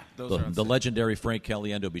 Yeah, those The, are on the sale. legendary Frank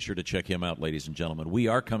Caliendo. Be sure to check him out, ladies and gentlemen. We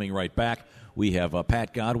are coming right back. We have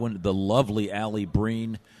Pat Godwin, the lovely Allie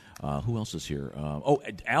Breen. Who else is here?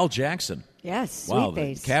 Al Jackson. Yes, Wow, sweet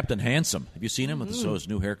face. Captain Handsome. Have you seen him? So his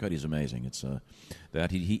new haircut, he's amazing. It's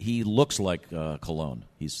that he looks like Cologne.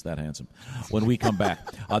 He's that handsome. When we come back,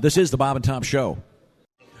 this is the Bob and Tom Show.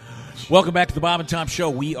 Welcome back to the Bob and Tom Show.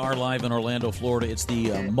 We are live in Orlando, Florida. It's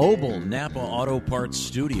the mobile Napa Auto Parts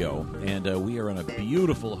studio, and we are in a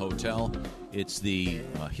beautiful hotel. It's the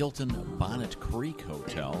Hilton Bonnet Creek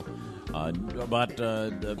Hotel, about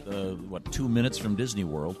 2 minutes from Disney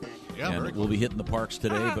World. Yeah, and very we'll be hitting the parks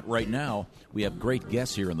today. But right now, we have great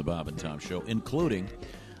guests here in the Bob and Tom Show, including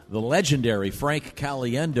the legendary Frank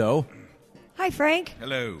Caliendo. Hi, Frank.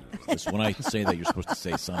 Hello. When I say that, you're supposed to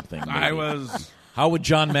say something. I was... How would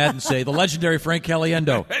John Madden say, the legendary Frank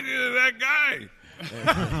Caliendo? That guy.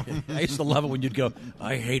 I used to love it when you'd go,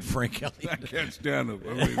 I hate Frank Caliendo. I can't stand him.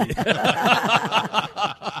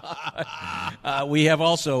 We have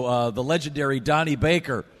also the legendary Donnie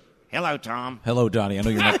Baker. Hello, Tom. Hello, Donnie. I know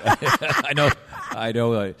you're not. I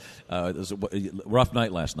know. It was a rough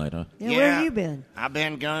night last night, huh? Yeah, where have you been? I've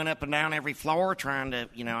been going up and down every floor trying to,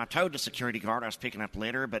 I told the security guard I was picking up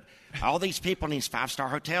litter, but all these people in these 5-star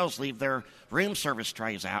hotels leave their room service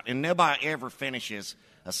trays out, and nobody ever finishes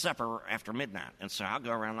a supper after midnight. And so I'll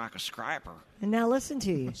go around like a scrapper. And now listen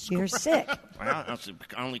to you. You're sick. Well, that's the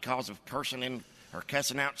only cause of cursing in or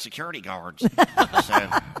cussing out security guards. So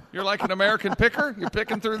You're like an American picker? You're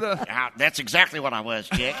picking through the... that's exactly what I was,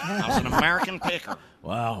 Chick. I was an American picker.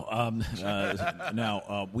 Wow.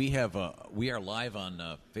 Now we are live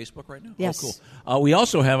on Facebook right now. Yes. Oh, cool. We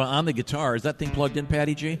also have on the guitar. Is that thing plugged in,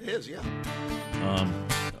 Patty G? It is, yeah.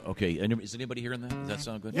 Okay, and is anybody hearing that? Does that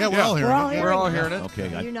sound good? Yeah, we're all hearing it. We're all hearing it.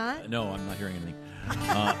 Okay. Are you not? No, I'm not hearing anything.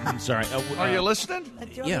 Sorry. Are you listening?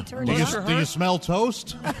 Yeah. Do you smell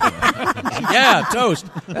toast? Yeah, toast.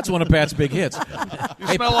 That's one of Pat's big hits. You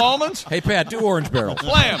smell almonds? Hey, Pat, do Orange Barrel.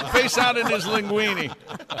 Blam! Face out in his linguine.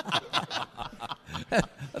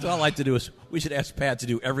 That's all I like to do is we should ask Pat to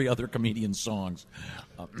do every other comedian's songs.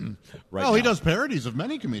 Right. Oh, he now. does parodies of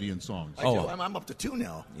many comedian songs. Oh. I'm up to 2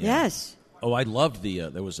 now. Yes. Oh, I loved the.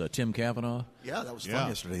 There was Tim Kavanaugh, Yeah, that was Yeah. fun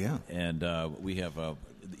yesterday, yeah. and we have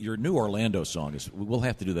your new Orlando song. We'll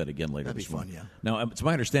have to do that again later. That'd be this fun, month. yeah. Now, it's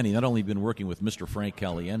my understanding not only have you been working with Mr. Frank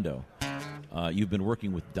Caliendo, you've been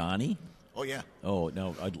working with Donnie. Oh, yeah. Oh,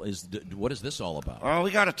 no. What is this all about? Well,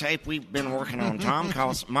 we got a tape we've been working on, Tom,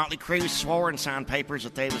 because Motley Crue swore and signed papers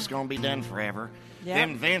that they was going to be done forever. Yeah.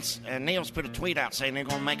 Then Vince and Niels put a tweet out saying they're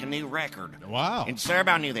going to make a new record. Wow. And so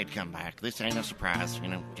everybody knew they'd come back. This ain't a surprise,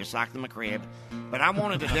 just like the McRib. But I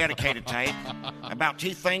wanted to dedicate a tape about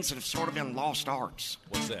 2 things that have sort of been lost arts.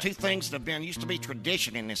 What's that? 2 things that have been used to be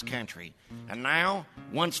tradition in this country. And now,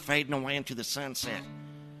 one's fading away into the sunset.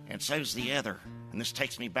 And so's the other. And this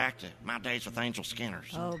takes me back to my days with Angel Skinners.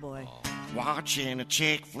 Oh, boy. Watching a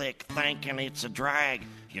chick flick, thinking it's a drag.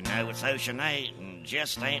 It's Ocean 8 and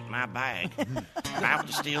just ain't my bag. Out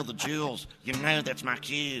to steal the jewels, that's my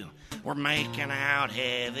cue. We're making out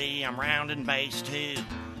heavy, I'm rounding bass too.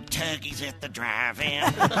 Tuggies at the drive-in.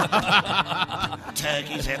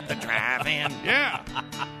 Tuggies at the drive-in. Yeah.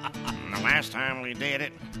 And the last time we did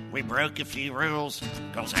it, we broke a few rules,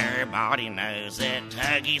 'cause everybody knows that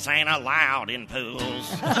Tuggies ain't allowed in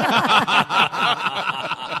pools.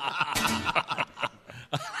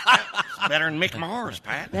 Better than Mick Mars,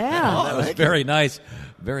 Pat. Yeah. That was very nice.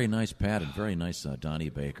 Very nice, Pat, and very nice, Donnie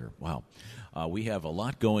Baker. Wow. We have a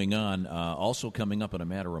lot going on. Also coming up in a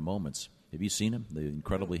matter of moments. Have you seen him? The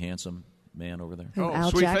incredibly handsome man over there? Who,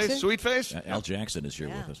 Al sweet Jackson? face, sweet face. Al Jackson is here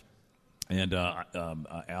with us. And Al,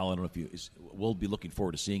 I don't know if we'll be looking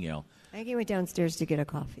forward to seeing Al. I think he went downstairs to get a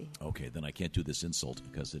coffee. Okay, then I can't do this insult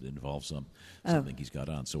because it involves something he's got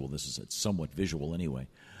on. So, this is somewhat visual anyway.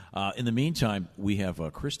 In the meantime, we have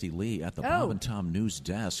Christy Lee at the Bob and Tom News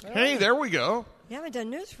desk. Hey, there we go. You haven't done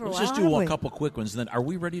news for a Let's while. just do have a we? couple quick ones. Then, are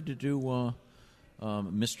we ready to do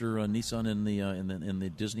Mr. Nissan in the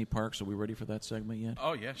Disney parks? Are we ready for that segment yet?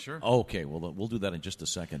 Oh, yeah, sure. Okay, well, we'll do that in just a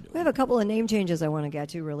second. We have a couple of name changes I want to get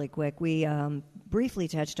to really quick. We briefly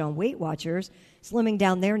touched on Weight Watchers slimming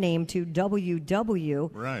down their name to WW.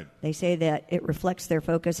 Right. They say that it reflects their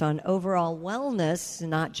focus on overall wellness,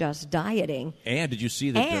 not just dieting. And did you see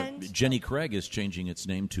that And- Jenny Craig is changing its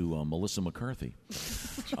name to Melissa McCarthy?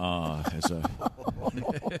 As a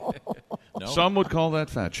no? Some would call that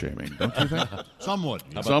fat shaming, don't you think? Some would.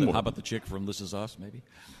 Some would. How about the chick from This Is Us, maybe?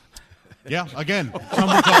 Yeah, again, some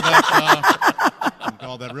would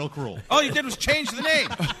call that, real cruel. All you did was change the name.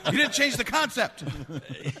 You didn't change the concept.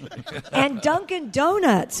 And Dunkin'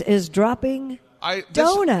 Donuts is dropping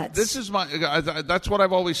donuts. This is my. That's what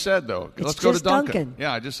I've always said, though. It's Let's go to just Dunkin'. Dunkin'.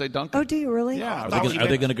 Yeah, I just say Dunkin'. Oh, do you really? Yeah. Are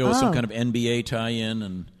they going to go with some Oh. kind of NBA tie-in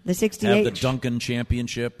and The 68. have the Duncan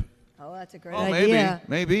Championship? Oh, that's a great Oh, idea.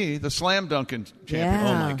 maybe the Slam Dunkin' champion. Yeah.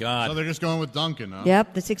 Oh my God! So they're just going with Duncan, huh?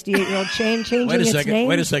 Yep, the 68-year-old changing Wait a its second. name.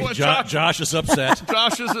 Wait a second. What, Josh is upset.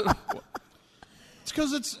 Josh is. It's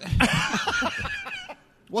because it's.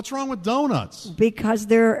 What's wrong with donuts? Because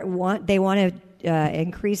they want to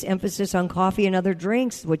increase emphasis on coffee and other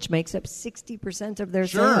drinks, which makes up 60% of their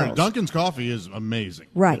Sure, sales. Dunkin's coffee is amazing.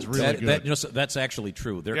 Right. It's really good. That's actually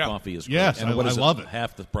true. Their Yeah. coffee is great. Yes, and what I is love it.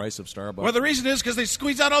 Half the price of Starbucks. Well, the reason is because they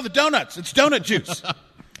squeeze out all the donuts. It's donut juice.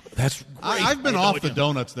 That's great. I've been off the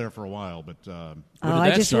donuts there for a while, but I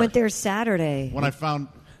that just start? went there Saturday. when I found.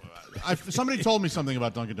 Somebody told me something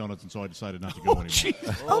about Dunkin' Donuts, and so I decided not to go anymore.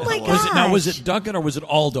 Oh, my gosh. was it Duncan or was it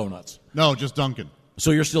all donuts? No, just Dunkin'.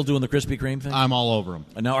 So you're still doing the Krispy Kreme thing? I'm all over them.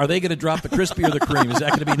 Now, are they going to drop the crispy or the cream? Is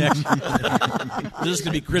that going to be next? Is this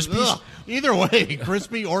going to be Krispies Either way,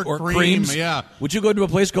 crispy or cream. creams? Yeah. Would you go to a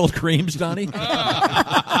place called Creams, Donnie? Would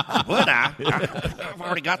I? I've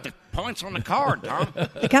already got the points on the card, Tom.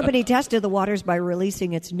 The company tested the waters by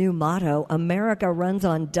releasing its new motto, America Runs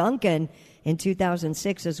on Dunkin', in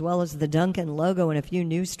 2006, as well as the Dunkin' logo in a few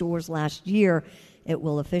new stores last year. It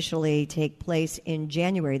will officially take place in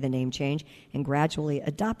January, the name change, and gradually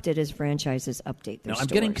adopted as franchises update their Now, I'm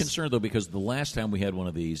stores. getting concerned, though, because the last time we had one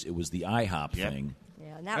of these, it was the IHOP thing,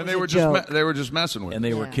 Yeah, and that And was they a were joke. they were just messing with. and it.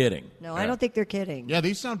 they were kidding. No, I don't think they're kidding. Yeah,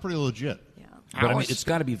 these sound pretty legit. Yeah. But I mean, it's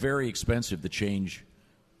got to be very expensive to change.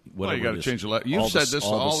 Well, Whatever you got it to is. change the letter. All You've said the, this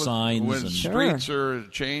all the signs when and streets are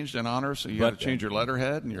changed in honor, so you got to change your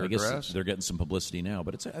letterhead and your I guess address. they're getting some publicity now,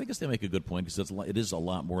 but I guess they make a good point because it is a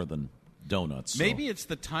lot more than donuts. So. Maybe it's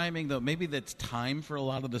the timing, though. Maybe that's time for a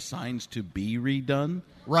lot of the signs to be redone.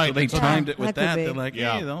 Right. So they So timed it with that could that. be. They're like,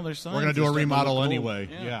 Yeah. hey, there's signs. We're going to do They're a starting to remodel look cool. anyway.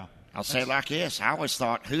 Yeah. I'll say it like this. I always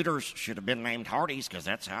thought Hooters should have been named Hardee's because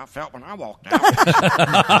that's how I felt when I walked out.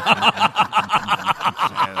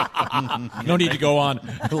 No need to go on.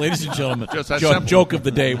 Ladies and gentlemen, Just that simple. joke of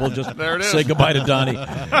the day. We'll just There it is. say goodbye to Donnie.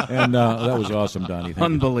 And that was awesome, Donnie. Thank you.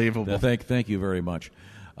 Unbelievable. Thank you very much.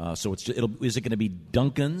 So is it going to be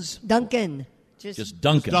Duncan's? Duncan. Just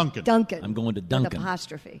Duncan. Duncan. Duncan. I'm going to With Duncan.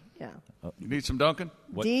 apostrophe. Yeah. You need some Dunkin'?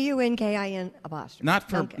 What? Dunkin apostrophe. Not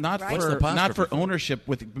for Duncan, not right? What's the for not apostrophe for for? ownership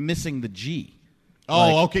with missing the G.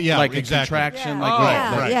 Oh, okay, yeah, like exactly. a contraction, Yeah, like Right,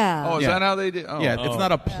 yeah, right. yeah. Oh, is Yeah. that how they did? Oh. yeah, it's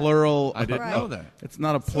not a plural. I didn't Right. know that. It's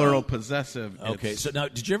not a plural possessive. Okay, It's- so now,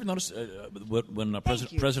 did you ever notice when you,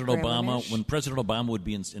 President Grammar-ish. Obama would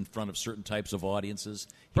be in front of certain types of audiences,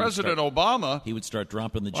 President Obama. he would start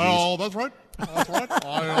dropping the G's. Oh, that's right. That's right.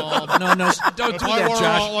 no, don't do that,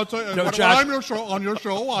 Josh. No, when Josh. I'm on your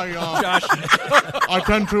show, I Josh, I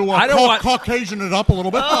tend to I don't want- Caucasian it up a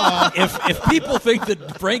little bit. if people think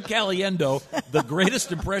that Frank Caliendo, the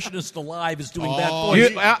greatest impressionist alive, is doing that Oh,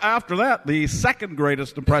 voice, after that, the second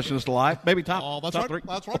greatest impressionist alive, maybe top. Oh, that's top right. three.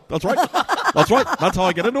 That's right. That's right. That's right. That's how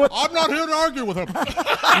I get into it. I'm not here to argue with him.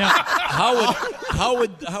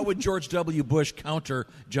 how would George W. Bush counter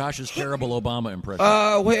Josh's terrible Obama impression?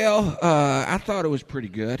 I thought it was pretty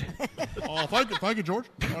good. Oh, thank you, George.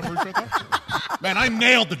 I appreciate that. Man, I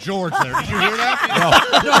nailed the George there. Did you hear that?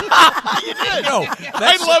 No,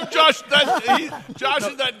 I love Josh. Josh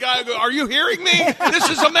is that guy. Who, are you hearing me? This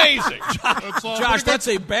is amazing. It's, Josh, that's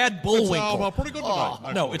a bad bullwinkle. It's pretty good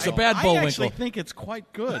tonight. No, it's a bad I actually bullwinkle. think it's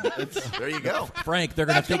quite good. It's, There you go. Frank, they're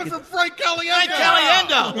going to That's think. coming from Frank Caliendo.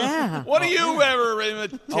 Caliendo. Yeah. What do you ever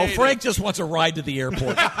imitate? Oh, Frank just wants a ride to the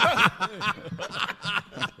airport.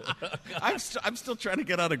 I'm still trying to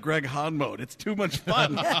get out of Greg Hahn mode. It's too much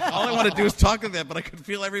fun. All I want to do is talk to them, but I could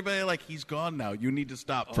feel everybody like, he's gone now. You need to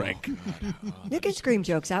stop, Frank. You can scream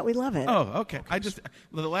jokes out. We love it. Oh, okay.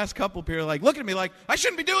 The last couple people are like, look at me like, I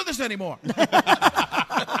shouldn't be doing this anymore.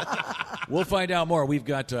 We'll find out more. We've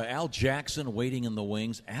got Al Jackson waiting in the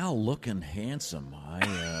wings. Al looking handsome.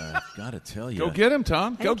 I got to tell you. Go get him,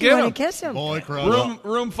 Tom. Go Thank you. get Want him. to kiss him? Boy, crush.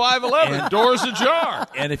 Room 511. Doors ajar.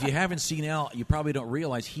 And if you haven't seen Al, you probably don't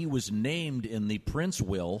realize he was named in the Prince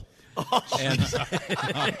will. And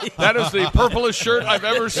That is the purplest shirt I've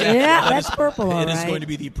ever seen. Yeah, that's purple. All it is right. going to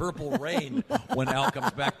be the purple rain when Al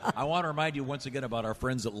comes back. I want to remind you once again about our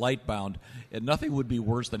friends at Lightbound. And nothing would be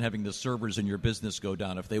worse than having the servers in your business go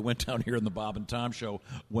down. If they went down here in the Bob and Tom show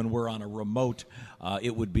when we're on a remote,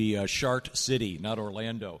 it would be Shart City, not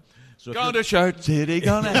Orlando. So if Going you're- to Shart City,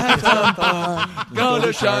 gonna have some fun. Going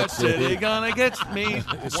to Shart City, gonna get me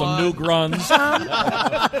some new grunts.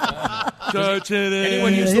 Shart City.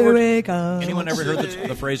 Anyone use the Here word? we go. Anyone ever heard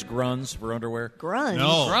the phrase "gruns" for underwear? Grunge.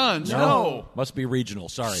 No. Grunge? No. Must be regional.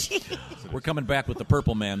 Sorry. We're coming back with the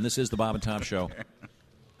Purple Man. This is the Bob and Tom Show.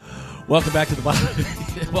 Welcome back to the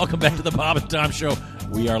Bob. Welcome back to the Bob and Tom Show.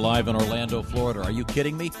 We are live in Orlando, Florida. Are you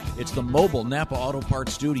kidding me? It's the mobile Napa Auto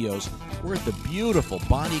Parts Studios. We're at the beautiful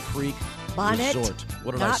Bonnie Creek Bonnet. Resort.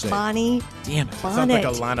 What did Not I say? Bonnie. Damn it! Sounds Bonnet.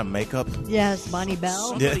 like a line of makeup. Yes, Bonnie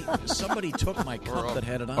Bell. Somebody took my cup that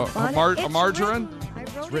had it on. it. Bonnet. A It's margarine? written. I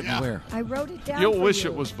wrote Written it. where? I wrote it down. You'll for wish you.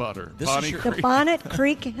 it was butter. This is Bonnie your- The Creek. Bonnet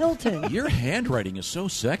Creek Hilton. Your handwriting is so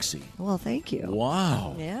sexy. Well, thank you.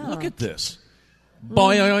 Wow! Yeah. Look at this.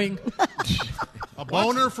 Boing. A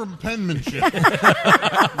boner from penmanship.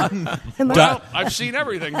 Dot, I've seen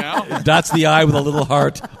everything now. dots the eye with a little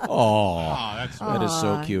heart. Oh, that is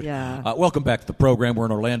so cute. yeah. Welcome back to the program. We're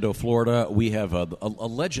in Orlando, Florida. We have a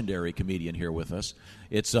legendary comedian here with us.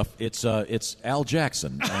 It's Al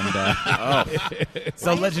Jackson. And,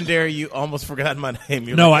 So legendary, you almost forgot my name.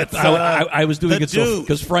 You're no, like, I was doing the it so dude.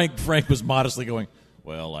 because Frank was modestly going,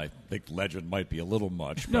 well, I think legend might be a little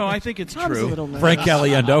much. No, I think it's Tom's a true. little nervous. Frank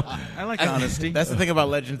Caliendo. I like honesty. That's the thing about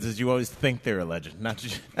legends is you always think they're a legend. Not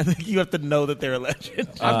just, I think you have to know that they're a legend.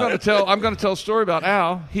 I'm going to tell a story about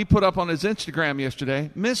Al. He put up on his Instagram yesterday,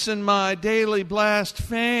 missing my Daily Blast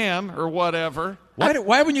fam or whatever.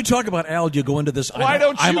 Why when you talk about Al, do you go into this? Why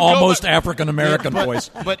don't you I'm go almost back- African American voice.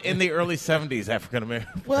 But in the early 70s, African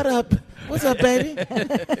American. What up? What's up, baby?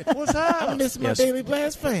 What's up? I miss my Yes. Daily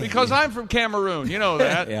Blast fan. Because I'm from Cameroon. You know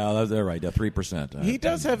that. Yeah, they're right. 3%. He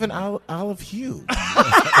does have an olive hue.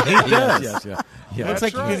 He does. Yes. Yeah. Looks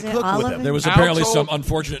like you Is can it cook with olive? him. There was Al apparently told- some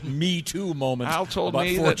unfortunate Me Too moments Al told about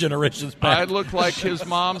me 4 that generations I back. look like his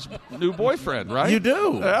mom's new boyfriend, right? You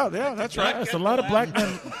do. Yeah, that's right. Yes, a lot of black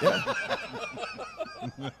men. Yeah.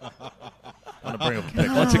 I'm gonna bring up a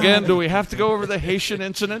picture. Once again, do we have to go over the Haitian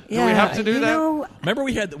incident? Do we Yeah, have to do you that? know, Remember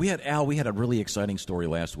we had Al. We had a really exciting story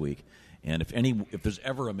last week, and if there's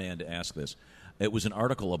ever a man to ask this, it was an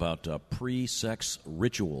article about pre-sex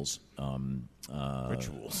rituals.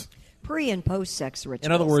 Rituals. Pre and post sex rituals.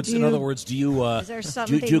 In other words, do you is there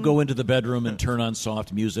do you go into the bedroom and turn on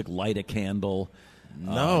soft music, light a candle?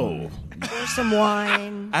 No. Pour some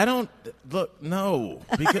wine. I don't look. No,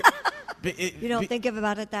 because You don't think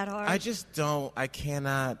about it that hard? I just don't. I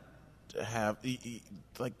cannot have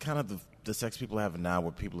like kind of the sex people have now,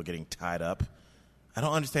 where people are getting tied up. I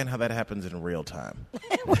don't understand how that happens in real time.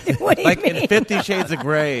 What do you Like mean? in 50 Shades of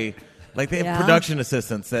Grey, like they have Yeah. production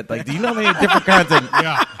assistants that, like, do you know how many different kinds of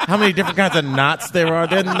how many different kinds of knots there are?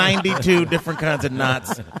 There are 92 different kinds of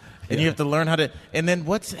knots, and you have to learn how to. And then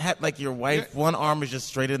like your wife, one arm is just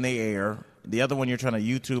straight in the air, the other one you're trying to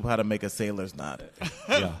YouTube how to make a sailor's knot.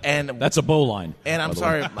 Yeah, and that's a bowline. And I'm by the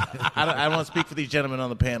sorry, way. I don't want to speak for these gentlemen on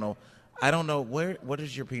the panel. I don't know what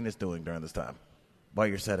is your penis doing during this time while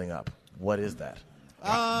you're setting up. What is that?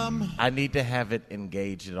 I need to have it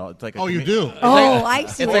engaged at all. It's like you do? I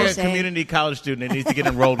see It's what like you're a saying. community college student that needs to get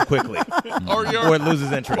enrolled quickly, Or it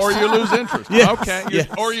loses interest. Or you lose interest. Yes. Okay. Yes.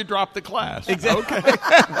 Or you drop the class. Exactly. Okay.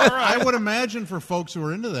 I would imagine for folks who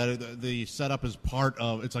are into that, the setup is part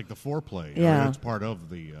of. It's like the foreplay. Yeah. It's part of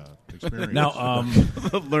the experience. Now,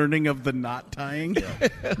 The learning of the knot tying.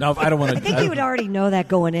 now, I don't want to. I think you would already know that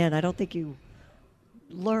going in. I don't think you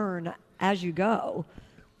learn as you go.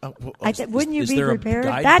 Wouldn't you is be there a prepared?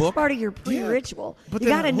 guidebook? That's part of your pre-ritual. But You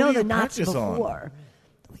then got to who know do the you knots practice on? before.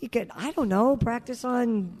 You could, I don't know, practice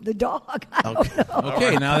on the dog. I don't know.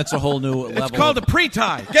 Okay, now that's a whole new level. It's called a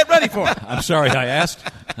pre-tie. Get ready for it. I'm sorry, I asked.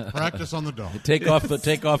 practice on the dog. Take off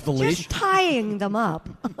the leash. Just tying them up.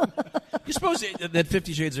 You suppose that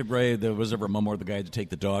 50 Shades of Grey, there was ever a moment where the guy had to take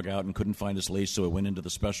the dog out and couldn't find his leash, so he went into the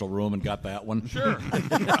special room and got that one? Sure.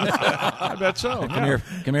 I bet so.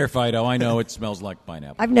 Come here, Fido. I know it smells like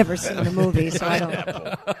pineapple. I've never seen the movie, so I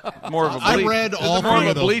don't. More of a I bleach. read Is all it more three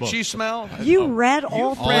of of a those bleachy books. smell? You read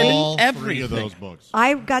all three? All three of everything. those books.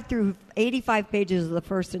 I got through 85 pages of the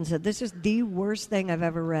first and said, this is the worst thing I've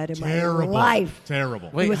ever read in Terrible. my life. Terrible.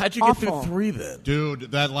 It Wait, was how'd you get awful. through 3 then?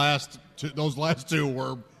 Dude, those last two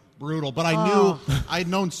were brutal. But I Oh. knew I'd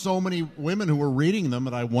known so many women who were reading them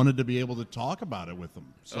that I wanted to be able to talk about it with them.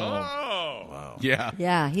 So Yeah.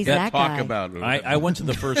 Yeah, he's Yeah, that talk guy. about it. I went to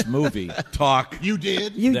the first movie. Talk. you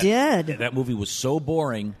did. You That- did. That movie was so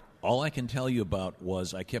boring. All I can tell you about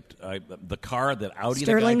was the car that Audi.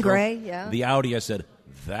 Sterling the guy drove, Gray, yeah. The Audi. I said,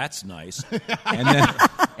 "That's nice."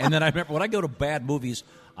 and then I remember when I go to bad movies,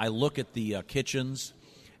 I look at the kitchens.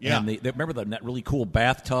 Yeah. And remember that really cool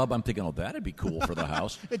bathtub? I'm thinking, oh, that'd be cool for the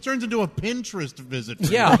house. It turns into a Pinterest visit.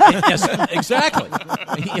 for Yeah, you. yes, exactly.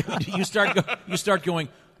 you start going.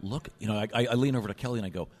 Look, I lean over to Kelly and I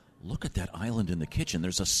go, look at that island in the kitchen.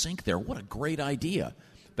 There's a sink there. What a great idea.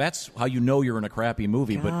 That's how you know you're in a crappy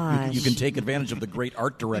movie, but you Gosh. can take advantage of the great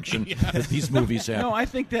art direction that these movies have. No, I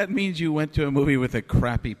think that means you went to a movie with a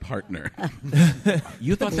crappy partner.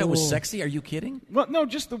 You thought that was Ooh. sexy? Are you kidding? Well, no,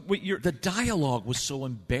 just The dialogue was so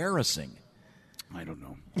embarrassing. I don't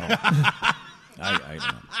know. I don't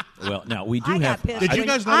know. Well, now we do I got have. pissed. Did you when-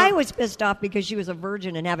 guys know I that- was pissed off because she was a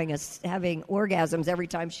virgin and having orgasms every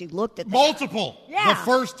time she looked at them. Multiple. Yeah. The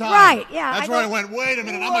first time. Right, yeah, That's I where I know. went, wait a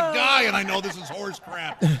minute, I'm a guy and I know this is horse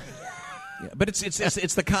crap. Yeah, but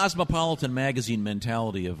it's the Cosmopolitan magazine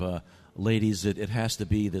mentality of ladies. It has to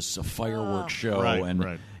be this fireworks show, Right, and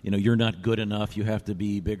right. you're not good enough. You have to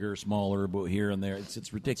be bigger, smaller, but here and there.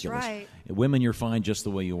 It's ridiculous. right. Women, you're fine just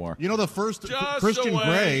the way you are. You know, the first Just Christian the way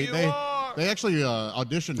Grey, you they are. they actually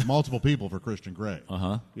auditioned multiple people for Christian Grey.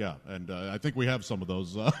 Uh-huh. Yeah, and I think we have some of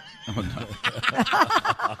those.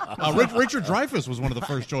 Richard Dreyfuss was one of the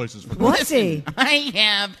first choices for Was he? I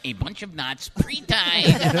have a bunch of knots pre-tied.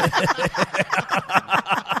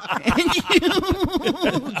 And you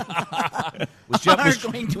Was Jeff, are was-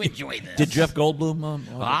 going to enjoy this. did Jeff Goldblum?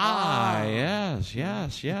 Ah, yes.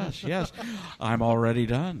 I'm already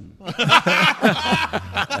done.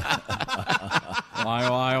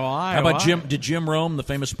 Why? How about Jim? Did Jim Rome, the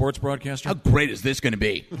famous sports broadcaster? How great is this going to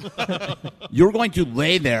be? You're going to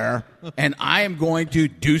lay there, and I am going to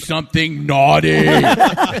do something naughty.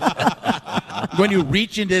 I'm going to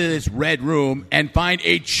reach into this red room and find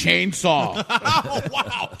a chainsaw. Oh,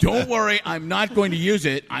 wow. Don't worry, I'm not going to use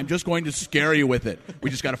it. I'm just going to scare you with it. We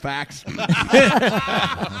just got a fax.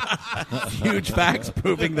 Huge fax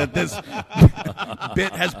proving that this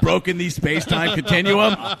bit has broken the space-time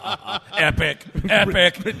continuum. Epic.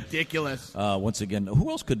 Ridiculous. Once again, who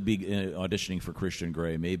else could be auditioning for Christian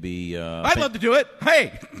Grey? Maybe. I'd love to do it.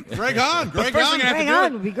 Hey, Greg Hahn. the first thing I have Greg to do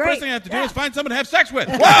Hahn would be great. First thing I have to do Yeah. is find someone to have sex with.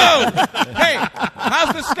 Whoa! Hey,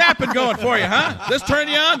 how's the snapping going for you, huh? This turn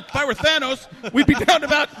you on? If I were Thanos, we'd be down to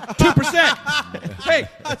about 2%. Hey,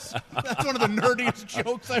 That's one of the nerdiest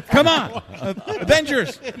jokes I've come on.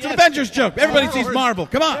 Avengers. It's an Avengers joke. Everybody sees Marvel.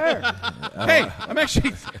 Come on. Hey, I'm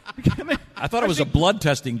actually... I thought it was a blood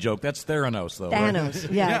testing joke. That's Theranos, though. Right?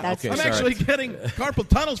 Thanos. Yeah, that's okay, I'm sorry. actually getting carpal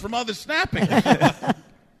tunnels from all this snapping.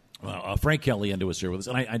 Well, Frank Kelly into us here with us.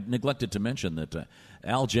 And I neglected to mention that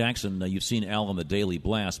Al Jackson, you've seen Al on the Daily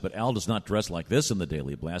Blast, but Al does not dress like this in the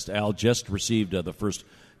Daily Blast. Al just received the first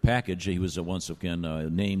package. He was once again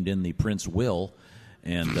named in the Prince will.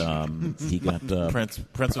 And he got Prince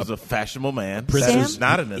was a fashionable man. Prince That is is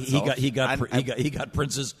not an insult. He got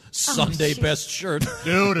Prince's Sunday best shirt.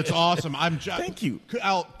 Dude, it's awesome. Thank you. Could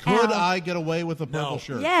I get away with a purple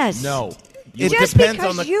shirt? Yes. No. It Just depends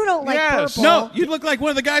because on the. you don't like purple. No, you'd look like one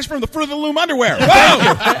of the guys from the Fruit of the Loom underwear.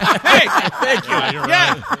 Whoa! Hey, thank you. You're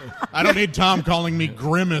right. I don't need Tom calling me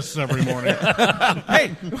Grimace every morning.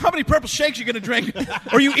 Hey, how many purple shakes you going to drink?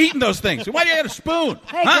 Or are you eating those things? Why do you have a spoon?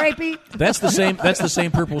 Hey, Huh? Grapey. That's the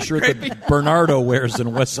same purple shirt that Bernardo wears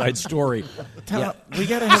in West Side Story. We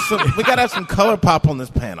gotta have some color pop on this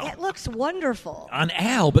panel. It looks wonderful. On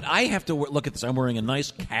Al, but I have to look at this. I'm wearing a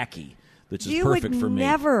nice khaki that's You perfect would for me.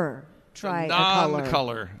 never try a color.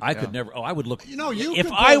 Non-color. I could never. Oh, I would look. You if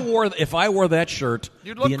could I pull- wore that shirt,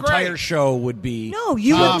 You'd look the entire great. show would be. No,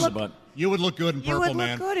 you would look. But You would look good in purple, You would look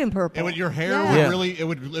man. good in purple. Your hair Yeah. would Yeah. really. It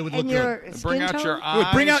would look And good. your Bring skin out tone? your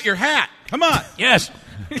eyes. Bring out your hat. Come on. yes,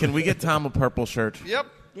 Can we get Tom a purple shirt Yep.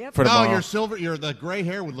 Yep. for No, tomorrow? your silver, the gray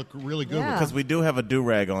hair would look really good. Yeah. Because we do have a do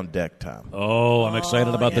rag on deck, Tom. Oh, I'm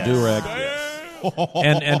excited about the do-rag.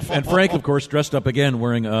 And Frank, of course, dressed up again,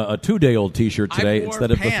 wearing a 2-day-old T-shirt today I wore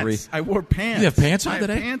instead of pants. the 3. I wore pants. You have pants on I have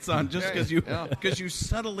today? pants on just because you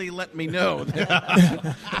subtly let me know.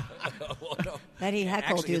 That he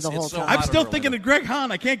heckled Actually, you the it's whole so time. hot. I'm still thinking of Greg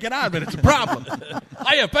Hahn. I can't get out of it. It's a problem.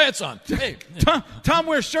 I have pants on. Hey, Tom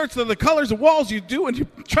wears shirts that are the colors of walls you do when you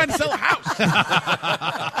try to sell a house.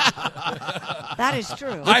 That is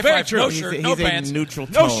true. high very five. true. No He's shirt, a- no he's a pants. neutral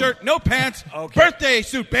No tone. shirt, no pants. Okay. Birthday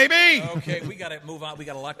suit, baby. Okay, we got to move on. We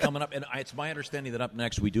got a lot coming up, and it's my understanding that up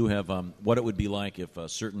next we do have what it would be like if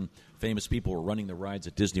certain famous people were running the rides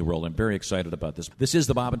at Disney World. I'm very excited about this. This is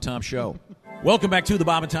the Bob and Tom Show. Welcome back to the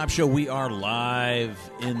Bob and Tom Show. We are live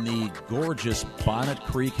in the gorgeous Bonnet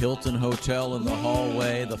Creek Hilton Hotel in the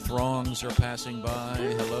hallway. The throngs are passing by.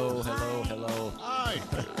 Hello, hello, hello. Hi.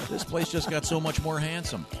 This place just got so much more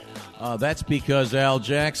handsome. That's because Al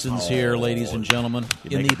Jackson's here, ladies and gentlemen,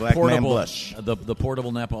 You in make the a black man portable, blush. the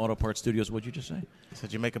portable Napa Auto Parts Studios. What'd you just say? I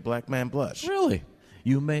said you make a black man blush. Really?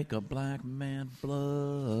 You make a black man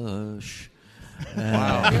blush. You're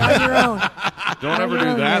on your own. Don't ever You're do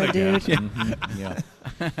on that your own, again. dude. Yeah.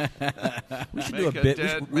 We should do a Make a bit.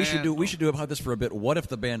 dead We should man. do. We should do about this for a bit. What if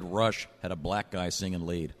the band Rush had a black guy singing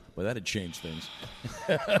lead? Well, that'd change things.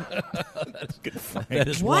 That's good. That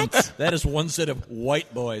is What? One, that is one set of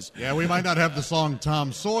white boys. Yeah, we might not have the song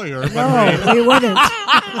Tom Sawyer, but No, we wouldn't.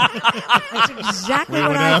 That's exactly We what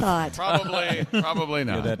would I have. thought. Probably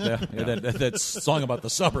not. That song about the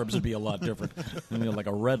suburbs would be a lot different. Like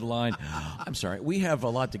a red line. I'm sorry. We have a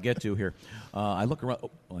lot to get to here. I look around.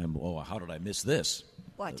 How did I miss this?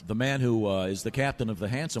 What? The man who is the captain of the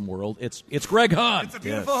handsome world. It's Greg Hahn. It's a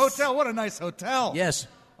beautiful hotel. What a nice hotel. Yes.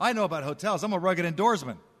 I know about hotels. I'm a rugged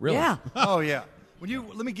indoorsman. Really? Yeah. Oh yeah.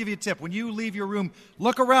 Let me give you a tip. When you leave your room,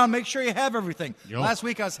 look around, make sure you have everything. Yep. Last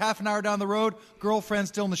week I was half an hour down the road, girlfriend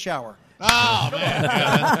still in the shower. oh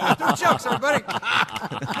man, Do jokes, everybody.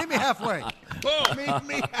 Meet me halfway. meet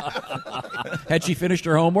me. Had she finished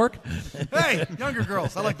her homework? Hey, younger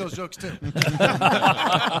girls, I like those jokes too.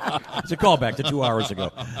 It's a callback to 2 hours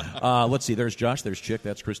ago. Let's see. There's Josh. There's Chick.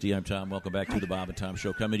 That's Christy. I'm Tom. Welcome back to the Bob and Tom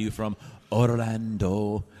Show. Coming to you from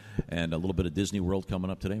Orlando. And a little bit of Disney World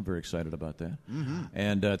coming up today. I'm very excited about that. Mm-hmm.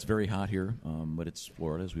 And it's very hot here, but it's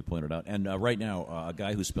Florida, as we pointed out. And right now, a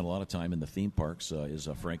guy who spent a lot of time in the theme parks is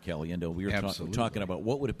Frank Caliendo. We were talking about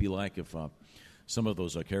what would it be like if some of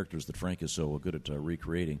those characters that Frank is so good at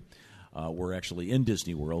recreating were actually in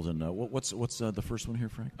Disney World. And what's the first one here,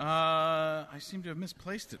 Frank? I seem to have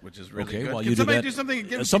misplaced it, which is really Okay, good. well, Can you somebody do that. something? And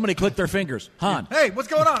give Somebody click their fingers. Han. Hey, what's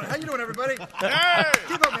going on? How you doing, everybody? Hey!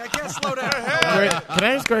 Keep up me. I can't slow down. Greg, can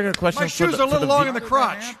I ask Greg a question? My shoes are a little long in the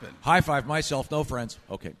crotch. High five myself. No friends.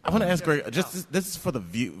 Okay. I want to ask Greg. This is for the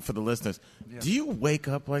listeners. Do you wake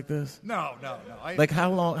up like this? No. Like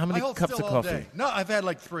how long? How I many hold cups still of all coffee? day. No, I've had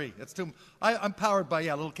like 3. It's too. I'm powered by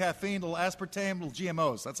a little caffeine, a little aspartame, a little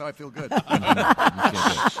GMOs. That's how I feel good.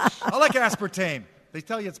 I like aspartame. They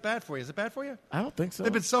tell you it's bad for you. Is it bad for you? I don't think so.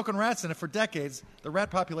 They've been soaking rats in it for decades. The rat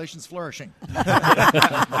population's flourishing. Couldn't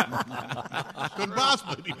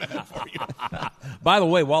possibly be bad for you. By the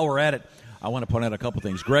way, while we're at it, I want to point out a couple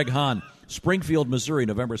things. Greg Hahn, Springfield, Missouri,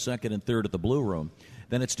 November 2nd and 3rd at the Blue Room.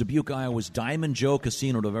 Then it's Dubuque, Iowa's Diamond Joe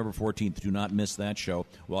Casino, November 14th. Do not miss that show.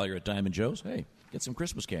 While you're at Diamond Joe's, hey, get some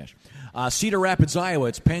Christmas cash. Cedar Rapids, Iowa,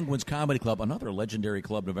 it's Penguins Comedy Club, another legendary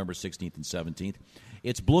club, November 16th and 17th.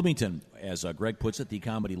 It's Bloomington, as Greg puts it, the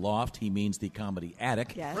Comedy Loft. He means the Comedy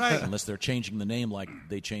Attic. Yes. Right. Unless they're changing the name like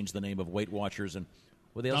they changed the name of Weight Watchers and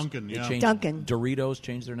what else? Dunkin', They yeah. changed- Dunkin'. Doritos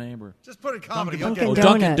changed their name? Or Just put in comedy. Dunkin' Okay.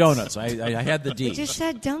 Dunkin' Donuts. Donuts. I had the D. You just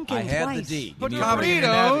said Dunkin' I had twice. the D. Put Give me a comedy break. in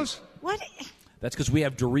Doritos. What? That's because we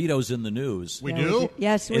have Doritos in the news. We Yeah, do?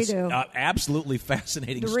 Yes, we It's do. Absolutely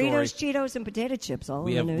fascinating Doritos, story. Cheetos, and potato chips all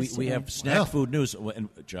We in have the news we today. have snack food news, and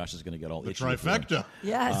Josh is going to get all The itchy for it. trifecta.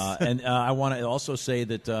 Yes. And I want to also say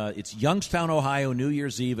that it's Youngstown, Ohio, New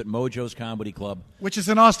Year's Eve at Mojo's Comedy Club. Which is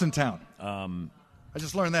in Austintown. I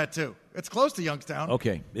just learned that too. It's close to Youngstown.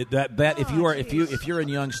 Okay, if you're in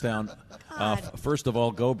Youngstown, first of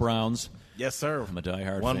all, go Browns. Yes, sir. I'm a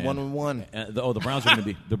diehard 1-1-1. fan. The Browns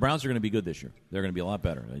are going to be good this year. They're going to be a lot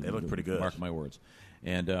better. They look pretty good. Mark my words.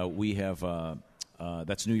 And we have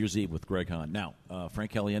that's New Year's Eve with Greg Hahn. Now,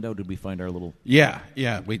 Frank Caliendo, did we find our little? Yeah,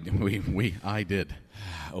 I did.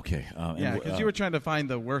 Okay. Yeah, because you were trying to find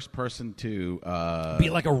the worst person to be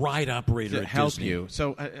like a ride operator to at help Disney. you.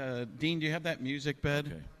 So, Dean, do you have that music bed?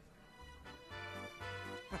 Okay.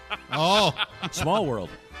 Oh, Small World.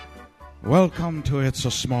 Welcome to It's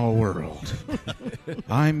a Small World.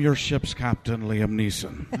 I'm your ship's captain, Liam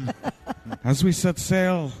Neeson. As we set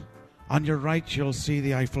sail, on your right you'll see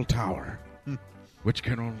the Eiffel Tower, which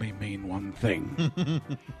can only mean one thing.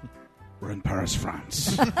 We're in Paris,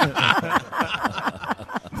 France.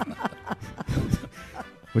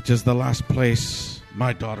 Which is the last place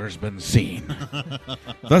my daughter's been seen.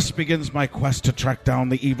 Thus begins my quest to track down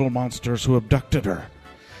the evil monsters who abducted her.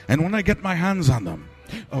 And when I get my hands on them,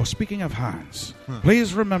 oh, speaking of hands,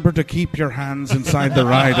 please remember to keep your hands inside the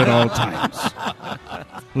ride at all times.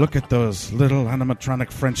 Look at those little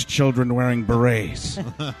animatronic French children wearing berets,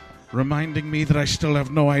 reminding me that I still have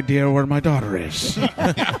no idea where my daughter is.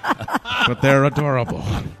 But they're adorable.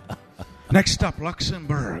 Next up,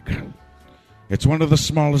 Luxembourg. It's one of the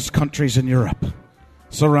smallest countries in Europe,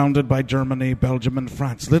 surrounded by Germany, Belgium, and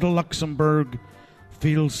France. Little Luxembourg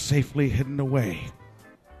feels safely hidden away.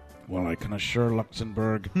 Well, I can assure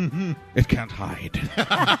Luxembourg it can't hide.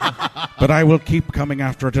 But I will keep coming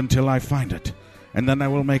after it until I find it. And then I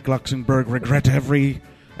will make Luxembourg regret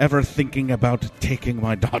ever thinking about taking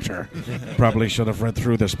my daughter. Probably should have read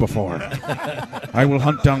through this before. I will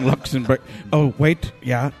hunt down Luxembourg. Oh, wait.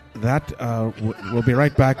 Yeah, that. We'll be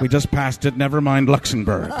right back. We just passed it. Never mind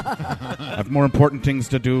Luxembourg. I have more important things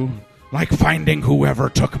to do, like finding whoever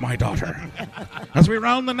took my daughter. As we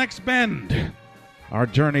round the next bend, our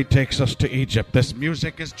journey takes us to Egypt. This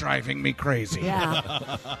music is driving me crazy. Yeah.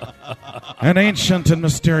 An ancient and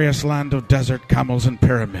mysterious land of desert camels and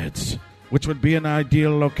pyramids, which would be an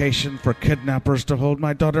ideal location for kidnappers to hold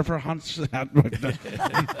my daughter for hunts.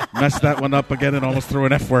 Messed that one up again and almost threw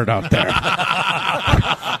an F word out there.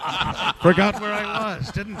 Forgot where I was,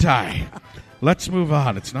 didn't I? Let's move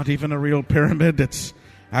on. It's not even a real pyramid. It's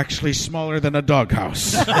actually smaller than a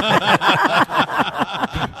doghouse.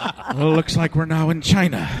 Well, looks like we're now in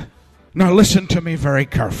China. Now listen to me very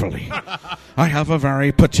carefully. I have a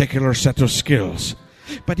very particular set of skills.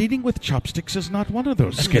 But eating with chopsticks is not one of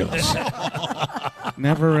those skills.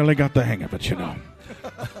 Never really got the hang of it, you know.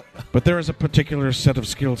 But there is a particular set of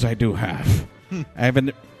skills I do have.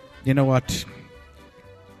 You know what?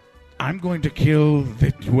 I'm going to kill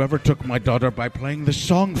whoever took my daughter by playing the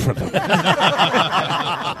song for them.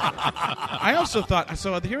 I also thought,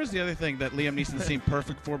 so here's the other thing that Liam Neeson seemed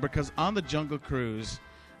perfect for, because on the Jungle Cruise,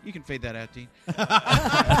 you can fade that out, Dean.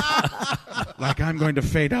 Like I'm going to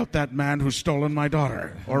fade out that man who's stolen my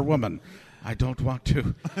daughter or woman. I don't want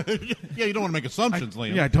to. Yeah, you don't want to make assumptions,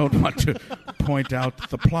 Liam. Yeah, I don't want to point out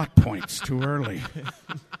the plot points too early.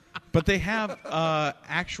 But they have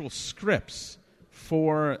actual scripts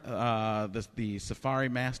for the Safari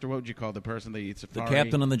Master. What would you call the person? The Safari,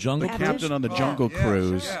 captain on the Jungle the Cruise? captain on the Jungle yes,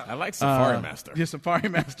 Cruise. yeah. I like Safari Master. Yeah, Safari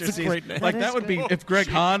Master. It's a great name. Like That that is would be good. if Greg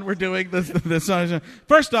Hahn were doing this song.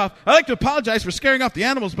 First off, I'd like to apologize for scaring off the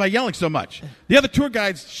animals by yelling so much. The other tour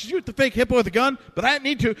guides shoot the fake hippo with a gun, but I didn't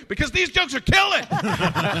need to because these jokes are killing.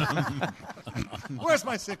 Where's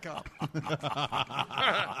my sitcom?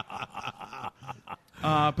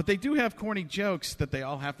 But they do have corny jokes that they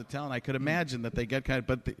all have to tell, and I could imagine that they get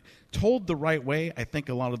told the right way. I think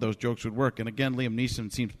a lot of those jokes would work. And again, Liam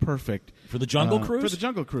Neeson seems perfect for the Jungle Cruise. For the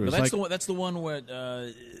Jungle Cruise, Well, that's the one where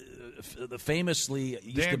famously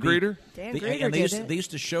used Dan to be, Greeter? Dan Greeter did it. They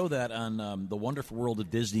used to show that on The Wonderful World of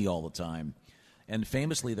Disney all the time. And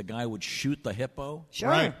famously, the guy would shoot the hippo. Sure.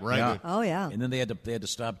 Right. Yeah. Oh, yeah. And then they had to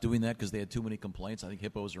stop doing that because they had too many complaints. I think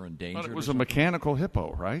hippos are endangered. But it or was a something. mechanical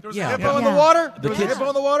hippo, right? There was Yeah. a hippo in Yeah. the water? The There was a kids- hippo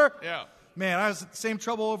in the water? Yeah. Man, I was the same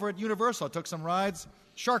trouble over at Universal. I took some rides.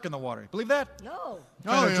 Shark in the water. Believe that? No.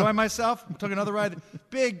 Trying to yeah. enjoy myself. Took another ride.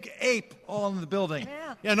 Big ape all in the building.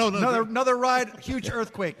 Yeah. Yeah, no. Another ride. Huge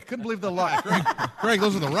earthquake. Couldn't believe the luck. Greg,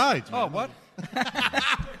 those are the rides. Oh, what?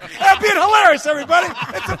 I'm being hilarious, everybody.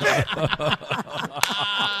 It's a bit.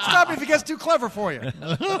 Stop me if it gets too clever for you.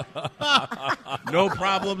 No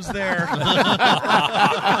problems there.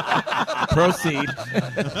 Proceed.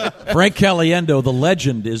 Frank Caliendo, the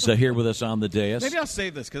legend, is here with us on the dais. Maybe I'll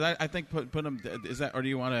save this because I think put him. Is that or do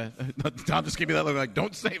you want to? Tom just gave me that look like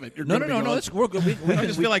don't save it. You're No. gonna be going- That's we're good. I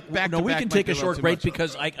just feel like back no, to we back can might take be a a little short too break much.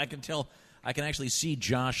 because I can tell. I can actually see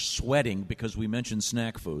Josh sweating because we mentioned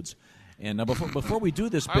snack foods. And before we do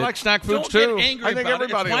this, I like snack foods Don't too. get angry I think about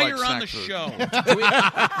everybody it. It's why likes you're on the snack food.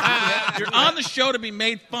 show. You're on the show to be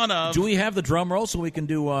made fun of. do we have the drum roll so we can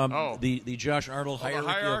do Oh. the Josh Arnold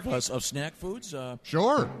hierarchy? of snack foods?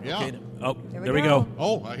 Sure. Yeah. Okay. Oh, There we there we go. go.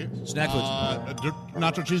 Oh, I hear. Snack foods.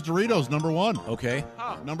 Nacho cheese Doritos, number 1. Okay.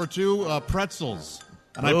 Number 2, pretzels.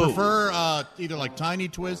 And I prefer either like tiny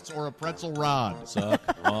twists or a pretzel rod. Suck.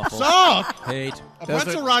 Awful. Suck! Hate. A Those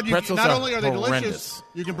pretzel are- rod, pretzels not are only are they delicious, horrendous.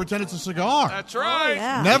 you can pretend it's a cigar. That's right.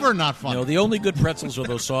 Yeah. Never not fun. No, the only good pretzels are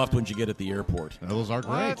those soft ones you get at the airport. Those are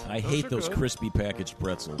great. I Those hate are those good. crispy packaged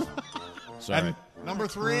pretzels. Sorry. And number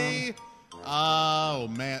 3, oh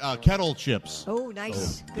man, kettle chips. Oh,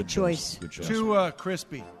 nice. Good choice. Good choice. Too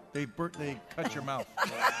crispy. They cut your mouth.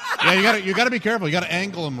 Yeah, you got to be careful. You got to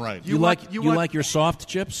angle them right. You want- like you you want- like your soft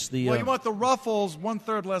chips? The Well, you want the Ruffles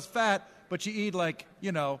 1/3 less fat, but you eat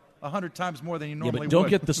 100 times more than you yeah, normally but don't would.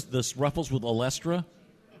 get this Ruffles with Olestra.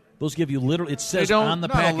 Those give you literally. It says don't- on the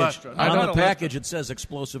not package. Olestra. On Not the Olestra. package, it says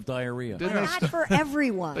explosive diarrhea. Didn't they, Not for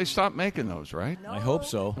everyone. they stopped making those, right? I hope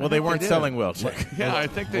so. Well, they weren't did. selling well, Chuck. Yeah, I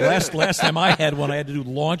think they Last did. time I had one, I had to do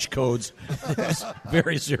launch codes. It was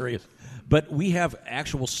very serious. But we have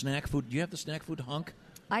actual snack food. Do you have the snack food hunk?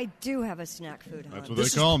 I do have a snack food hunk. That's what they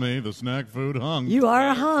call me, the snack food hung. You are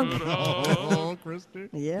a hunk. Oh, Christy.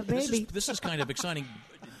 Yeah, baby. This is kind of exciting.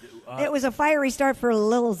 It was a fiery start for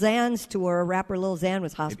Lil Xan's tour. Rapper Lil Xan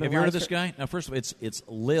was hospitalized. Have you heard of this guy? Now, first of all, it's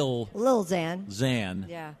Lil Lil Xan. Zan.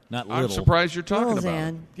 Yeah. Not Little. I'm surprised you're talking Lil about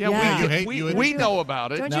Xan. it. Yeah. You hate- we, you we, hate- we know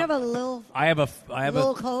about it. Don't Now- you have a Lil? I have a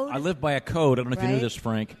Lil code? I live by a code. I don't know if you knew Right. this,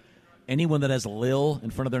 Frank. Anyone that has Lil in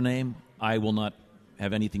front of their name, I will not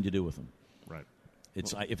have anything to do with them. Right.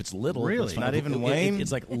 It's if it's Little, Really? it's fine. Not even It- Wayne?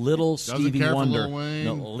 It's like Little Stevie care for Wonder. Lil Wayne.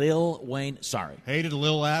 No, Lil Wayne. Sorry, Hated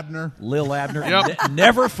Lil Abner. Lil Abner. Yep.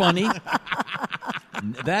 Never funny.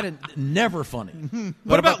 Never funny.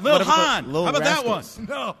 What about Lil what about Han? Lil How about that one? Rascals?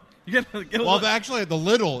 No. You get a Well, little- actually, the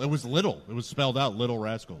Little, it was Little. It was spelled out Little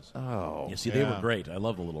Rascals. Oh. You see, they were Yeah. great. I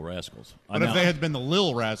love the Little Rascals. But if they had been the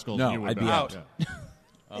Lil Rascals, No, you would I'd have be been out. Yeah.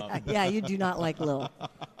 Yeah, you do not like Lil.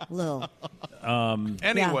 Lil.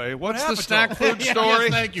 Anyway, what's the happened to snack him? food Yes, story?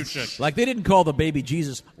 thank you, Chick. Like they didn't call the baby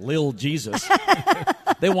Jesus Lil Jesus.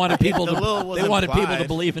 They wanted people The Lil was they wanted people to implied.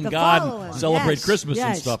 believe in The God following. and celebrate Yes, Christmas and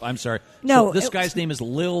yes. stuff. I'm sorry. No, So this it- guy's name is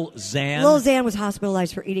Lil Xan. Lil Xan was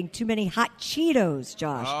hospitalized for eating too many hot Cheetos,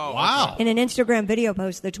 Josh. Oh, Wow. In an Instagram video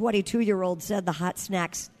post, the 22-year-old said the hot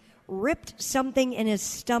snacks ripped something in his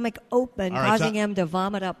stomach open, All right, causing Tom- him to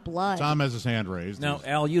vomit up blood. Tom has his hand raised. Now,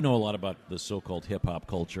 Al, you know a lot about the so-called hip hop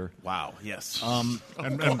culture. Wow. Yes.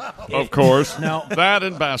 And Of course. Now- that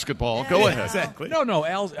and basketball. Go ahead. exactly. No,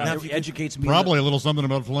 Al educates me. probably a little something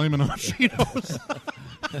about flaming hot Cheetos.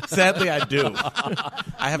 Sadly, I do.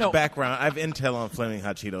 I have No. background. I have intel on Flaming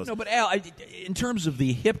Hot Cheetos. No, but Al, in terms of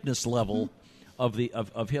the hipness level of the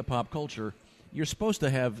of hip hop culture, you're supposed to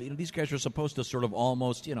have. These guys are supposed to sort of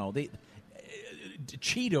almost. They.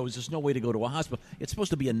 Cheetos is no way to go to a hospital. It's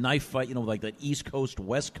supposed to be a knife fight, like that East Coast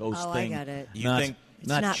West Coast Oh, I thing. got it. You not, think- It's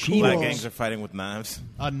not not Cheetos? Black cool. gangs are fighting with knives.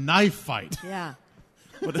 A knife fight. Yeah.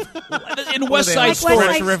 In West Side Like Story,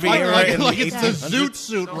 West Side Riviera Like, in like the it's the 1800s. Zoot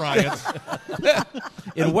Suit riots.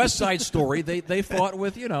 in West Side Story, they fought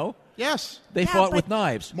with Yes. they Yeah, fought but- with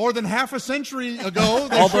knives. More than half a century ago,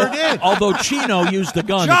 they sure did. Although Chino used the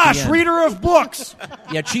gun. at Josh, the end. reader of books.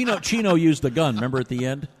 Yeah, Chino used the gun. Remember at the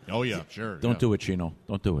end? Oh, yeah, sure. Don't do it, Chino.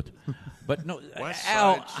 Don't do it. But no, West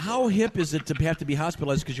Al, Side how hip is it to have to be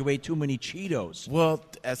hospitalized because you ate too many Cheetos? Well,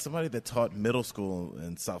 as somebody that taught middle school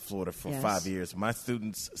in South Florida for Yes. 5 years, my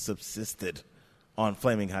students subsisted on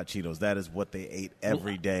Flaming Hot Cheetos. That is what they ate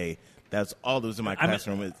every day. That's all that was in my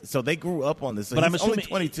classroom. So they grew up on this. So But I'm he's assuming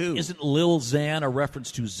only 22. Isn't Lil Xan a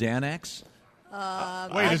reference to Xanax?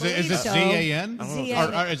 Wait, is it so. Z-A-N?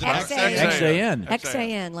 Z-A-N. Or is it XAN.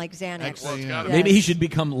 XAN, like Xanax. XAN. Yes. Maybe he should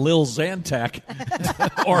become Lil Xantec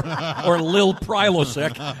or Lil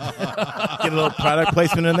Prilosec. Get a little product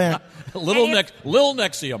placement in there. Lil And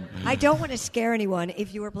Nexium. I don't want to scare anyone.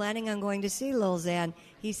 If you were planning on going to see Lil Xan,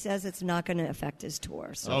 he says it's not going to affect his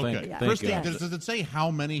tour. So Okay. yeah. First, Yes. does it say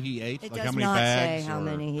how many he ate? It like does how many not bags? say how or-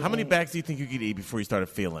 many he How many ate. bags do you think you could eat before you started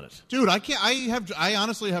feeling it? Dude, I can't. I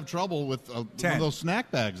honestly have trouble with one 10. of those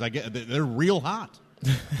snack bags. I get they're real hot,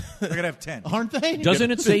 We're gonna have 10. aren't they?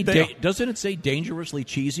 Doesn't it say doesn't it say dangerously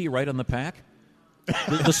cheesy right on the pack?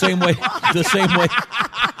 The same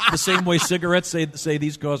way cigarettes say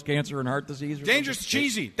these cause cancer and heart disease. Or Dangerous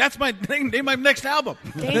Cheesy. That's my name of my next album.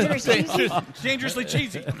 Dangerous cheesy? Dangerously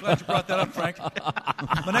Cheesy. Glad you brought that up, Frank.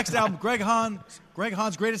 My next album, Greg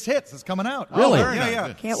Hahn's Greatest Hits, is coming out. Really? very Yeah, nice.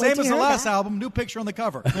 yeah. Can't wait Same to as the hear last that. album, new picture on the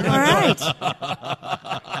cover. All right.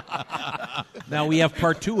 Now we have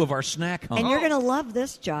part 2 of our snack hunt. And you're going to love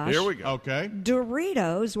this, Josh. Here we go. Okay.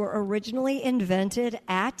 Doritos were originally invented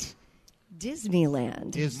at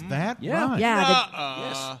Disneyland. Is that Yeah. right?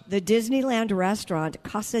 Yeah, the Disneyland restaurant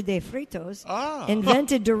Casa de Fritos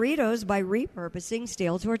invented Doritos by repurposing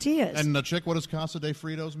stale tortillas. And the chick, what does Casa de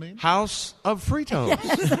Fritos mean? House of Fritos.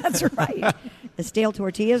 Yes, that's right. The stale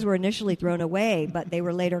tortillas were initially thrown away, but they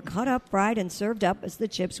were later cut up, fried, and served up as the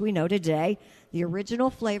chips we know today. The original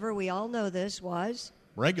flavor, we all know this, was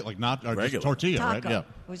Regular, like not or just Regular. tortilla, taco. right? Yeah. It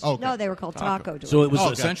was- Okay. No, they were called taco Doritos. So it was Oh,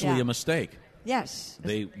 okay. essentially Yeah. a mistake. Yes.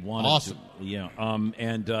 They wanted Awesome. to, yeah.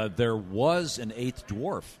 And there was an 8th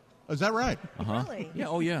dwarf. Is that right? Really? Yeah.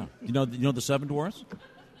 Oh yeah. You know the 7 dwarfs.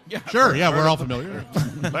 Sure. Yeah, we're all familiar.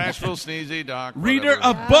 Nashville Sneezy, Doc. Reader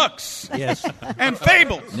whatever. of books Yes. and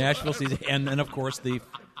fables. Nashville season, and of course the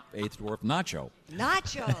 8th dwarf Nacho.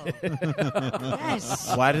 Nacho.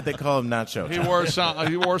 Yes. Why did they call him Nacho? He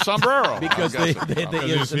wore a sombrero. Because I'm they, guessing.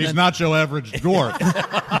 yes, and He's then not your average dwarf.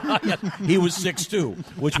 he was 6'2",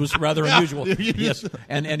 which was rather unusual. Yes,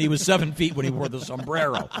 and he was 7 feet when he wore the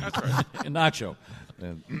sombrero. That's right. Nacho.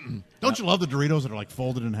 Don't you love the Doritos that are like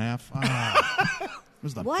folded in half? Ah. It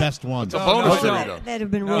was the What? best one. It's a bonus That, Dorito. that have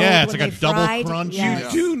been rolled Yeah, it's when like a they double fried. crunch.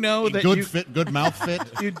 Yes. You do know that Good you, fit, good mouth fit.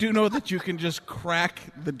 you do know that you can just crack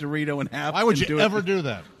the Dorito in half. Why would and you do ever it. do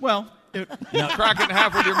that? Well, Crack it in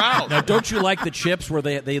half with your mouth. Now, don't you like the chips where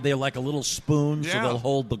they're like a little spoon, so Yeah. they'll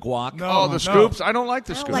hold the guac? Oh, the scoops? I don't like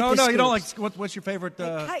the I don't scoops. like No, the no, you don't like. scoops. What's your favorite They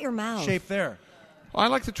cut your mouth. shape there? I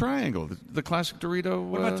like the triangle, the classic Dorito.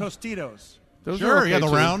 What about Tostitos? Those Sure, are okay yeah, the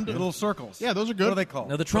too. round. The little circles. Yeah, those are good. What are they called?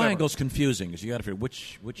 Now the triangle's confusing because you got to figure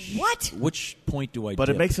which What? which point do I? But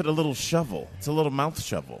dip? it makes it a little shovel. It's a little mouth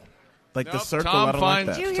shovel. Like the Nope, circle, Tom I don't like finds,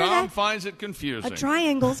 that. Do you hear Tom that? finds it confusing. A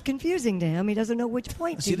triangle's confusing to him. He doesn't know which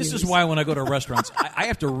point See, to this use. is why when I go to restaurants, I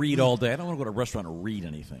have to read all day. I don't want to go to a restaurant and read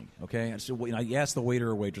anything. Okay, so I ask the waiter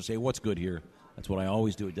or waitress, "Hey, what's good here?" That's what I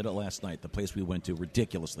always do. I did it last night. The place we went to,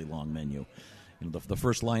 ridiculously long menu. You know, the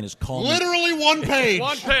first line is call me. Literally one page.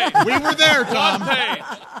 One page. We were there, Tom. One page.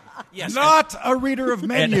 Yes, Not a reader of and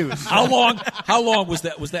menus. how long was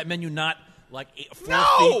that? Was that menu not like 4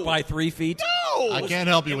 feet by 3 feet? No. I can't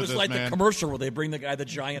help you It with was this, like man. the commercial where they bring the guy the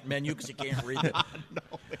giant menu because he can't read it.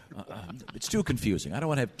 It's too confusing. I don't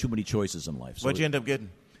want to have too many choices in life. So What'd you end up getting?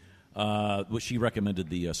 well, she recommended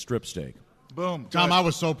the strip steak. Boom. Tom, Good. I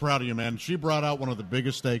was so proud of you, man. She brought out one of the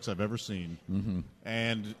biggest steaks I've ever seen,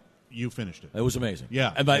 and you finished it. It was amazing.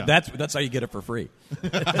 Yeah, and yeah. that's how you get it for free.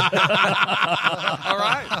 All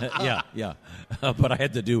right. yeah. But I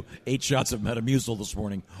had to do 8 shots of Metamucil this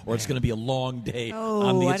morning, or it's going to be a long day Oh,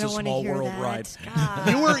 on the I It's a don't want to Small hear World that. ride.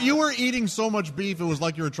 God. You were eating so much beef, it was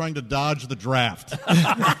like you were trying to dodge the draft.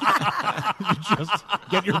 You just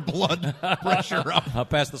get your blood pressure up.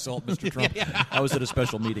 Pass the salt, Mr. Trump. I was at a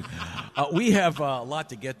special meeting. We have a lot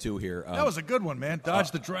to get to here. That was a good one, man.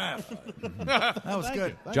 Dodge the draft. That was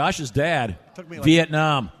good. Josh's dad, Took me like-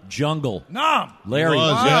 Vietnam, jungle. Nom. Larry.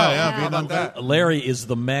 Was, yeah, How Vietnam about that? Larry is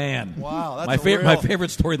the man. Wow, that's my a real-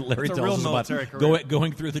 favorite story that Larry that's a tells real us about military career.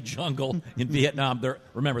 going through the jungle in Vietnam.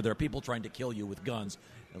 Remember, there are people trying to kill you with guns.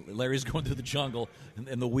 Larry's going through the jungle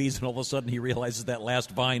in the weeds, and all of a sudden he realizes that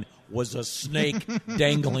last vine was a snake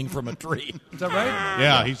dangling from a tree. Is that right?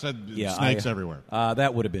 Yeah, he said Yeah, snakes everywhere.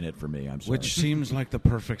 That would have been it for me. I'm sorry. Which seems like the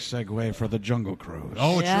perfect segue for the Jungle Cruise.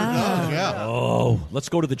 Oh, it sure does, yeah. Oh, let's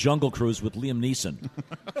go to the Jungle Cruise with Liam Neeson.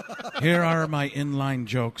 Here are my inline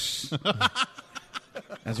jokes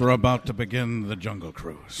as we're about to begin the Jungle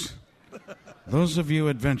Cruise. Those of you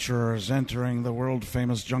adventurers entering the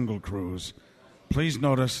world-famous Jungle Cruise, please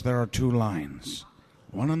notice there are two lines,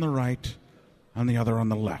 one on the right and the other on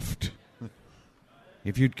the left.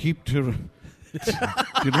 If you'd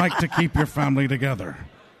like to keep your family together,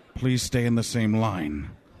 please stay in the same line.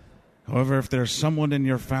 However, if there's someone in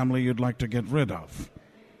your family you'd like to get rid of,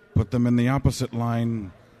 put them in the opposite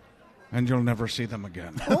line, and you'll never see them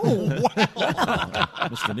again. Oh, wow.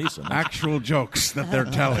 Mr. Neeson. Actual jokes that they're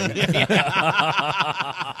telling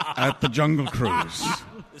at the Jungle Cruise.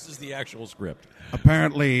 This is the actual script.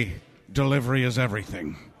 Apparently, delivery is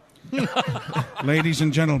everything. Ladies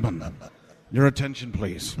and gentlemen, your attention,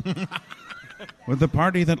 please. With the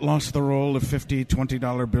party that lost the roll of $50,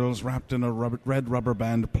 $20 bills wrapped in a red rubber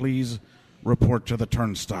band, please report to the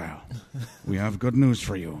turnstile. We have good news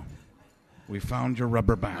for you. We found your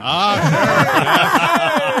rubber band.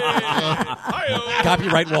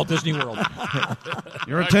 Copyright Walt Disney World.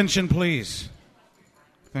 Your attention, please.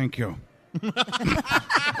 Thank you.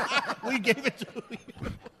 We gave it to you.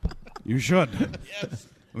 You should. Yes.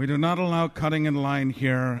 We do not allow cutting in line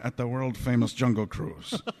here at the world-famous Jungle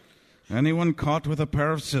Cruise. Anyone caught with a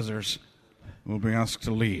pair of scissors will be asked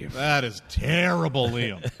to leave. That is terrible,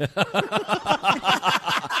 Liam.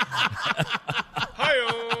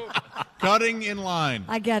 Cutting in line.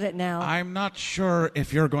 I get it now. I'm not sure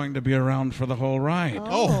if you're going to be around for the whole ride.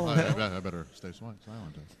 Oh, I better stay silent.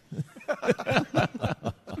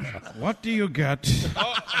 What do you get?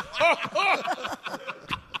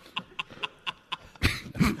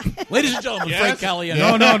 Ladies and gentlemen, Frank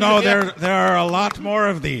Caliendo. No. There are a lot more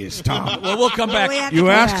of these, Tom. Well, we'll come back. You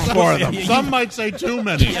asked for them. Some might say too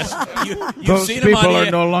many. Yes, those people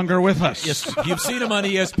are no longer with us. Yes, you've seen them on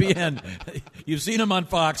ESPN. You've seen them on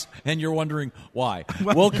Fox, and you're wondering why.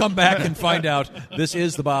 We'll come back and find out. This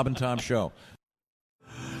is the Bob and Tom Show.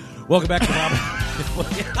 Welcome back to the Bob.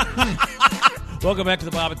 Welcome back to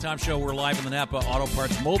the Bob and Tom Show. We're live in the Napa Auto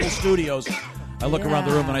Parts Mobile Studios. I look around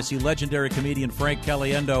the room and I see legendary comedian Frank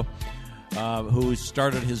Caliendo, who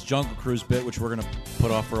started his Jungle Cruise bit, which we're going to put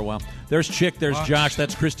off for a while. There's Chick, there's Josh,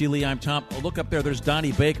 that's Christy Lee, I'm Tom. Oh, look up there, there's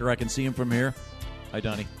Donnie Baker. I can see him from here. Hi,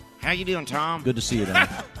 Donnie. How you doing, Tom? Good to see you, Donnie.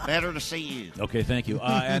 Better to see you. Okay, thank you.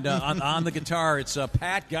 And on the guitar, it's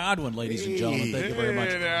Pat Godwin, ladies and gentlemen. Thank you very much.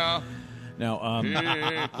 Now,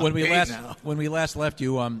 when we last left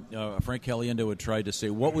you, Frank Caliendo had tried to say,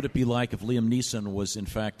 what would it be like if Liam Neeson was, in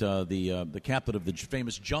fact, the captain of the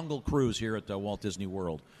famous Jungle Cruise here at Walt Disney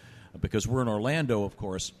World? Because we're in Orlando, of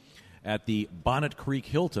course, at the Bonnet Creek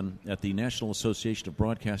Hilton at the National Association of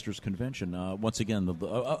Broadcasters Convention. Once again,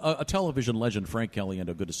 a television legend, Frank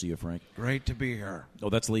Caliendo. Good to see you, Frank. Great to be here. Oh,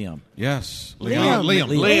 that's Liam. Yes. Liam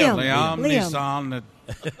Neeson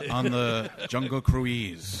on the Jungle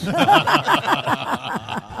Cruise.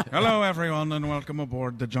 Hello, everyone, and welcome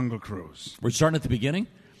aboard the Jungle Cruise. We're starting at the beginning?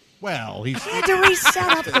 Well, he's... I had to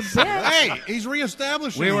reset up the bit. Hey, he's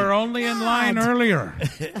reestablishing. We were only in line earlier.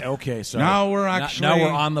 Okay, so now we're actually now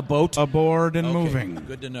we're on the boat, aboard and moving.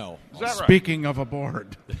 Good to know. Speaking of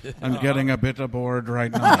aboard, I'm getting a bit aboard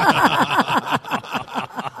right now.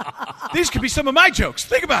 These could be some of my jokes.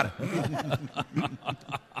 Think about it.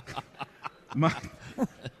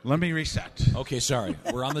 Let me reset. Okay, sorry.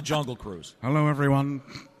 We're on the Jungle Cruise. Hello, everyone,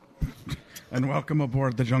 and welcome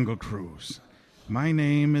aboard the Jungle Cruise. My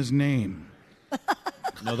name is Name.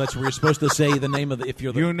 No, that's where you're supposed to say the name of the... If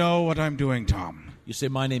you're the... You know what I'm doing, Tom. You say,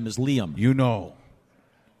 my name is Liam. You know.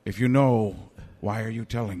 If you know, why are you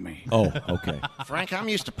telling me? Oh, okay. Frank, I'm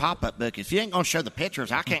used to pop-up book. If you ain't going to show the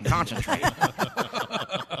pictures, I can't concentrate.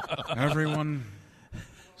 Everyone,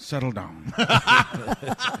 settle down.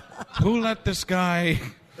 Who let this guy...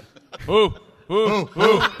 Who?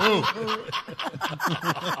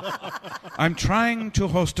 I'm trying to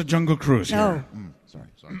host a Jungle Cruise here. Sorry.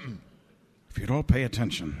 If you don't pay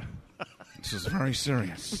attention, this is very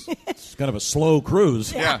serious. It's kind of a slow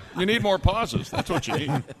cruise. Yeah, you need more pauses. That's what you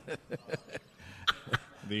need.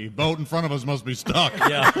 The boat in front of us must be stuck.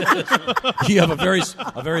 Yeah. You have a very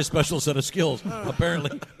special set of skills.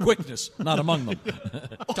 Apparently, quickness, not among them.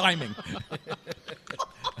 Timing.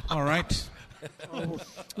 All right.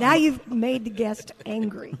 Now you've made the guest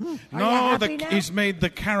angry. He's made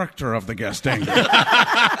the character of the guest angry.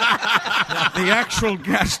 The actual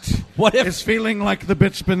guest is feeling like the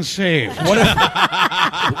bit's been saved. What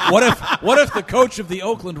if the coach of the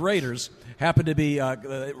Oakland Raiders happened to be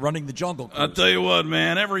running the Jungle Cruise? I'll tell you what,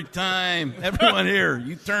 man. Every time, everyone here,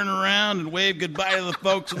 you turn around and wave goodbye to the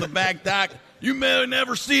folks in the back dock, You may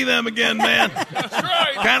never see them again, man. That's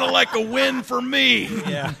right. Kind of like a win for me.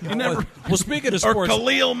 Yeah. You never. Well, speaking of Or sports,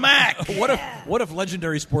 Khalil Mack. what if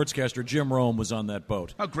legendary sportscaster Jim Rome was on that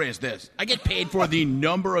boat? How great is this? I get paid for the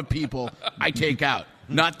number of people I take out,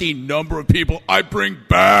 not the number of people I bring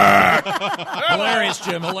back. Hilarious,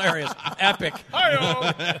 Jim. Hilarious. Epic.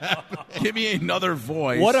 Give me another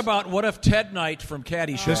voice. What if Ted Knight from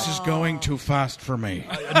Caddyshack? This is going too fast for me.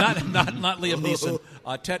 Not Liam Neeson.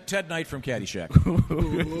 Ted Knight from Caddyshack.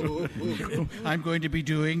 I'm going to be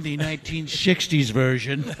doing the 1960s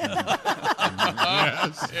version.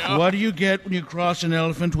 Yes. What do you get when you cross an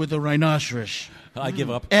elephant with a rhinoceros? I give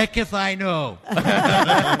up. Heck if I know.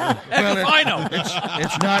 I know.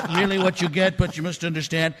 It's not really what you get, but you must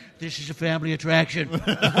understand this is a family attraction.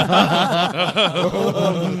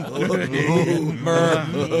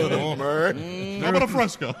 How about a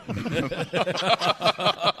fresco?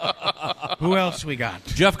 Who else we got?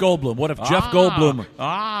 Jeff Goldblum. What if Jeff Goldblum?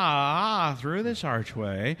 Through this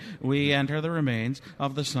archway, we enter the remains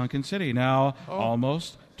of the sunken city. Now,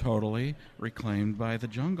 almost totally reclaimed by the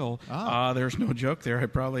jungle. There's no joke there. I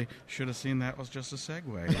probably should have seen that was just a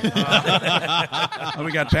segue.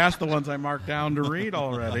 We got past the ones I marked down to read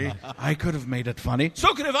already. I could have made it funny.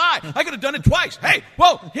 So could have I. I could have done it twice. Hey,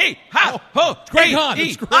 whoa, he, ha, ho, Greg Hahn. he,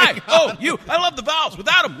 It's Greg I, oh, you. I love the vowels.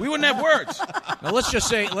 Without them, we wouldn't have words. Now let's just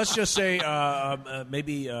say,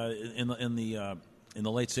 maybe in the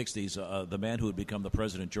late '60s, the man who had become the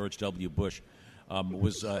president, George W. Bush,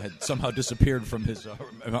 had somehow disappeared from his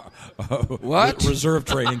What? reserve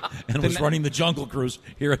training and was running the Jungle Cruise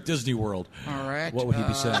here at Disney World. All right. What would he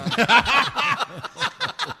be saying?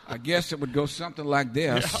 I guess it would go something like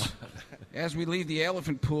this. As we leave the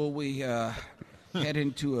elephant pool, we head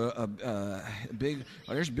into a big.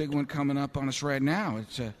 Oh, there's a big one coming up on us right now.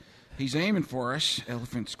 It's he's aiming for us.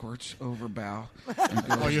 Elephant squirts over bow. And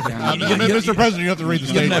goes down. Mr. President, you have to read the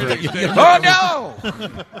statement. Oh no!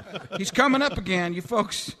 He's coming up again. You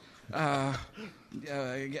folks on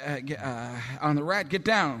the right, get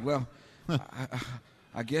down. Well,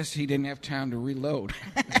 I guess he didn't have time to reload.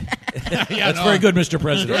 That's very good, Mr.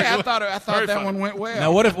 President. Yeah, I thought that one went well.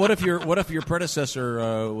 Now, what if your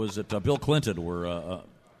predecessor was it Bill Clinton? Or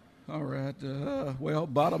all right. Well,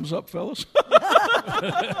 bottoms up, fellas. You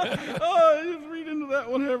can read into that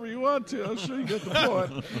whenever you want to. I'm sure you get the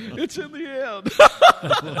point. It's in the end.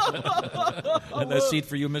 and that seat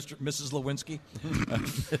for you, Mrs. Lewinsky.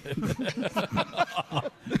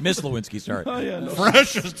 Miss Lewinsky, sorry. Oh, yeah, no,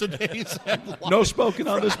 Fresh as today's headline. no smoking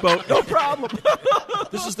on this boat. No problem.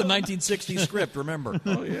 This is the 1960s script, remember?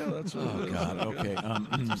 Oh, yeah, that's what Oh, it is. God, okay.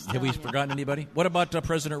 Have we forgotten anybody? What about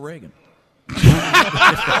President Reagan?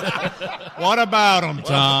 What about him,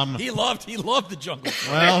 Tom? He loved the jungle.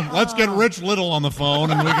 Well, let's get Rich Little on the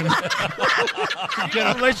phone, and we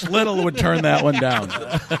can. Rich Little would turn that one down.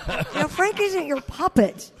 Frank isn't your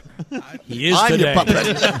puppet. He is today.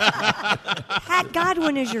 Pat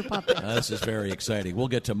Godwin is your puppet. This is very exciting. We'll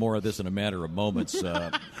get to more of this in a matter of moments.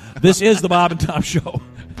 This is the Bob and Tom Show.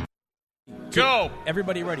 Go!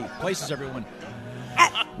 Everybody ready? Places, everyone.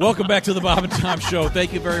 Welcome back to the Bob and Tom Show.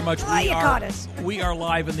 Thank you very much. You caught us. We are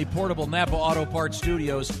live in the portable Napa Auto Parts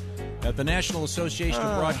Studios at the National Association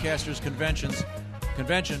of Broadcasters Convention.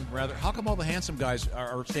 How come all the handsome guys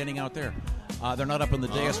are standing out there? They're not up on the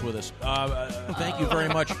dais with us. Thank you very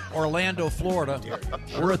much. Orlando, Florida.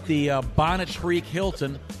 We're at the Bonnet Creek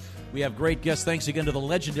Hilton. We have great guests. Thanks again to the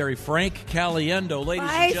legendary Frank Caliendo, ladies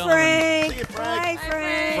and gentlemen. Bye,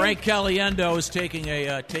 Frank. Frank Caliendo is taking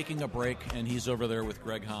a break, and he's over there with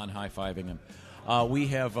Greg Hahn high-fiving him. We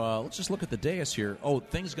have, let's just look at the dais here. Oh,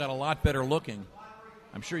 things got a lot better looking.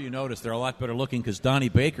 I'm sure you noticed they're a lot better looking because Donnie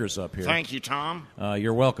Baker's up here. Thank you, Tom.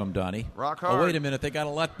 You're welcome, Donnie. Rock hard. Oh, wait a minute. They got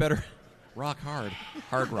a lot better. Rock hard.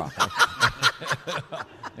 Hard rock.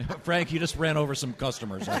 Frank, you just ran over some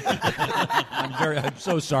customers. I'm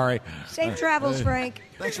so sorry. Safe travels, Frank.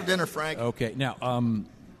 Thanks for dinner, Frank. Okay, now,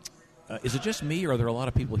 is it just me, or are there a lot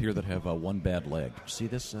of people here that have one bad leg? See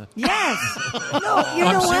this? Yes. No, you know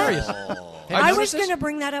I'm what? serious. I was going to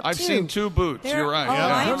bring that up, I've too. seen two boots. There- You're right. oh,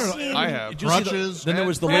 Yeah. I've seen- I have. Did you see Crutches. then there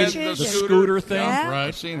was the And lady, crutches the and- scooter thing. Yeah. Right.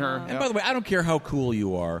 I've seen her. And by the way, I don't care how cool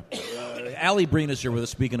you are. Allie Breen is here with us.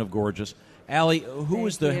 Speaking of gorgeous, Allie, who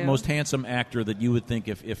is the you. most handsome actor that you would think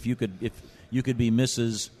if you could be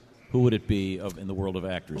Mrs. Who would it be in the world of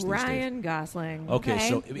actors these days? Ryan Gosling. Okay,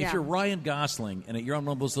 so if Yeah. you're Ryan Gosling and you're on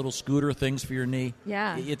one of those little scooter things for your knee,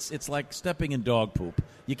 Yeah. it's like stepping in dog poop.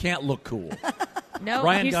 You can't look cool. No,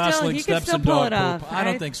 Ryan he's Gosling he can steps still in pull dog it off. poop. I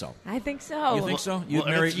don't think so. I think so. You think so? You'd well,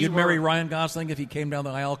 marry if you you'd marry were- Ryan Gosling if he came down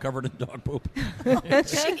the aisle covered in dog poop.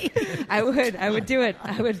 I would do it.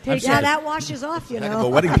 I would take Yeah, it. that washes off, you The know.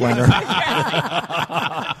 wedding planner.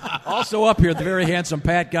 Also up here, the very handsome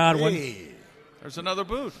Pat Godwin. There's another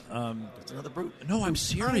boot. It's another brute. No, I'm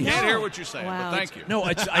serious. I can't hear what you're saying, Wow. but thank you.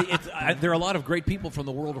 No, there are a lot of great people from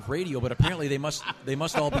the world of radio, but apparently they must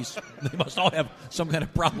all have some kind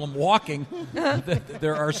of problem walking.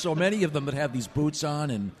 There are so many of them that have these boots on,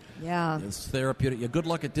 and Yeah. it's therapeutic. Yeah, good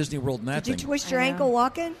luck at Disney World and that Did you thing. twist your ankle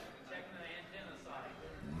walking?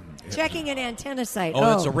 Checking an antenna site. Oh,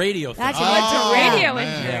 that's a radio thing. That's Oh, It's a radio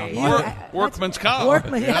Yeah. injury. Workman's comp.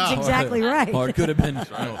 Workman, that's exactly right. Or it could have been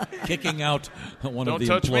kicking out one Don't of the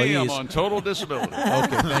touch employees. me. I'm on total disability.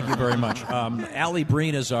 Okay, thank you very much. Allie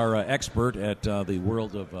Breen is our expert at the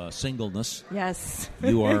world of singleness. Yes.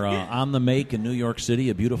 You are on the make in New York City,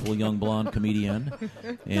 a beautiful young blonde comedian.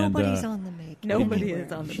 And, Nobody's on the make. Nobody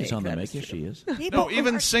is on the She's make. on the That make. is Yes, true. she is. People No,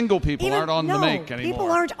 even single people aren't on the make anymore.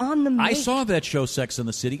 People aren't on the make. I saw that show, Sex and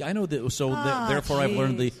the City. I know that, so therefore I've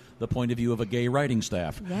learned the point of view of a gay writing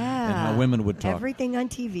staff Yeah. and how women would talk. Everything on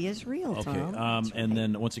TV is real, Okay, Tom. and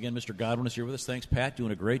then once again, Mr. Godwin is here with us. Thanks, Pat,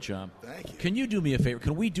 doing a great job. Thank you. Can you do me a favor?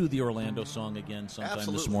 Can we do the Orlando song again sometime this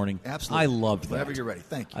Absolutely. morning? Absolutely. I loved that. Whenever you're ready.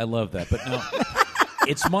 Thank you. I love that. But no,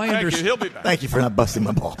 it's my Thank you. understanding. He'll be back. Thank you for not busting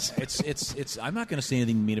my balls. It's. I'm not going to say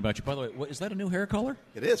anything mean about you. By the way, is that a new hair color?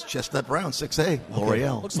 It is Chestnut Brown, 6A,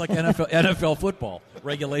 L'Oreal. Looks like NFL football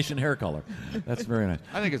regulation hair color. That's very nice.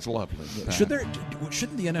 I think it's lovely.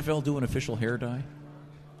 Shouldn't the NFL do an official hair dye?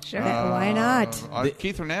 Sure. Why not?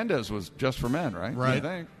 Keith Hernandez was just for men, right? Right. I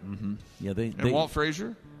think. Mm-hmm. Yeah, they And Walt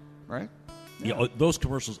Frazier, right? Yeah, those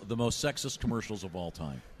commercials, the most sexist commercials of all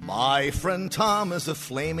time. My friend Tom is a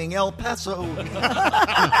flaming El Paso.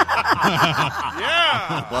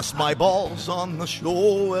 Yeah. Bust my balls on the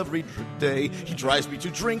show every day. He drives me to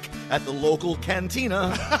drink at the local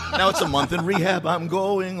cantina. Now it's a month in rehab. I'm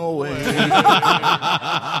going away.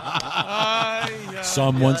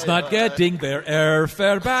 Someone's not getting their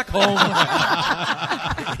airfare back home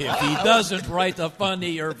if he doesn't write a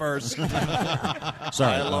funnier verse. Sorry.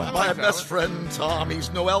 I love my best friend Tom.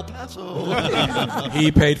 He's no El Paso.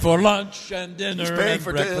 He paid for lunch and dinner He's paying and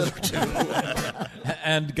for breakfast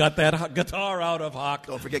and got that guitar out of hock.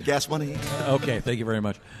 Don't forget gas money. Okay, thank you very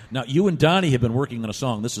much. Now, you and Donnie have been working on a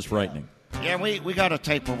song. This is frightening. Yeah, we got a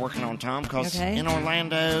tape we're working on, Tom, because Okay. in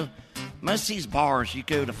Orlando, most of these bars, you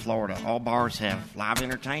go to Florida, all bars have live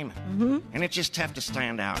entertainment. Mm-hmm. And it's just tough to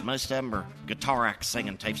stand out. Most of them are guitar acts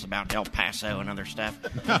singing tapes about El Paso and other stuff.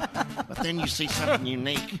 But then you see something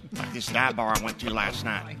unique, like this dive bar I went to last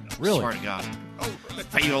night. Really? Swear to God.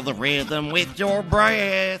 Feel the rhythm with your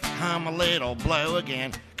breath. Hum a little blow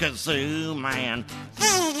again. Kazoo man.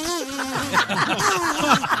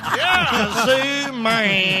 Kazoo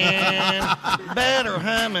man. Better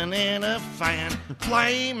humming in a fan.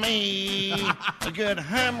 Play me. A good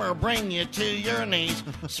hummer bring you to your knees.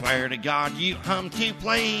 Swear to God you hum to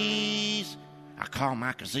please. I call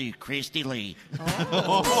my kazoo Christy Lee.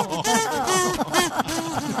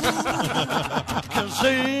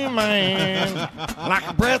 Kazoo man, like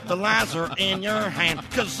a breathalyzer in your hand.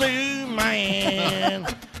 Kazoo man,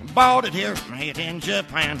 bought it here, made in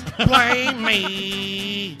Japan. Play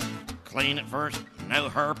me, clean it first, no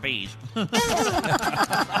herpes.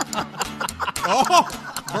 Oh,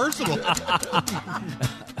 versatile.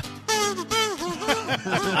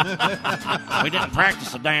 We didn't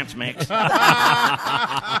practice the dance mix.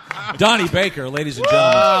 Donnie Baker, ladies and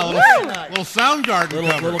gentlemen. Little Soundgarden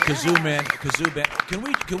cover. Little kazoo band.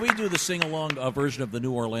 Can we do the sing along version of the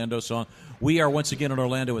new Orlando song? We are once again in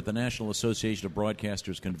Orlando at the National Association of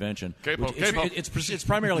Broadcasters convention. Capo. It's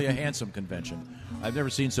primarily a handsome convention. I've never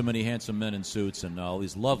seen so many handsome men in suits and all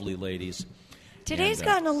these lovely ladies. Today's And,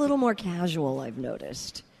 gotten a little more casual, I've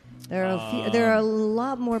noticed. There are a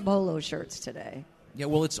lot more polo shirts today. Yeah,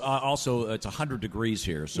 well, it's also it's 100 degrees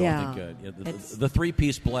here, so Yeah. I think the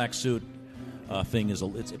three-piece black suit thing is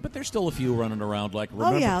but there's still a few running around. Like,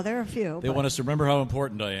 remember, Oh, yeah, there are a few. They want us to remember how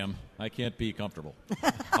important I am. I can't be comfortable.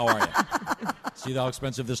 How are you? See how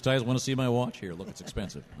expensive this tie is? Want to see my watch? Here, look, it's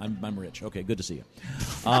expensive. I'm rich. Okay, good to see you.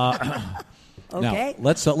 Okay. Now,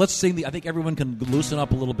 let's sing I think everyone can loosen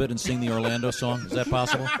up a little bit and sing the Orlando song. Is that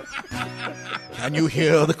possible? Can you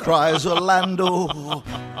hear the cries, Orlando?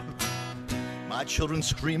 My children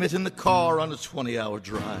scream it in the car on a 20-hour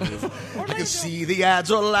drive. I can see the ads,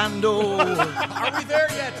 Orlando. Are we there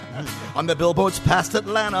yet? On the billboards past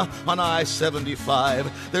Atlanta on I-75.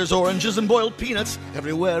 There's oranges and boiled peanuts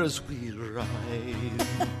everywhere as we ride.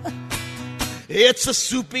 It's a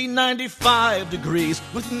soupy 95 degrees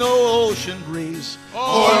with no ocean breeze.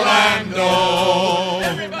 Orlando.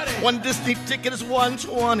 Everybody. One Disney ticket is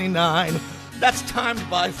 $129. That's timed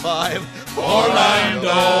by 5.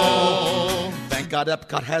 Orlando. Thank God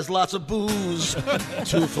Epcot has lots of booze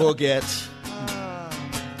to forget.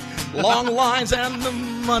 Long lines and the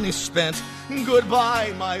money spent.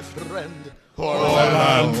 Goodbye, my friend.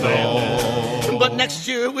 Orlando. But next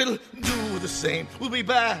year we'll do the same. We'll be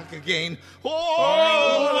back again. Orlando.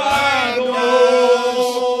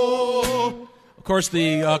 Of course,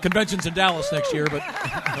 the convention's in Dallas next year, but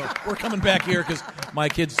we're coming back here because my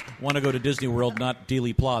kids want to go to Disney World, not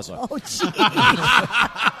Dealey Plaza. Oh, jeez.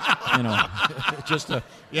 Just a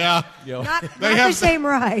Yeah. Not the same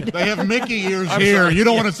ride. They have Mickey ears here. sorry. You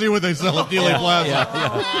don't want to see what they sell at Dealey Plaza.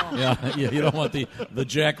 Yeah. You don't want the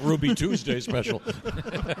Jack Ruby Tuesday special.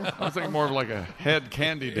 I was thinking more of like a head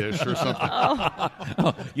candy dish or something.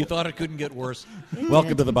 Oh, you thought it couldn't get worse.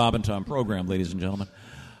 Welcome to the Bob and Tom program, ladies and gentlemen.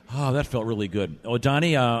 Oh, that felt really good. Oh,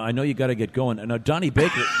 Donnie, I know you got to get going. Now, Donnie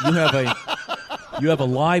Baker, you have a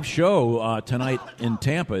live show tonight in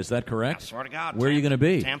Tampa. Is that correct? I swear to God. Where are you going to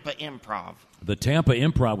be? Tampa Improv. The Tampa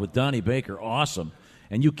Improv with Donnie Baker. Awesome.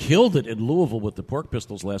 And you killed it in Louisville with the Pork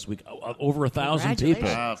Pistols last week. Over 1,000 people.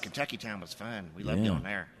 Oh, Kentucky Town was fun. We loved going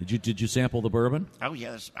there. Did you sample the bourbon? Oh,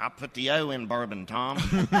 yes. I put the O in bourbon, Tom.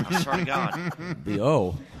 I swear to God. The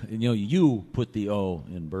O. You put the O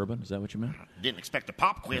in bourbon. Is that what you meant? Didn't expect a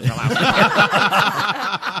pop quiz allowed.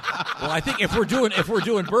 Well, I think if we're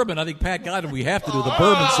doing bourbon, I think Pat Godwin, we have to do the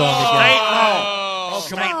bourbon song again. Oh,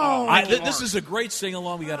 come on. This is a great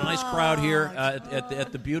sing-along. We got a nice crowd here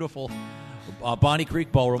at the beautiful Bonnie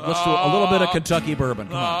Creek Ballroom. Let's do a little bit of Kentucky bourbon.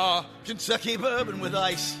 Come on. Kentucky bourbon with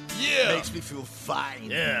ice. Yeah. Makes me feel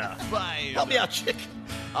fine. Yeah. Fine. Help me out, chick.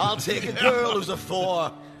 I'll take a girl who's a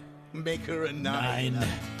 4. Make her a 9.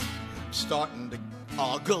 Starting to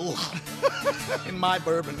ogle in my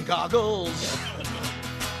bourbon goggles.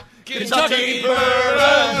 Kentucky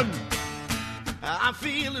bourbon. I'm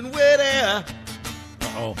feeling witty.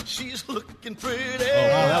 Oh. She's looking pretty. Oh,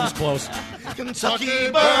 that was close. Kentucky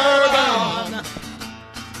bourbon.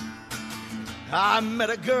 I met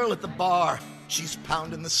a girl at the bar. She's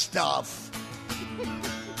pounding the stuff.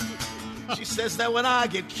 She says that when I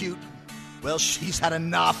get cute, well, she's had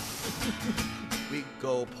enough. We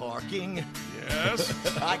go parking. Yes.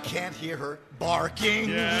 I can't hear her barking.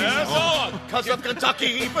 Yes. Because of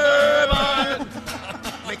Kentucky bourbon.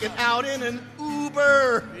 Making out in an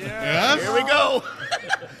Uber. Yes. Here we go.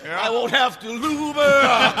 I won't have to Uber.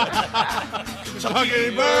 Kentucky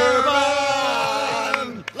bourbon.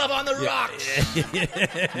 Love on the rocks.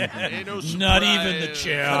 Not even the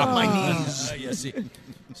chair. On my knees.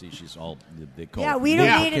 See, she's all they call. Yeah, it. we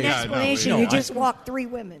don't need an explanation. No, You just walked 3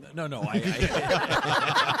 women. No.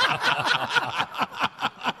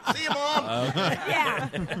 See you, Mom. Yeah.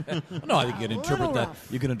 No, I think you can interpret that.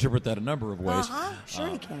 You can interpret that a number of ways. Sure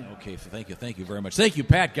you can. Okay, thank you very much. Thank you,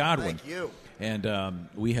 Pat Godwin. Thank you. And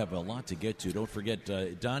we have a lot to get to. Don't forget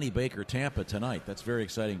Donnie Baker, Tampa tonight. That's very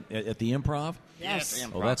exciting at the Improv. Yes.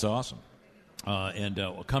 Oh, that's awesome. And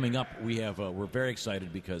coming up, we're very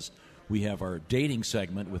excited because we have our dating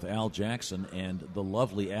segment with Al Jackson and the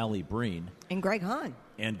lovely Allie Breen. And Greg Hahn.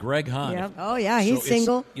 And Greg Hahn. Yep. Oh, yeah, he's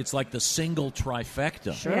single. It's like the single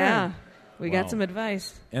trifecta. Sure. Yeah. We Wow. got some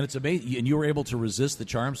advice. And it's amazing. And you were able to resist the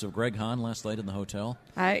charms of Greg Hahn last night in the hotel?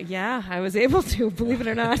 I was able to, believe it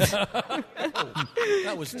or not.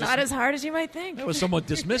 That was Not as hard as you might think. That was somewhat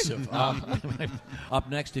dismissive. Up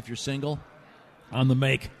next, if you're single, on the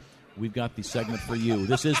make, we've got the segment for you.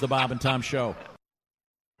 This is the Bob and Tom Show.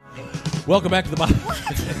 Welcome back to the Bob.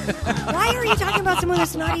 Why are you talking about someone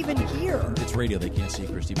that's not even here? It's radio. They can't see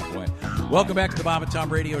Christy McCoy. Welcome back to the Bob and Tom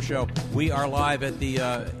Radio Show. We are live at the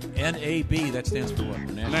NAB. That stands for what?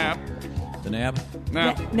 NAB. The NAB?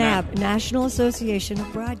 NAB, National Association of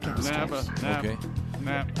Broadcasters. NAB. Okay.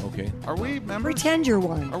 NAB. Okay. Are we members? Pretend you're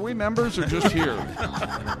one. Are we members or just here?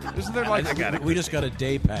 Isn't there like We just got a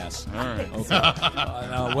day pass. All right.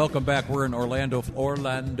 Okay. Welcome back. We're in Orlando,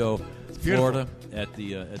 Florida, at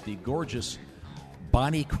the gorgeous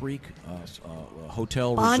Bonnie Creek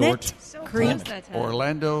Hotel Bonnet Resort. Creek.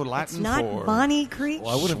 Orlando Latin It's not for Bonnie Creek.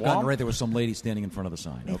 Well, I would have gotten right. There was some lady standing in front of the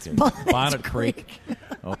sign. Okay, Bonnet Creek.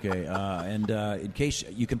 Okay, and in case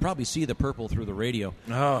you can probably see the purple through the radio,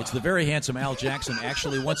 it's the very handsome Al Jackson.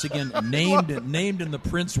 Actually, once again named in the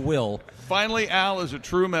Prince will. Finally, Al is a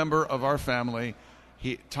true member of our family.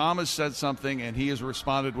 Tom has said something, and he has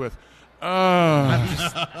responded with,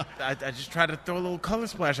 I just try to throw a little color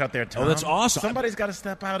splash out there, Tom. Oh, that's awesome. Somebody's got to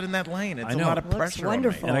step out in that lane. It's I a know. lot of Looks pressure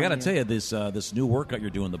wonderful. on me. And I got to tell you, this new workout you're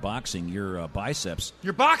doing, the boxing, your biceps.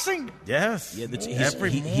 You're boxing? Yes. Yeah,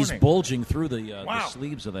 Every morning. he's bulging through the Wow.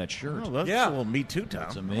 sleeves of that shirt. Oh, that's Yeah. a little Me Too, Tom.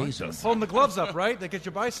 It's amazing. Holding the gloves up, right? They get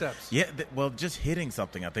your biceps. Yeah, well, just hitting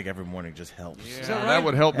something, I think, every morning just helps. Is that right? That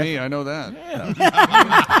would help me. I know that.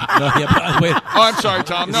 Wait. Oh, I'm sorry,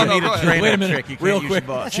 Tom. No, You need go a ahead. trainer Wait a minute, trick. You can't real use quick,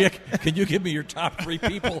 your boss. Chick. Can you give me your top 3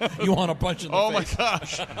 people you want to punch in the Oh, my face?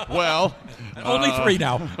 gosh. Well. Only 3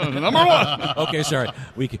 now. Number 1. Okay, sorry.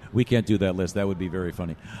 We can't do that list. That would be very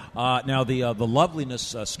funny. Now, the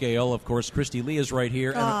loveliness scale, of course, Christy Lee is right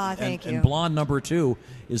here. Thank you. And blonde number 2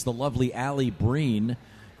 is the lovely Allie Breen.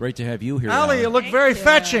 Great to have you here. Allie, you look very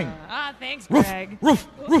fetching. Ah, thanks, Greg. Roof.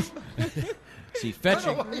 See,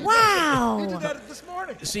 fetching. Wow. You did that this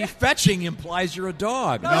morning. See, fetching implies you're a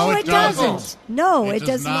dog. No, it doesn't. No, it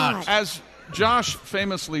does not. As Josh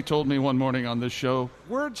famously told me one morning on this show,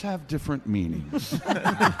 words have different meanings.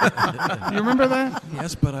 You remember that?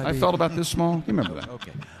 Yes, but I felt about this small. You remember that?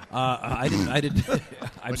 Okay. I didn't.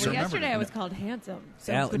 I'm Well, sorry. yesterday I was called handsome.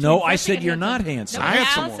 So Al- it's between no, I fetching said and you're handsome. not handsome. No,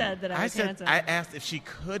 Handsome Al woman. said that I was handsome. I asked if she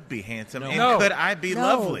could be handsome, and No. could I be No.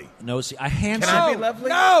 lovely? No, see, I handsome. Can I be lovely?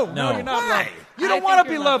 No, No. you're not Why? lovely. You I don't think want to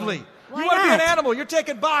be you're lovely. lovely. Why You want to be an not? animal. You're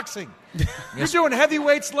taking boxing. You're doing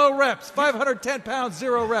heavyweight slow reps, 510 pounds,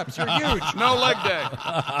 0 reps. You're huge. No leg day.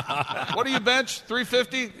 What do you bench?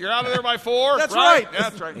 350? You're out of there by 4? That's right. Yeah,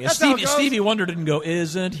 that's right. Yeah, That's how it goes. Stevie Wonder didn't go,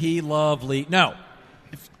 isn't he lovely? No.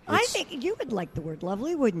 I think you would like the word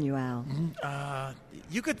lovely, wouldn't you, Al?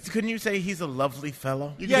 Couldn't you say he's a lovely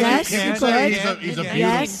fellow? Yeah, Yes, you can. you could. He's a You beautiful. can.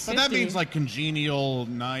 Yes. But that means like congenial,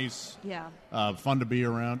 nice, Yeah. fun to be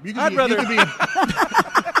around. You could I'd be, rather-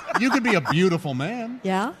 You could be a beautiful man.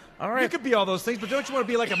 Yeah. All You right. could be all those things, but don't you want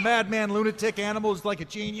to be like a madman, lunatic animal who's like a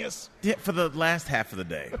genius? Yeah, for the last half of the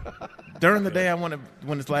day. During the day, I want to.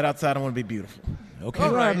 When it's light outside, I want to be beautiful. Okay.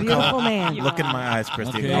 You are a beautiful man. Look in my eyes,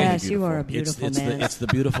 Christy. Okay. I wanna be Yes, you are a beautiful. beautiful man. It's the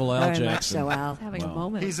beautiful Al Very much Jackson. so, Al. Having a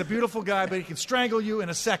moment. He's a beautiful guy, but he can strangle you in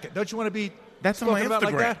a second. Don't you want to be That's on my spoken about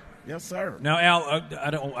like Instagram. that? Yes, sir. Now, Al,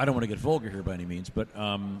 I don't want to get vulgar here by any means, but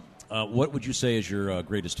what would you say is your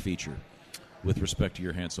greatest feature with respect to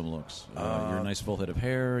your handsome looks? Your nice full head of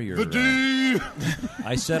hair. Your The D.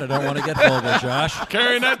 I said I don't want to get vulgar, Josh.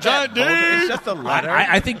 Carrying that giant D. It's just a letter.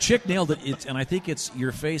 I think Chick nailed it. And I think it's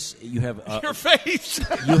your face. You have Your face.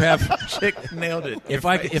 you have. Chick nailed it. If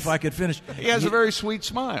Your I face. could finish, He has you, a very sweet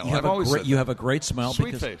smile. you have I've a always great said you that. have a great smile. Sweet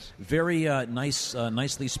because face. Very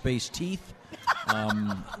nicely spaced teeth.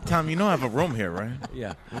 Tom, you know I have a room here, right?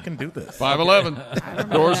 Yeah. We can do this.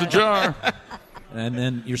 5'11". Doors ajar. And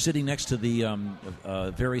then you're sitting next to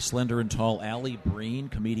the very slender and tall Allie Breen,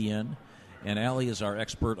 comedian. And Allie is our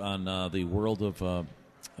expert on the world of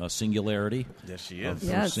singularity. Yes, she Of is.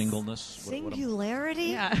 Yes. singleness. Singularity?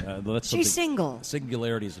 Yeah. That's She's something- single.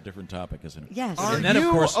 Singularity is a different topic, isn't it? Yes. Are And then, you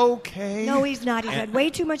of course, okay? No, he's not. He's had way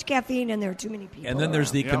too much caffeine, and there are too many people. and then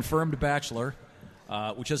there's the Yep. confirmed bachelor,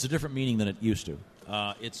 which has a different meaning than it used to.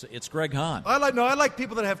 It's Greg Hahn. I like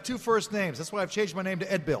people that have 2 first names. That's why I've changed my name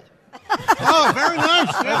to Ed Bill. Oh, very nice.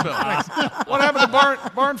 What happened to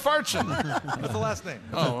Barn Fartson? That's the last name.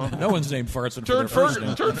 Oh, No one's named Fartson for their Turd, first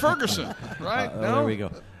name. Turd Ferguson, right? No. There we go.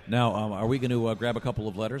 Now, are we going to grab a couple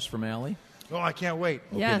of letters from Allie? Oh, I can't wait.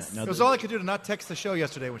 Yes. now It was all I could do to not text the show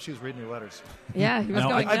yesterday when she was reading your letters. Yeah, he was Now,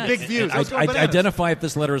 going I had nuts. big views. I was going I bananas. identify if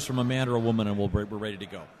this letter is from a man or a woman, and we're ready to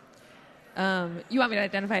go. You want me to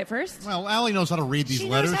identify it first? Well, Allie knows how to read these She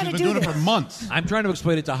knows letters. how She's to been do doing it this. for months. I'm trying to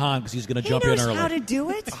explain it to Han because he's going to He jump in knows early. how to do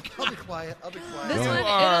it. I'll be quiet. I'll be quiet. This You one,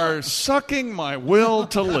 are sucking my will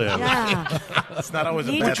to live. Yeah. It's not always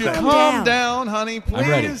a Need bad to thing. Calm down, honey,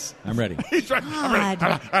 please. I'm ready. I'm ready. He's right.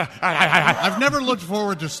 God. I've never looked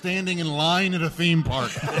forward to standing in line at a theme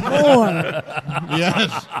park. More.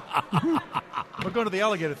 Yes. We're going to the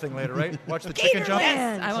alligator thing later, right? Watch the chicken jump.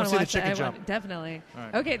 Gatorland. I want Wanna to see the watch chicken that. jump. Definitely. All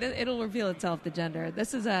right. Okay, it'll reveal itself, the gender.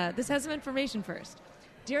 This has some information first.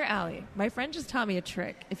 Dear Allie, my friend just taught me a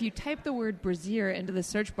trick. If you type the word brassiere into the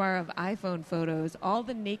search bar of iPhone photos, all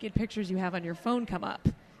the naked pictures you have on your phone come up.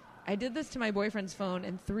 I did this to my boyfriend's phone,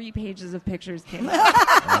 and 3 pages of pictures came up.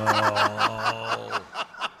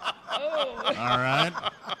 All right.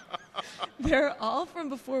 They're all from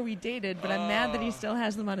before we dated, but I'm mad that he still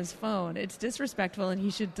has them on his phone. It's disrespectful, and he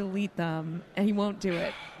should delete them, and he won't do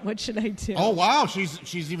it. What should I do? Oh, wow.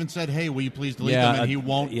 She's even said, hey, will you please delete them? And he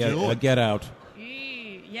won't do it. Get out.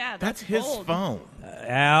 Yeah, That's his bold. phone.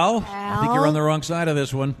 Al, I think you're on the wrong side of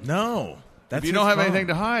this one. No. That's If you his don't have phone. anything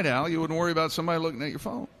to hide, Al, you wouldn't worry about somebody looking at your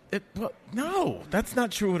phone. No, that's not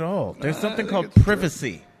true at all. There's something I called think it's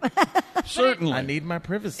privacy. Certainly. I need my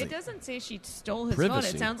privacy. It doesn't say she stole his Privacy.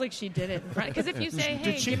 phone. It sounds like she did it in front. Because if you say,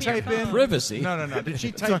 "Hey, Did she give me type your in phone," Privacy. No. Did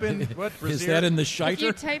she type in what? Is Brazier? that in the if you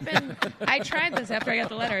shiter? type in, I tried this after I got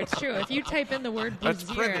the letter. It's true. If you type in the word That's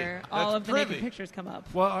privy. brazier, all That's of the privy. naked pictures come up.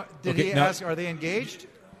 Well, did Okay, he now- ask? Are they engaged?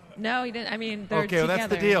 No, he didn't. I mean, they're Okay, well, together.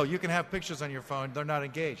 that's the deal. You can have pictures on your phone. They're not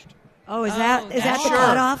engaged. Oh, is that the that's- Sure.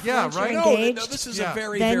 cutoff? Yeah, once you're right. Engaged? No, this is Yeah. a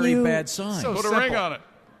very, Then very you- bad sign. So Put a simple. ring on it.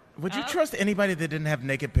 Would you trust anybody that didn't have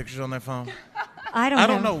naked pictures on their phone? I don't. I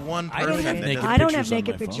don't have, know one I don't person. have that naked does. I don't have pictures on naked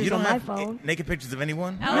my phone. pictures You don't on my have phone. naked pictures of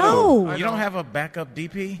anyone? No. You don't have a backup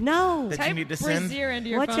DP? No. That you Type need to send? brazier into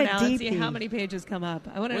your What's phone a now and see DP? how many pages come up.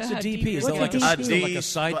 I want to What's know a how DP? deep Is your that like phone a, is. is it like a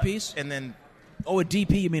side but- piece? And then, Oh, a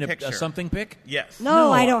DP? You mean a Picture. something pic? yes.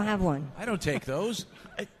 No, I don't have one. I don't take those.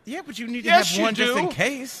 Yeah, but you need to Yes, have you one just do. in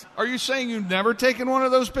case. Are you saying you've never taken one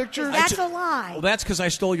of those pictures? That's a lie. Well, that's because I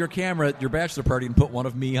stole your camera at your bachelor party and put one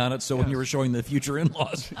of me on it. So when you were showing the future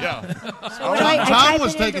in-laws, Yeah. So when I Tom type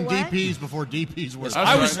was it into taking what? DPs before DPs were.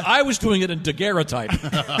 I was doing it in daguerreotype.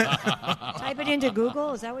 Type it into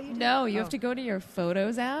Google. Is that what you do? No, you have to go to your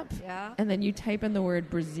Photos app, Yeah. and then you type in the word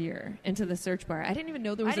brazier into the search bar. I didn't even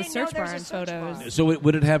know there was I a didn't know search there bar in was a search Photos. bar. So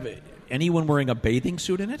would it have anyone wearing a bathing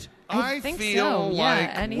suit in it? I I think feel so, yeah,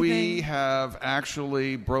 like anything- we have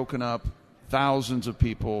actually broken up thousands of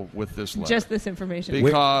people with this letter. Just this information.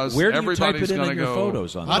 because Where do you type everybody's it in going to your go.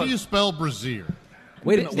 photos on How that? do you spell brazier?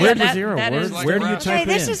 Wait a minute. Yeah, Where, that- zero that words? is- Like where do you rap. type Hey, it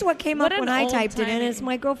this in? is what came What up an when I typed it in. old-timey- It's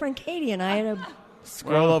my girlfriend Katie, and I had a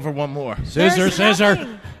Scroll over one more. Scissor, There's scissor.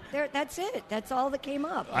 nothing. There, that's it. That's all that came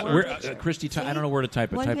up. One Where, picture. Christy, See? I don't know where to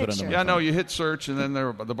type it. One Type it on picture. the Yeah, no, you hit search and then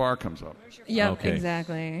the bar comes up. Yep, Okay.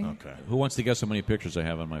 exactly. Okay. Who wants to guess how many pictures I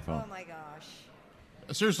have on my phone? Oh my gosh.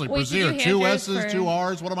 Seriously, Wait, did you brazier. hand 2 yours S's, for- 2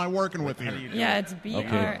 R's. What am I working with here? Yeah, it's B-R-A.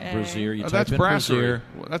 Okay, brazier. You type That's in brasserie. brazier.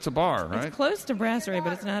 Well, that's a bar, right? It's close to brasserie,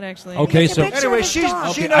 but it's not actually. Okay, Take a so picture Anyway, of his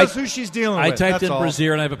dog. she Okay, knows I- who she's dealing I with. typed That's in all.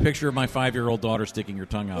 brazier, and I have a picture of my 5-year-old daughter sticking her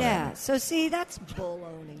tongue out. Yeah. At me. So see, that's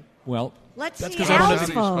baloney. Well, Let's that's see because I don't Al's How have.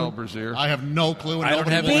 do you spell phone. brazier? I have no clue. And I don't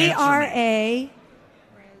nobody have will any- answer me.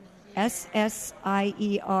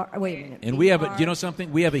 BRASSIER. Wait a minute. And we have, you know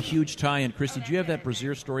something? We have a huge tie-in. Christy, do you have that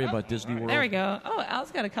brazier story about Disney World? There we go. Oh,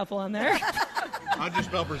 Al's got a couple on there. How'd you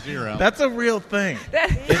spell brazier out? That's a real thing.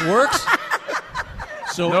 It works.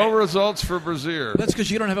 So No results for brazier. that's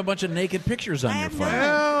because you don't have a bunch of naked pictures on your phone.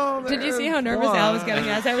 Well, Did you see how nervous Al was getting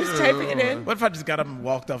as I was typing it in? What if I just got up and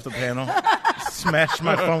walked off the panel, smashed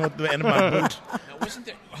my phone with the end of my boot? Now, wasn't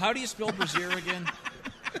there, how do you spell brazier again?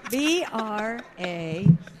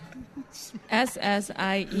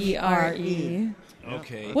 SSIERE.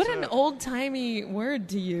 Okay. What an old timey word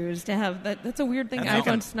to use to have that. That's a weird thing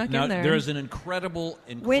iPhone snuck Now, in there. there is an incredible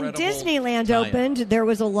When Disneyland tie-in. opened, there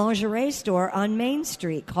was a lingerie store on Main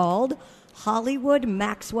Street called Hollywood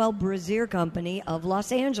Maxwell Brazier Company of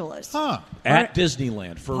Los Angeles. Huh. At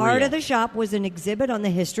Disneyland, for Part real. of the shop was an exhibit on the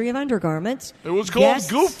history of undergarments. It was called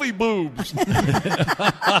Guests- Goofy Boobs.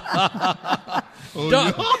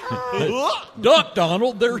 Duck,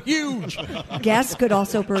 Donald, they're huge. Guests could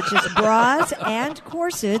also purchase bras and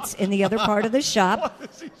corsets in the other part of the shop,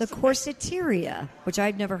 the corseteria, which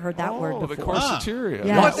I'd never heard that word Oh, the before. corseteria.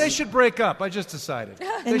 Yes. But they should break up. I just decided.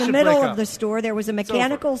 They In the should middle break of up. the store, there was a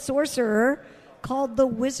mechanical sorcerer called the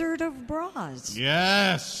Wizard of Bras.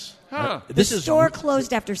 Yes. Huh. The This is store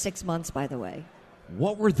closed after 6 months, by the way.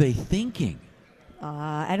 What were they thinking?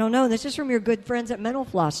 I don't know. This is from your good friends at Mental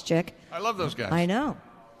Floss, chick. I love those guys. I know.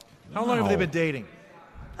 How long have they been dating?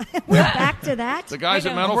 We're back to that. The guys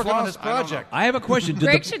at I know. Mental Working on Floss. this project. I have a question. Did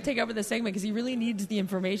Greg the- should take over the segment because he really needs the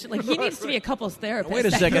information. Like he needs to be a couples therapist. Wait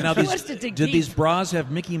a second. Now, He these, wants to dig did deep. these bras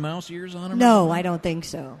have Mickey Mouse ears on them? No, I don't think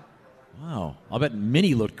so. Wow. I'll bet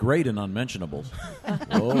Minnie looked great in Unmentionables.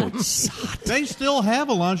 Oh, it's hot. They still have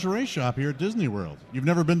a lingerie shop here at Disney World. You've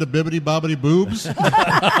never been to Bibbidi Bobbidi Boobs?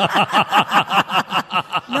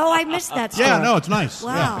 No, I missed that store. Yeah, no, it's nice.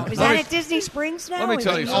 Wow. Yeah. Is that at Disney Springs now? Let me Is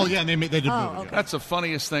tell it- you Oh, something. yeah, they did Oh, boobs. okay. That's the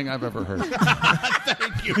funniest thing I've ever heard.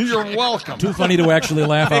 Thank you. You're welcome. Too funny to actually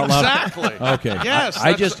laugh out loud. Exactly. Okay. Yes,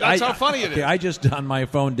 I that's- just that's how funny it is. Okay, I just on my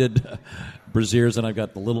phone did braziers, and I've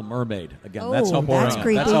got the Little Mermaid again. That's how Oh, boring. that's I am.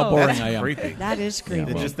 creepy. That's how boring That's I am. creepy. That is creepy.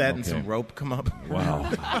 Did well, just that and okay. some rope come up? Wow.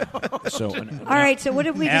 So, All right, so what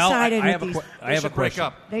have we Al, decided I have with a these? I have a should break question.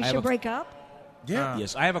 up. They I have should a- break up? Yeah.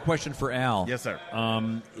 Yes, I have a question for Al. Yes, sir.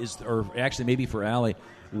 Or actually maybe for Allie.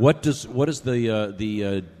 What is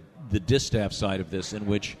the distaff side of this? In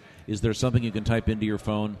which is there something you can type into your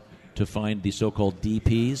phone to find the so-called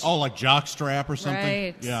DPs? Oh, like jockstrap or something?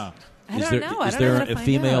 Right. Yeah. I don't know. I Is don't know there how to a find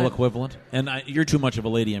female out. equivalent? And you're too much of a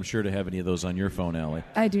lady, I'm sure, to have any of those on your phone, Allie.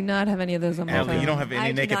 I do not have any of those on my Allie, phone. you don't have any I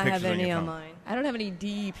do naked not pictures have on any your on phone. mine. I don't have any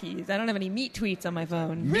DPs. I don't have any meat tweets on my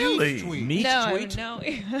phone. Really? Meat no, tweet? No.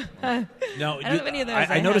 No, I don't have any of those.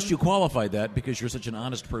 I noticed have- you qualified that because you're such an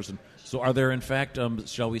honest person. So are there, in fact,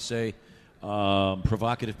 shall we say,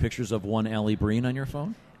 provocative pictures of one Allie Breen on your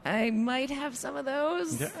phone? I might have some of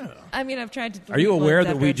those. Yeah. I mean, I've tried to. Are you delete aware ones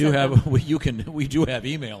that after we I've do sent have them. we do have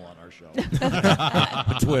email on our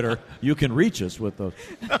show, Twitter? You can reach us with those.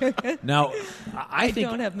 Now, I think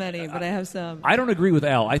don't have many, but I have some. I don't agree with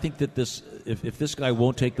Al. I think that if this guy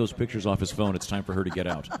won't take those pictures off his phone, it's time for her to get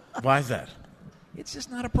out. Why is that? It's just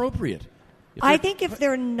not appropriate. I think if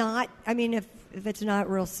they're not, I mean, if it's not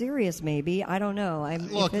real serious, maybe. I don't know.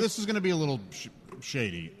 Look, this is going to be a little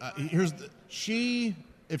shady.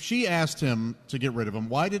 If she asked him to get rid of him,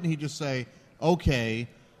 why didn't he just say, okay,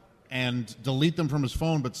 and delete them from his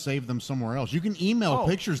phone but save them somewhere else? You can email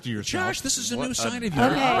pictures to yourself. Josh, this is a new side of you.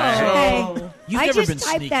 Okay. You've I never just been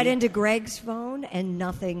typed sneaky. that into Greg's phone and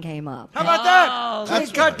nothing came up. How about that?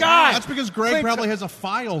 That's Clean cut guy. That's because Greg probably has a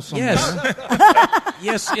file somewhere.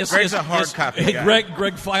 Yes. yes. Greg's yes, a hard yes. copy Hey, guy.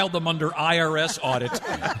 Greg filed them under IRS audit.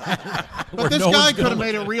 But this guy could have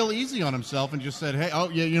made it real easy on himself and just said, "Hey, oh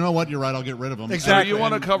yeah, you know what? You're right. I'll get rid of him." So you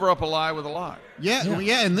want to cover up a lie with a lie. Yeah.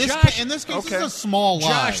 In this Josh, in this case, this is a small lie.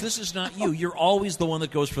 Josh, this is not you. You're always the one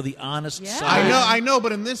that goes for the honest side. I know,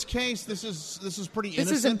 but in this case, this is pretty innocent.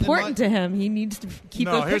 This is important to him. He needs to keep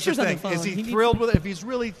No, those here's the pictures on the thing. phone. Is he needs- thrilled with it? If he's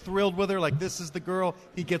really thrilled with her, like this is the girl,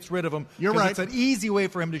 he gets rid of him. You're 'cause right. It's an easy way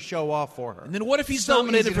for him to show off for her. And then what if he's So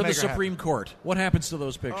nominated easy to for the make her happy. Supreme Court? What happens to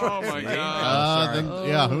those pictures? Oh my God!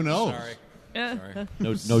 Yeah, who knows?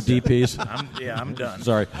 No DPs. I'm done.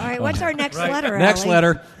 Sorry. All right, what's our next letter, Next Allie?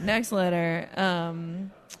 letter. Next letter.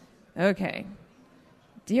 Okay.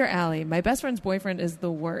 Dear Allie, my best friend's boyfriend is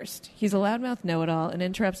the worst. He's a loudmouth know-it-all and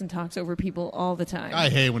interrupts and talks over people all the time. I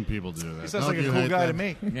hate when people do that. He sounds Don't like a you cool hate guy that? to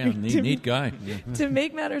me. Yeah, neat guy. Yeah. To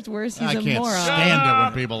make matters worse, he's I a can't moron. stand it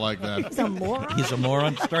when people like that. He's a moron. He's a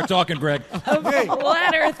moron. Start talking, Greg.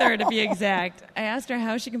 Flat earther, to be exact. I asked her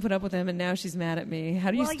how she can put up with him, and now she's mad at me.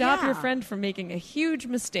 How do you Well, stop your yeah. friend from making a huge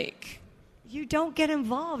mistake? You don't get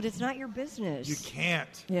involved. It's not your business. You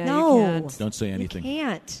can't. Yeah, No. you can't. Don't say anything. You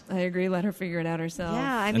can't. I agree. Let her figure it out herself.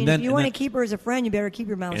 Yeah, I And mean, then- if you and want to then- keep her as a friend, you better keep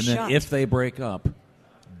your mouth And shut. then if they break up,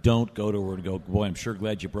 don't go to her and go, boy, I'm sure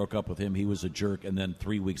glad you broke up with him. He was a jerk. And then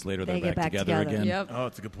 3 weeks later, They they're get back together together. again. Yep. Oh,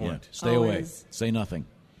 it's a good Yeah. point. Stay away. Always. Say nothing.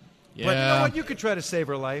 Yeah. But you know what? You could try to save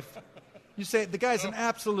her life. You say the guy's an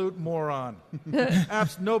absolute moron.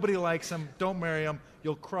 Nobody likes him. Don't marry him.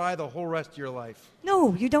 You'll cry the whole rest of your life.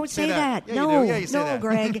 No, you don't Say say that. that. Yeah, you no, do. Yeah, you say no, that.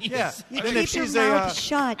 Greg. Yeah. You Then keep if your she's mouth a,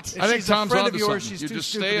 shut. If I think she's a Tom's friend onto of yours, something. she's You too just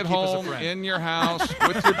stupid stay to at keep as a home friend. in your house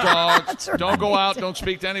with your dogs. That's Don't go right. out. Don't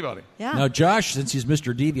speak to anybody. Yeah. Now, Josh, since he's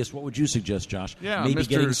Mr. Devious, what would you suggest, Josh? Yeah, Maybe Mr.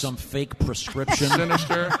 getting some fake prescription.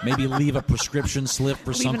 Sinister. Maybe leave a prescription slip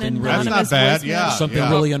for Leave an something That's really, not bad. voicemail. Yeah. something yeah.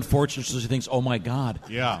 really unfortunate. So she thinks, oh my God,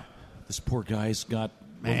 Yeah. this poor guy's got.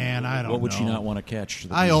 Man, I don't What would she know. not want to catch?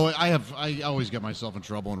 I always get myself in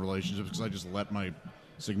trouble in relationships because I just let my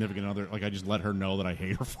significant other, I just let her know that I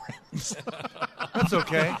hate her friends. That's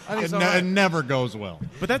okay. I think It, it's all ne- right. it never goes well.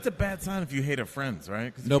 But that's a bad sign if you hate her friends,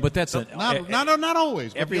 right? 'Cause No, but that's it. Not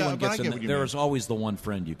always. But Everyone yeah, but I gets get in. what you There mean. is always the one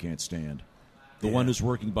friend you can't stand, the one who's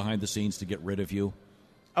working behind the scenes to get rid of you.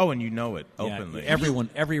 Oh, and you know it Yeah, openly.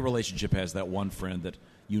 every relationship has that one friend that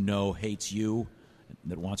you know hates you,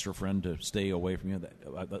 that wants her friend to stay away from you.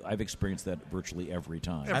 I've experienced that virtually every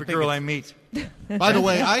time. Every girl I meet. By the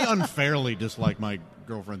way, I unfairly dislike my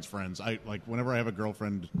girlfriend's friends. I whenever I have a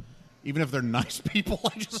girlfriend, even if they're nice people,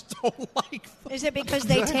 I just don't like them. Is it because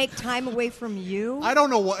they take time away from you? I don't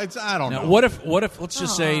know what it's. I don't Now, know. what if let's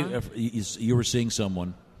just say Aw. if you were seeing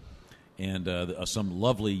someone, and some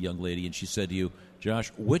lovely young lady, and she said to you,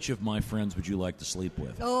 Josh, which of my friends would you like to sleep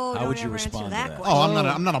with? Oh, How don't would you ever answer respond that to that? question. Oh,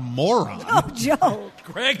 I'm not a moron. Oh, Joe.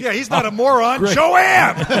 Greg, Yeah, he's not a moron. Greg.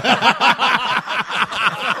 Joanne.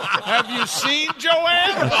 Have you seen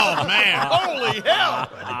Joanne? Oh man! Holy hell!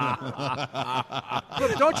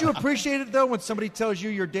 But don't you appreciate it though when somebody tells you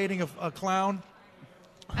you're dating a clown?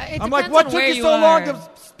 It I'm like, depends what on took where you so long are. to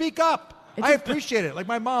speak up? I appreciate it. Like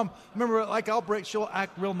my mom, remember, like she'll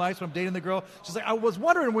act real nice when I'm dating the girl. She's like, I was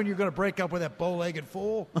wondering when you're going to break up with that bow-legged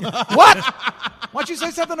fool. What? Why don't you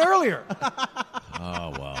say something earlier?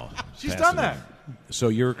 Oh wow, She's done that. So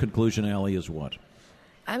your conclusion, Allie, is what?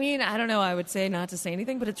 I mean, I don't know. I would say not to say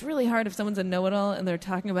anything, but it's really hard if someone's a know-it-all and they're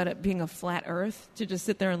talking about it being a flat Earth to just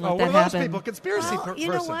sit there and let Oh, that one of those happen. people, conspiracy Well, you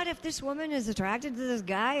person. know what? If this woman is attracted to this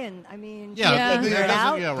guy, and I mean, Yeah, figure it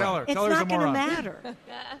out, yeah, right. it's Tell her he's not a going to moron. matter. The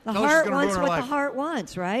Tell her she's heart gonna wants ruin what her the life. heart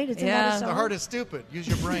wants, right? It's Yeah. another The song. heart is stupid. Use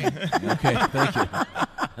your brain. Okay, thank you.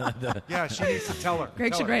 Yeah, she needs to tell her.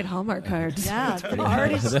 Greg Tell should her. write Hallmark cards. Yeah, the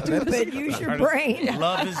heart is stupid. Use your brain.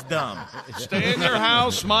 Love is dumb. Stay in your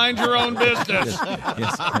house, mind your own business.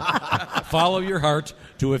 Yes. Follow your heart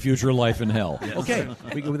to a future life in hell. Okay,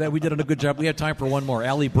 we did a good job. We have time for one more.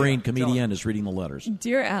 Allie Breen, comedian, is reading the letters.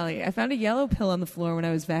 Dear Allie, I found a yellow pill on the floor when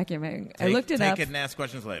I was vacuuming. I looked it up. Take it and ask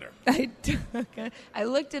questions later. I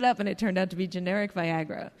looked it up, and it turned out to be generic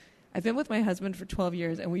Viagra. I've been with my husband for 12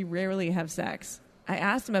 years, and we rarely have sex. I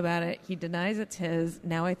asked him about it. He denies it's his.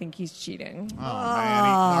 Now I think he's cheating. Oh, man.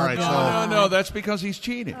 All right, No, that's because he's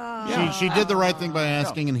cheating. she did the right thing by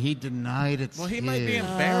asking, and he denied it. Well, he might be his.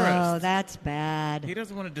 embarrassed. Oh, that's bad. He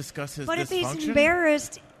doesn't want to discuss his But if dysfunction. he's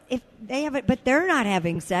embarrassed, if they have it, but they're not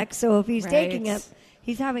having sex, so if he's Right. taking it,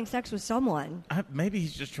 he's having sex with someone. Maybe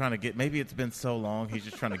he's just trying to get. Maybe it's been so long. He's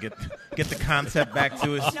just trying to get the concept back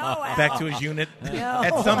to his back to his unit. No.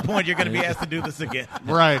 At some point, you're going to be asked to do this again.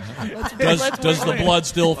 Right. Does the blood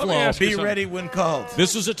still flow? Be ready when called.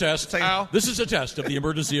 This is a test. Al? This is a test of the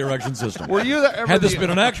emergency erection system. Were you ever Had this the- been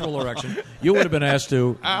an actual erection, you would have been asked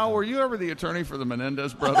to. Al, were you ever the attorney for the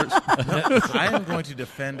Menendez brothers? I am going to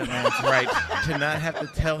defend a man's right to not have to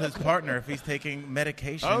tell his partner if he's taking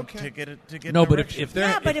medication Okay. to get No, an but erection. if they're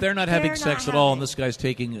Yeah, but if they're if not having they're sex not at all, having- and this guy's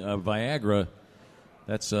taking Viagra,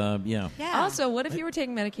 that's yeah. Yeah. Also, what if you were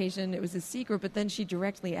taking medication, it was a secret, but then she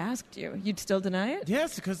directly asked you? You'd still deny it?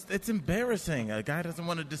 Yes, because it's embarrassing. A guy doesn't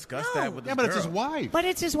want to discuss that with Yeah, his but it's his girl. wife. But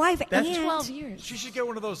it's his wife That's and 12 years. She should get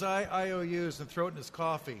one of those IOUs and throw it in his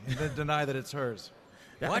coffee and then deny that it's hers.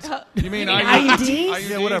 What? You mean IUDs?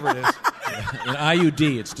 Yeah, whatever it is. An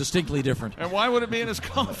IUD. It's distinctly different. And why would it be in his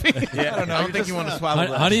coffee? Yeah, I don't know. I don't think you want to swallow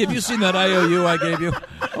that. Honey, have you seen that IOU I gave you?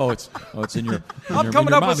 Oh, it's in your. I'm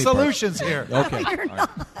coming up with solutions here. Okay. All right.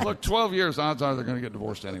 Look, 12 years, odds are they're going to get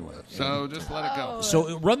divorced anyway. So just let it go.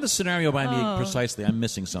 So run the scenario by me precisely. I'm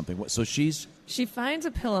missing something. So She finds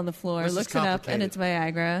a pill on the floor, This is looks it up, and complicated. it's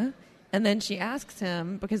Viagra. And then she asks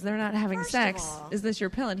him, because they're not having First sex, of all- is this your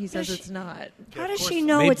pill? And he says Does it's not. How does she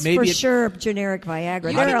know Maybe- it's maybe for it- sure generic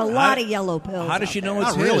Viagra? How There are do- a lot how- of yellow pills. how does out she know there.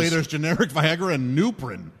 it's Not really. his? There's generic Viagra and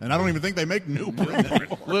Nuprin, and I don't even think they make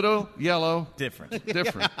Nuprin. Little, yellow, Different.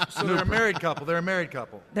 different. So they're a married couple. They're a married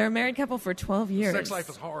couple. They're a married couple for 12 years. Sex life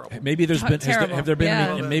is horrible. Maybe there's been Terrible. have there been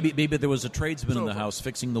Yeah. any, maybe there was a tradesman in the house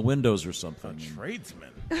fixing the windows or something. Tradesman.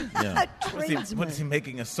 Yeah. What is he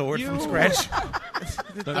making a sword from scratch?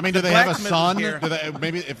 I mean, do they have a blacksmith son? here. Do they,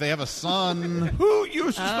 maybe if they have a son. Who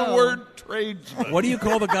uses the word tradesman? What do you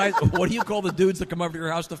call the guys? What do you call the dudes that come over to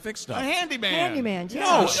your house to fix A stuff? handyman. Handyman,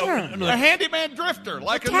 yeah, No, sure. a handyman drifter,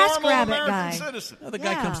 like a task normal rabbit American guy. citizen. The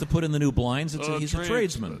guy Yeah. comes to put in the new blinds. He's a Tradesman.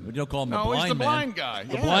 tradesman. You don't call him a No, blind he's the man. blind guy.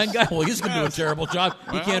 The Yes. blind guy. Well, he's going to do a terrible job.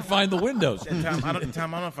 He can't find the windows. Tom, I don't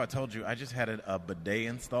know if I told you, I just had a bidet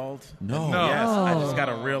installed. No. Yes, I Oh. just got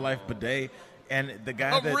a real life bidet. And the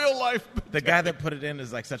guy A real life. the guy that put it in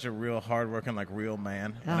is like such a real hardworking, like real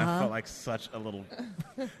man, and I felt like such a little,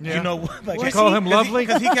 you know, like You call him lovely?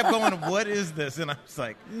 because he kept going, "What is this?" And I was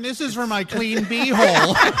like, This is for my clean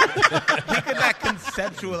beehole. he could not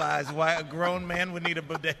conceptualize why a grown man would need a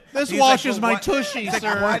bidet. This He's washes "Well, my why-" tushy, He's like,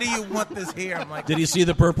 sir. Why do you want this here? I'm like, Did he see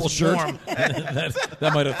the purple shirt? warm.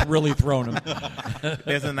 that might have really thrown him.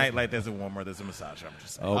 There's a nightlight, there's a warmer, there's a massager. I'm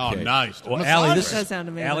just saying. Okay. Oh, nice. Well, Massage Allie, this does sound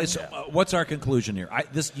amazing. Allie, so, what's our conclusion here?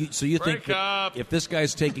 So you think Break that up. if this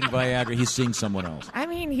guy's taking Viagra, he's seeing someone else? I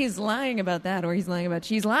mean, he's lying about that, or he's lying about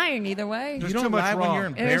she's lying either way. You There's don't too much lie when wrong. you're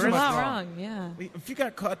There's a embarrassed. lot wrong, yeah. If you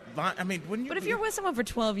got caught lying, I mean, wouldn't you? But if you're with someone for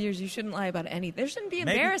 12 years, you shouldn't lie about anything. There shouldn't be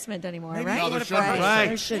Maybe- embarrassment anymore, maybe right? No, there What if shouldn't I- be. Right.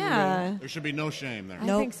 There shouldn't Yeah, There should be no shame there. I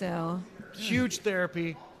Nope. think so. Huge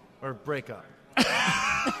therapy or breakup.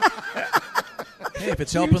 Hey, if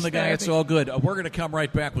it's helping the guy, it's all good. We're going to come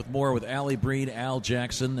right back with more with Allie Breen, Al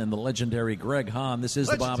Jackson, and the legendary Greg Hahn. This is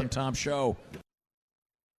the Bob and Tom Show.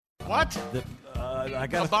 What? I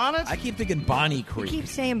got A bonnet? I keep thinking Bonnie You Creek. keep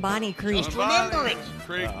saying Bonnie Creek. Just remember it.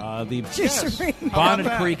 Creek. The Just remember. Bonnet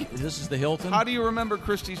that? Creek. This is the Hilton. How do you remember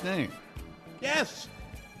Christie's name? Yes.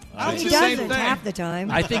 It's He the same doesn't thing. half the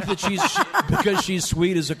time. I think that because she's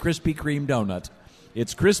sweet as a Krispy Kreme donut.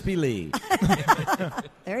 It's Crispy Lee.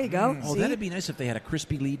 There you go. Oh, See? that'd be nice if they had a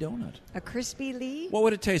Crispy Lee donut. A crispy Lee? What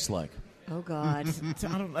would it taste like? Oh, God.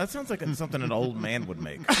 That sounds like something an old man would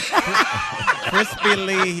make. Crispy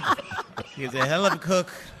Lee. He's a hell of a cook.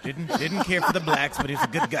 Didn't care for the blacks, but he's a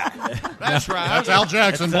good guy. That's right. That's Al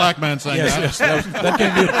Jackson, black man saying Yes, that.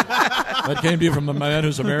 that came to you from the man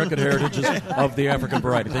whose American heritage is of the African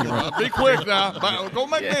variety. Thank you very much. Be quick now. Go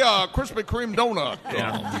make me a Krispy Kreme donut.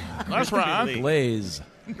 That's right. Glaze.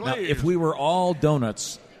 Now, if we were all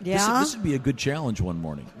donuts, Yeah? this would be a good challenge one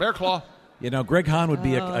morning. Bear Claw. You know, Greg Hahn would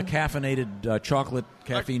be a caffeinated chocolate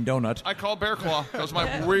caffeine donut. I call Bear Claw. Those are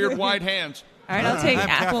my weird wide hands. All right, I'll take I'm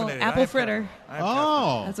apple caffeinated. fritter.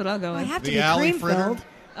 Oh. That's what I'll go I with. have to The be alley cream fritter?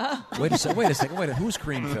 filled. Wait a second. Who's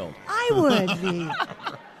cream filled? I would be.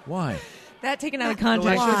 Why? That taken out of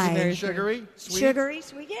context Why? is very Sugary, sweet, Sugary,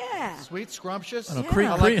 sweet, yeah. sweet, scrumptious. I don't know, cream-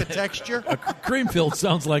 I cream- like the texture. Cream filled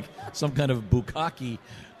sounds like some kind of bukkake.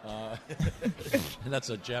 That's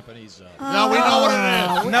a Japanese. Now we know what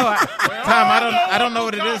it is. No, Tom, I don't know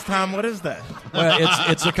what it is. Tom, what is that? Well,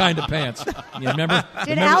 it's a kind of pants. You remember?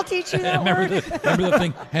 Did Al teach you that remember word? the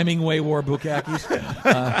thing Hemingway wore bukkakes?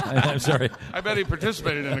 I'm sorry. I bet he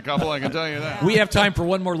participated in a couple, I can tell you that. We have time for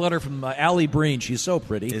one more letter from Allie Breen. She's so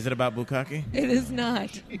pretty. Is it about bukkake? It is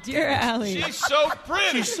not. Dear Allie. She's so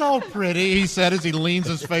pretty. She's so pretty, he said as he leans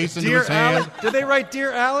his face into Dear his Allie. hand. Did they write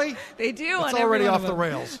Dear Allie? They do. It's on already every one off of the them.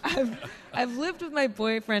 rails. I've lived with my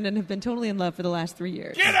boyfriend and have been totally in love for the last 3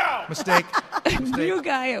 years. Get out! Mistake. A new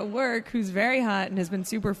guy at work who's very hot and has been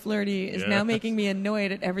super flirty is now making me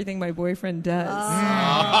annoyed at everything my boyfriend does.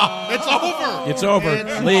 It's over. It's over.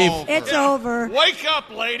 It's Leave. over. It's over. Wake up,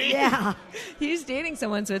 lady. Yeah. He's dating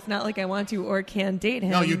someone, so it's not like I want to or can date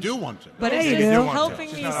him. No, you do want to. But Yeah, it's you just do. want to. helping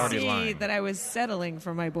She's me not already see lying. that I was settling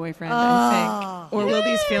for my boyfriend, I think. Or will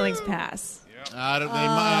these feelings pass? I don't,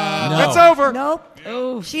 No. It's over. Nope.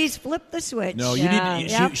 Oh, She's flipped the switch. No, you Yeah.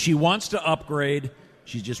 need. Yep. She wants to upgrade.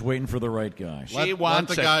 She's just waiting for the right guy. let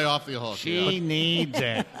the guy off the hook. She needs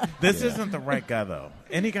it. This isn't the right guy, though.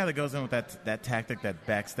 Any guy that goes in with that tactic, that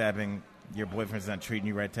backstabbing, your boyfriend's not treating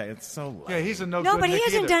you right, it's so Yeah, he's a no No, good but he Nick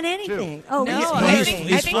hasn't either, done too. anything. Oh, No, he's I flirting. think he's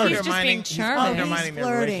just being undermining charming. He's their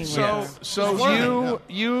flirting. relationship. So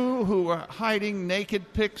you who are hiding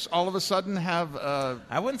naked pics all of a sudden have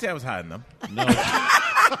I wouldn't say I was hiding them.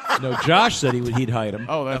 No, Josh said he'd hide him.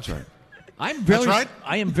 Oh, that's right. That's right.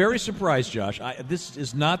 I am very surprised, Josh. This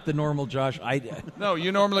is not the normal Josh. No,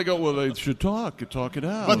 you normally go, well, they should talk it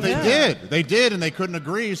out. But they did. They did, and they couldn't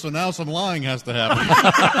agree, so now some lying has to happen.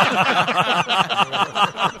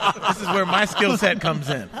 This is where my skill set comes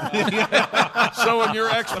in. So in your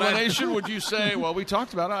explanation, would you say, well, we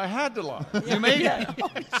talked about it, I had to lie. You made it.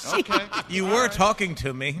 Okay. You were talking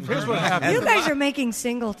to me. Here's what happened. You guys are making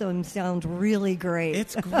singledom sound really great.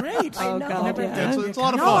 It's great. I Oh, know. God, yeah. It's a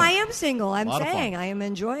lot of No, fun. I am single. I'm Lot of saying fun. I am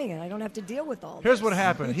enjoying it. I don't have to deal with all this. Here's what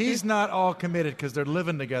happened. He's not all committed because they're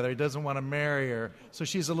living together. He doesn't want to marry her, so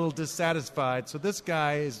she's a little dissatisfied. So this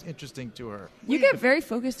guy is interesting to her. You get very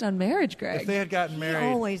focused on marriage, If Greg. they had gotten He married,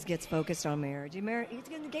 always gets focused on marriage. He's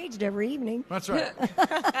getting engaged every evening. that's right.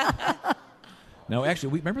 No, actually,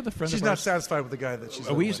 we remember the friend. She's of not ours? satisfied with the guy that she's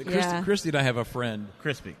We living used, with. Christy, Yeah. Christy and I have a friend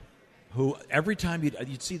Crispy. who every time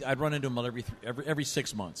you'd see, I'd run into him every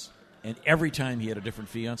 6 months, and every time he had a different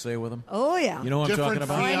fiance with him. Oh, yeah. You know what I'm Different talking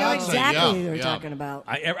Oh, about? I know Fiancé, exactly yeah, what you're yeah. talking about.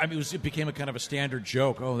 I mean, it became a kind of a standard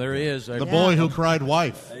joke. Oh, there he is. The boy who cried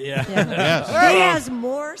wife. Yeah. Yes. Or he has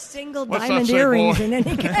more single What's diamond that say, earrings boy? than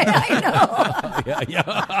any guy I know.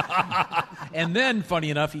 yeah. And then, funny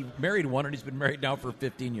enough, he married one, and he's been married now for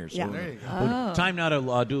 15 years. Yeah. So, There you but time now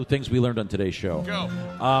to do things we learned on today's show. Go.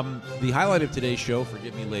 The highlight of today's show,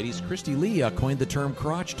 forgive me, ladies, Christy Lee coined the term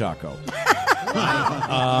crotch taco,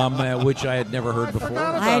 which I had never heard before.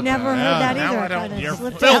 I never heard that now either. I don't- Kinda you're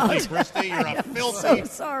slipped Filthy, out. Christy. You're a So filthy.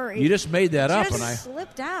 sorry. You just made that up, Just and I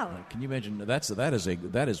slipped out. can you imagine?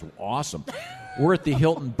 That is awesome. We're at the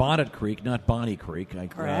Hilton Bonnet Creek, not Bonnie Creek.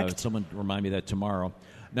 Correct. Someone remind me of that tomorrow.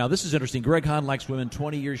 Now, this is interesting. Greg Hahn likes women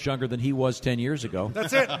 20 years younger than he was 10 years ago.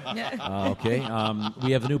 That's it. Okay.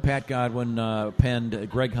 We have the new Pat Godwin penned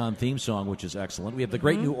Greg Hahn theme song, which is excellent. We have the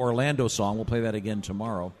great new Orlando song. We'll play that again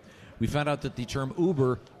tomorrow. We found out that the term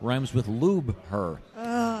Uber rhymes with lube her.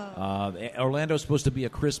 Orlando is supposed to be a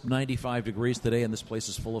crisp 95 degrees today, and this place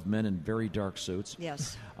is full of men in very dark suits.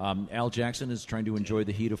 Yes. Al Jackson is trying to enjoy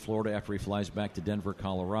the heat of Florida after he flies back to Denver,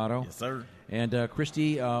 Colorado. Yes, sir. And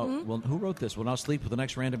Christy, well, who wrote this? Will now sleep with the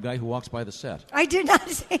next random guy who walks by the set. I did not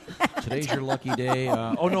say that. Today's your lucky day.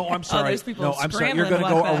 Oh no, I'm sorry. there's people No, I'm sorry. You're scrambling going to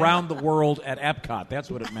to go walk by. around the world at Epcot.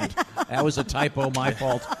 That's what it meant. That was a typo. My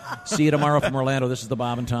fault. See you tomorrow from Orlando. This is the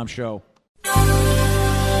Bob and Tom Show.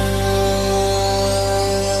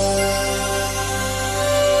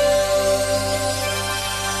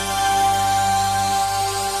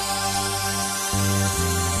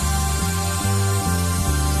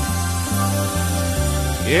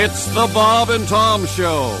 It's the Bob and Tom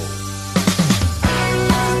Show.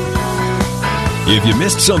 If you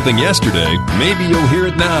missed something yesterday, maybe you'll hear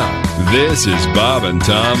it now. This is Bob and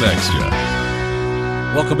Tom Extra.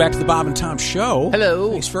 Welcome back to the Bob and Tom Show. Hello.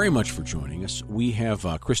 Thanks very much for joining us. We have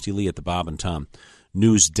Christy Lee at the Bob and Tom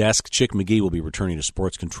News Desk. Chick McGee will be returning to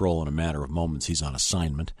sports control in a matter of moments. He's on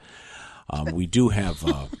assignment. We do have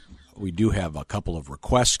a couple of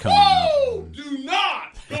requests coming up. Do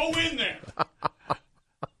not go in there.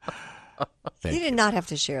 You did not have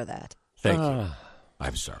to share that. Thank you.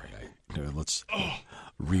 I'm sorry. Let's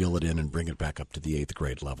reel it in and bring it back up to the 8th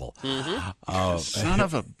grade level. Son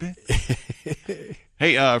of a bitch.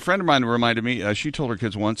 Hey, a friend of mine reminded me, she told her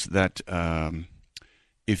kids once that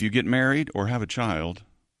if you get married or have a child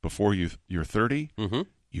before you're 30,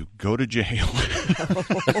 you go to jail.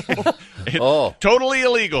 Totally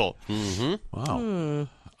illegal. Wow.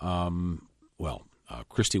 Well,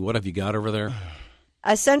 Christy, what have you got over there?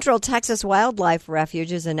 A Central Texas wildlife refuge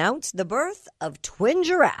has announced the birth of twin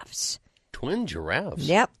giraffes. Twin giraffes?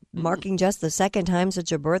 Yep, marking just the second time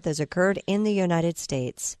such a birth has occurred in the United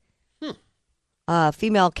States.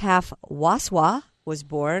 Female calf Waswa was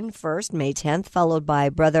born first, May 10th, followed by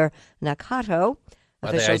brother Nakato.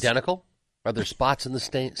 Are they identical? Are there spots in the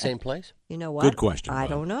same place? You know what? Good question. I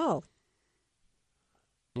don't know.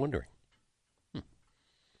 I'm wondering.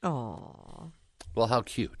 Aw. Well, how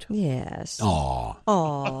cute. Yes.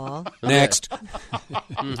 Aw. Next.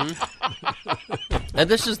 And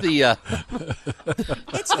this is the...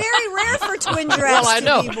 It's very rare for twin giraffes well, I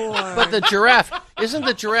know, to be born. but the giraffe, isn't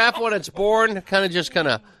the giraffe when it's born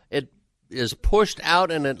it is pushed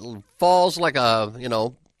out and it falls like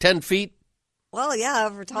 10 feet? Well, yeah,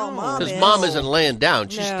 for tall mom Because is. Mom isn't laying down.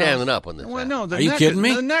 She's No. standing up when this Well, happens. no, the Are you neck kidding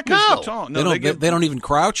me? The neck No. is the tall. No, They don't even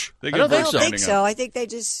crouch? They I get don't I think don't so. think so. I think they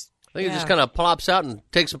just... I think it just kind of plops out and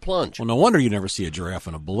takes a plunge. Well, no wonder you never see a giraffe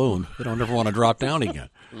in a balloon. They don't ever want to drop down again.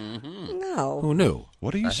 No. Who knew?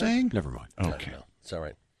 What are you saying? Never mind. Okay. No, it's all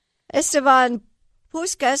right. Esteban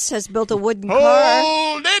Puskas has built a wooden car.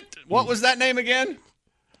 Hold it! What was that name again?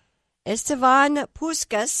 Esteban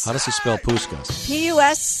Puskas. How does he spell Puskas?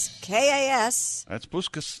 Puskas. That's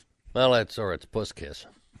Puskas. Well, it's Puss Kiss.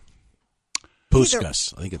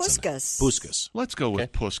 Puskas. I think it's Puskas. Puskas. Let's go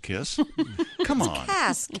with Puss Kiss. Come on.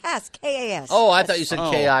 Cas, K-A-S. Oh, I thought you said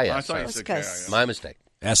K-I-S. I thought you said Puskas. K-I-S. My mistake.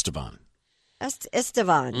 Esteban.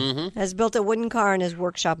 Esteban has built a wooden car in his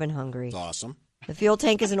workshop in Hungary. Awesome. The fuel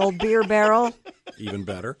tank is an old beer barrel. Even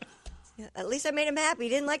better. At least I made him happy. He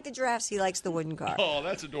didn't like the giraffes. He likes the wooden car. Oh,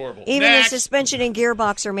 that's adorable. Even Next. the suspension and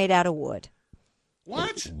gearbox are made out of wood.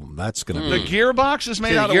 What? That's going to The be... gearbox is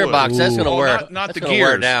made The out of gearbox, wood. that's gonna wear- Not that's the gonna gears.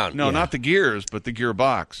 wear down. No, not the gears, but the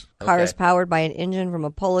gearbox. Car Okay. is powered by an engine from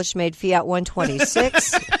a Polish-made Fiat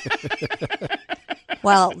 126.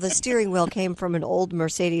 While the steering wheel came from an old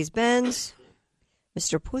Mercedes-Benz.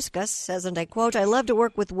 Mr. Puskas says, and I quote, "I love to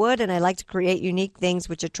work with wood, and I like to create unique things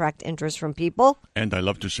which attract interest from people." And I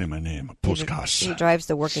love to say my name, He Puskas. drives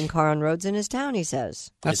the working car on roads in his town, he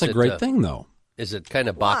says. That's Is a it, great thing, though. Is it kind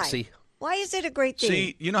of Why? boxy? Why is it a great thing?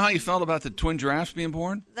 See, you know how you felt about the twin giraffes being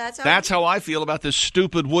born? That's how I feel about this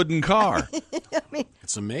stupid wooden car.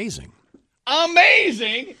 It's amazing.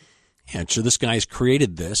 Amazing! And sure, this guy's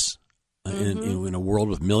created this in a world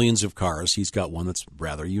with millions of cars. He's got one that's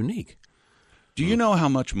rather unique. Do you know how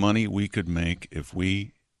much money we could make if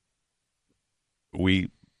we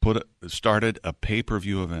started a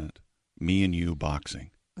pay-per-view event, me and you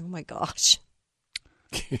boxing? Oh, my gosh.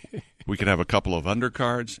 We could have a couple of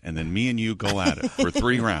undercards, and then me and you go at it for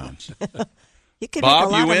 3 rounds. You could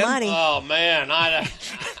Bob, make a lot you of in? money. Oh man, I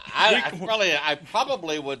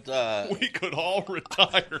probably would. We could all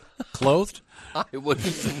retire. Clothed? I would.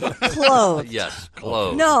 Clothed. Yes,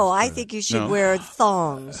 clothed. No, I think you should No. wear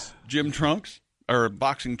thongs. Gym trunks or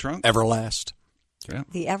boxing trunks? Everlast. Yeah.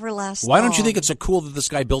 The Everlast Why don't you thong. think it's so cool that this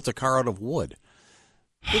guy built a car out of wood?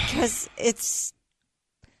 Because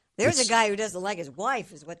there's a guy who doesn't like his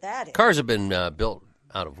wife, is what that is. Cars have been built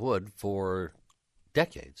out of wood for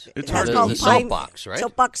decades. It's That's hard called the to soapbox, right?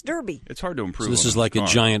 Soapbox Derby. It's hard to improve. So this on is like a car.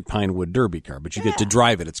 giant Pinewood Derby car, but you get to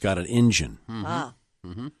drive it. It's got an engine. Ah.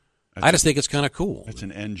 I just think it's kind of cool. It's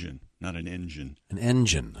an engine, not an engine. An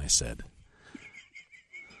engine, I said.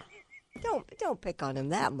 Don't pick on him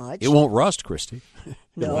that much. It won't rust, Christy.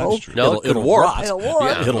 No. No, it could warp. rot. It'll warp.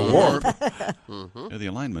 Yeah. It'll warp. Yeah, the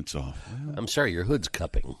alignment's off. I'm sorry, your hood's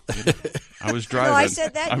cupping. I was driving. No, I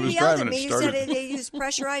said that. I You was yelled driving. at me. It You started. said they use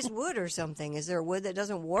pressurized wood or something. Is there wood that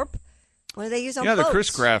doesn't warp? What do they use on Yeah, the boats? Chris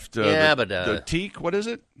Craft. Yeah, the, but, the teak. What is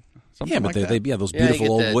it? Something Yeah, but like they that. those Yeah, you beautiful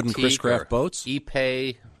get old the wooden Chris teak Craft or boats.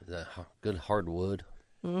 Ipe, the good hardwood.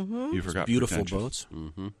 You forgot Beautiful pretentious.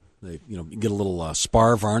 boats. They, you get a little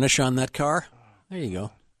spar varnish on that car. There you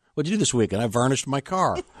go. What'd you do this weekend? I varnished my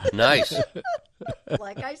car. Nice.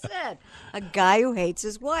 Like I said, a guy who hates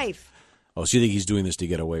his wife. Oh, so you think he's doing this to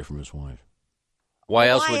get away from his wife? Why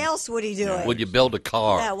else would he do it? Would you build a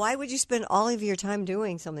car? Yeah, why would you spend all of your time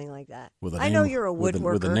doing something like that? With a I name, know you're a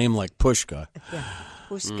woodworker. With a name like Pushka. Yeah.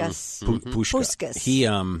 Puskas. Pushka. He,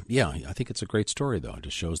 I think it's a great story, though. It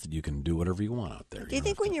just shows that you can do whatever you want out there. Do you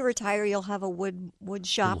think when you retire you'll have a wood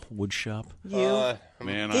shop? Wood shop? You?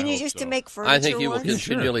 Man, Didn't you used to make furniture I think he will once?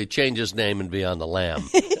 continually change his name and be on the lam.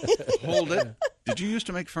 Hold it. Did you used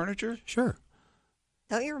to make furniture? Sure.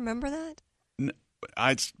 Don't you remember that?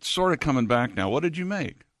 It's sort of coming back now. What did you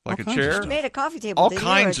make? Like a chair? You made a coffee table. All didn't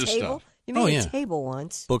kinds you? of Table? stuff. You made a table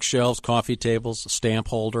once. Bookshelves, coffee tables, a stamp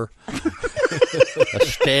holder. A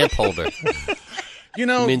stamp holder. You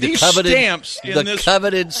know, I mean, these coveted stamps in the this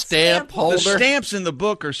coveted stamp holder. The stamps in the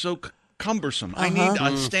book are so cumbersome. I need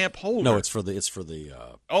a stamp holder. No, it's for the.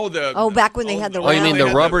 Back when they had the Oh, you round. mean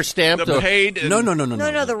the rubber stamp? The paid. No. No,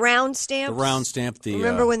 the round stamps. The round stamp.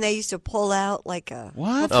 Remember when they used to pull out like a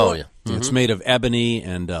what? Oh yeah, It's made of ebony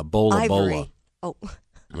and bola ivory. bola. Oh,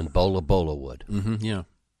 and bola wood. Mm-hmm, yeah.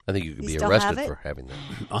 I think you could You be still arrested have it? for having that.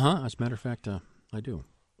 As a matter of fact, I do.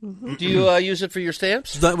 Do you use it for your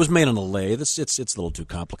stamps? That was made on a lathe. It's a little too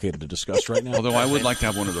complicated to discuss right now. Although I would like to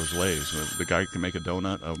have one of those lathes. The guy can make a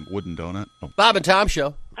donut, a wooden donut. Oh. Bob and Tom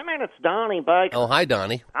Show. Hey, man, it's Donnie Baker. Oh, hi,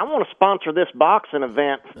 Donnie. I want to sponsor this boxing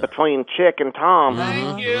event between Chick and Tom.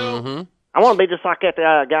 Thank you. Mm-hmm. I want to be just like that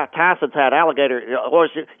guy Tyson's had, Alligator. Always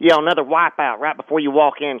yell another wipeout right before you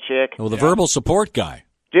walk in, Chick. Well, the verbal support guy.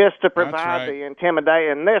 Just to provide the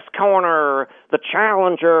intimidation. In this corner, the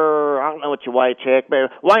challenger, I don't know what you weigh, Chick, but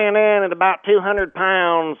weighing in at about 200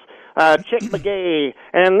 pounds, Chick McGee.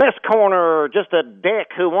 And in this corner, just a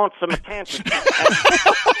dick who wants some attention.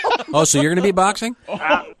 Oh, so you're going to be boxing?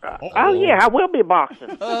 Oh, yeah, I will be boxing.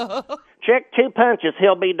 Chick, 2 punches,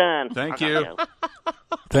 he'll be done. Thank you.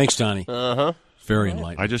 Thanks, Donnie. Uh-huh. Very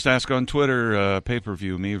enlightening. I just asked on Twitter,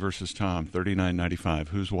 pay-per-view, me versus Tom, $39.95.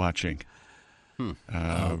 Who's watching? We've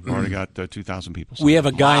already got 2,000 people. We have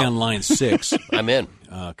a guy on line 6. I'm in.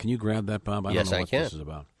 Can you grab that, Bob? I Yes, don't know I what can. this is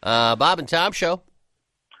about. Bob and Tom Show.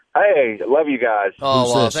 Hey, love you guys. Oh,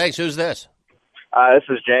 Who's well, this? thanks. Who's this? This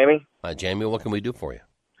is Jamie. Jamie, what can we do for you?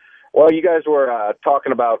 Well, you guys were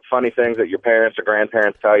talking about funny things that your parents or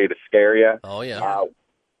grandparents tell you to scare you. Oh, yeah.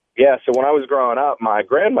 Yeah, so when I was growing up, my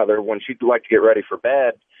grandmother, when she'd like to get ready for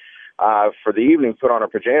bed, for the evening, put on her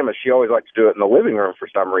pajamas, she always liked to do it in the living room for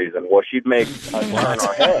some reason. Well, she'd make us turn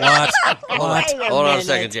our head. Hold on a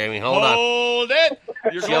second, Jamie. Hold on. Hold it.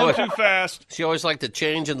 You're going too fast. She always liked to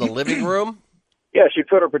change in the living room? Yeah, she'd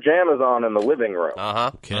put her pajamas on in the living room.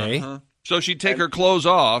 Uh-huh. Okay. So she'd take her clothes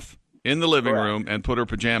off in the living room and put her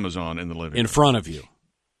pajamas on in the living room. In front of you.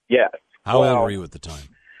 Yes. How Well, old were you at the time?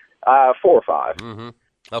 4 or 5. Mm-hmm.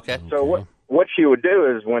 Okay. So what she would do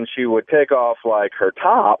is when she would take off like her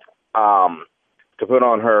top to put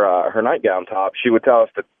on her nightgown top, she would tell us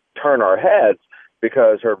to turn our heads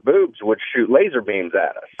because her boobs would shoot laser beams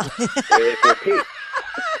at us. If we peeked.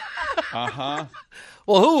 Uh-huh.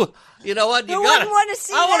 Well, you know what? Who wouldn't want to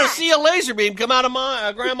see I want to that? see a laser beam come out of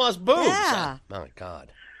my grandma's boobs. Yeah. My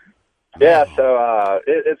God. Yeah, so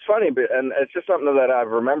it's funny, and it's just something that I've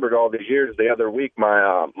remembered all these years. The other week,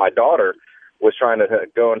 my daughter was trying to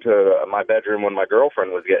go into my bedroom when my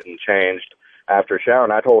girlfriend was getting changed after a shower,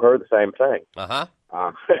 and I told her the same thing. Uh-huh.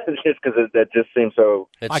 Just because it just seems so...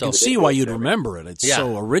 I can see why you'd remember it. It's Yeah.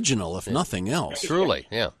 so original, if nothing else. Truly,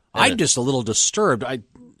 yeah. I'm just a little disturbed.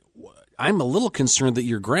 I'm a little concerned that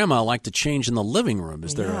your grandma liked to change in the living room.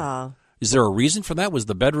 Is there a reason for that? Was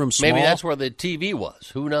the bedroom small? Maybe that's where the TV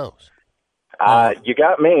was. Who knows? You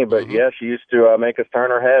got me, but yeah, she used to make us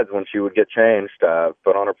turn our heads when she would get changed,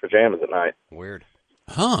 put on her pajamas at night. Weird.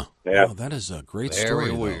 Huh. Yeah. Oh, that is a great Very story.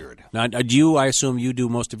 though. weird. Now, I assume you do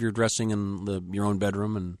most of your dressing in your own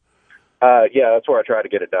bedroom? And Yeah, that's where I try to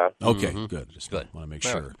get it done. Okay, good. Just Good. want to make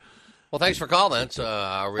All sure. right. Well, thanks for calling. That's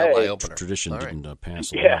a real eye-opener. Tradition All right. didn't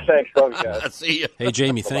pass Yeah, along. thanks. Love you guys. See you. Hey,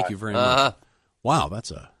 Jamie, thank you very much. Wow,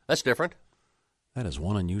 that's different. That is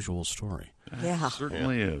one unusual story. Yeah.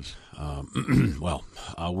 Certainly is. Well,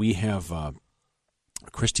 we have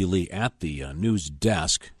Christy Lee at the news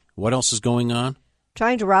desk. What else is going on?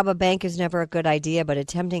 Trying to rob a bank is never a good idea, but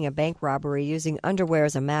attempting a bank robbery using underwear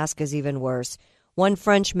as a mask is even worse. One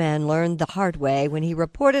French man learned the hard way when he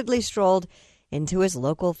reportedly strolled into his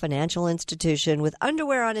local financial institution with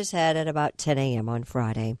underwear on his head at about 10 a.m. on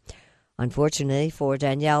Friday. Unfortunately for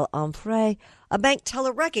Danielle Onfray, a bank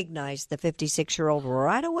teller recognized the 56-year-old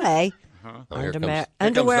right away Oh, here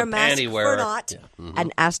underwear comes the mask panty for wearer. not, Yeah. Mhm.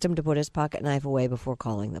 and asked him to put his pocket knife away before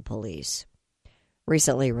calling the police.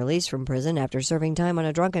 Recently released from prison after serving time on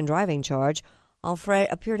a drunken driving charge, Alfred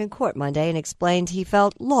appeared in court Monday and explained he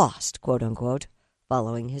felt lost, quote unquote,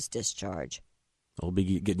 following his discharge. We'll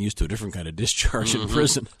be getting used to a different kind of discharge in Mhm.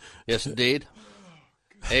 prison. Yes, indeed.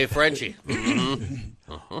 Hey, Frenchie. Mhm.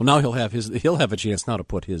 Well, now he'll have a chance now to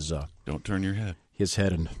put his don't turn your head, his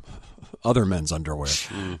head in other men's underwear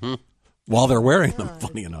Mhm. while they're wearing them.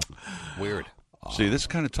 Funny enough, weird. See, this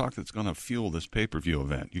kind of talk that's going to fuel this pay-per-view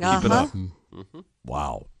event. You keep it up. Mm-hmm.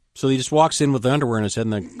 Wow. So he just walks in with the underwear in his head,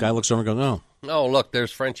 and the guy looks over and goes, "Oh, Oh, look,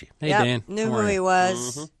 there's Frenchie. hey, Yep, Dan, knew how who are he you?"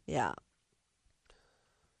 was. Mhm. Yeah.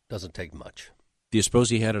 Doesn't take much. Do you suppose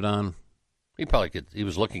he had it on? He probably could. He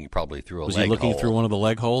was looking probably through a Was leg he looking hole. through one of the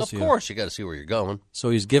leg holes? Of course, you got to see where you're going. So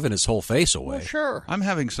he's giving his whole face away. Well, sure. I'm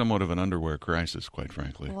having somewhat of an underwear crisis, quite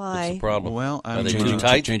frankly. Why? What's the problem? Well, Are I'm they too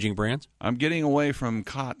tight? Changing brands? I'm getting away from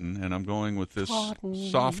cotton, and I'm going with this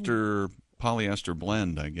softer polyester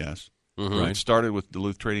blend, I guess. Mhm. It started with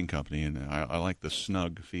Duluth Trading Company, and I like the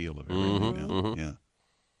snug feel of everything Mhm, now. mhm. Yeah.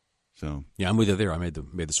 So Yeah, I'm with you there. I made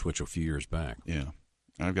the switch a few years back. yeah,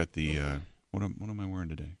 I've got the what am I wearing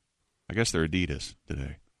today? I guess they're Adidas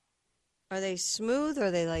today. Are they smooth or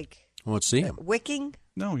are they like Well, let's see him. wicking?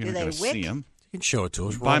 No, you're Do not they going to wick? see them. You can show it to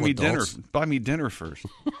us. We're Buy all me adults. dinner. Buy me dinner first.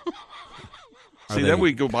 Are See, they- then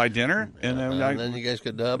we go buy dinner, and then, And then you guys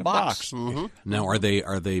could box. Mhm. Now, are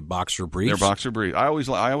they boxer briefs? They're boxer briefs. I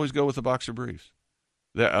always go with the boxer briefs.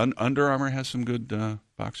 The Under Armour has some good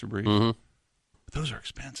boxer briefs. Mhm. But those are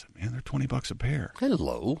expensive, man. They're $20 a pair.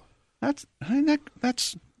 Hello. That's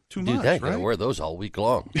too Dude, much, I gotta right? wear those all week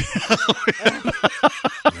long.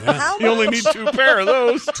 How You only much? need 2 pair of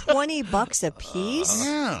those. $20 a piece?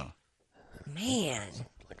 Yeah. Man.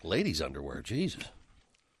 Like ladies' underwear. Jesus.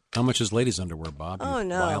 How much is ladies' underwear, Bob? You Oh,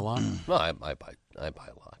 no. buy a lot? No, I buy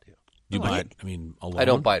a lot. Yeah. You buy it? I mean, alone? I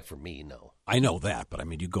don't buy it for me. No. I know that, but I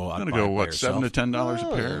mean, you go out. I'm and going to buy go, it by what, yourself? $7 to $10 a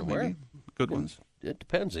Oh, pair, where? maybe? Good ones. It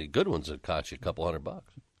depends. The good ones that cost you a couple $100.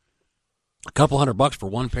 A couple $100 for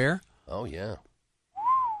one pair? Oh yeah.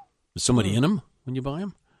 Is somebody in them when you buy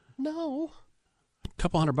them? No. A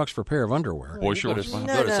couple $100 for a pair of underwear. Boy You shorts. go to,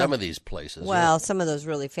 No, go to no. some of these places. Well, some of those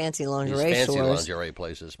really fancy these lingerie fancy stores. lingerie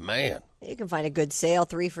places. Man. You can find a good sale,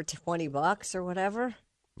 3 for $20 or whatever.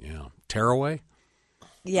 Yeah. Tearaway?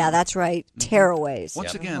 Yeah, that's right. Tearaways.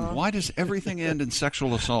 Once again, why does everything end in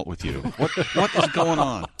sexual assault with you? What is going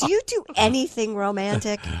on? Do you do anything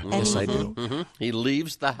romantic? Yes, I do. Anything? Mm-hmm. He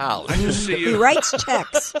leaves the house. I just see He you writes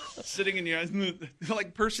checks. sitting in your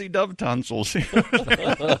like Percy Dove tonsils.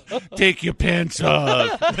 Take your pants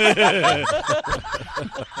off.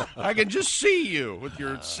 I can just see you with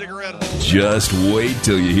your cigarette. Just wait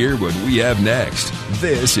till you hear what we have next.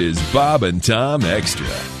 This is Bob and Tom Extra.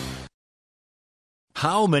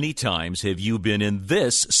 How many times have you been in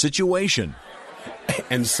this situation?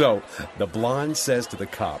 And so the blonde says to the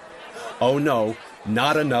cop, "Oh no,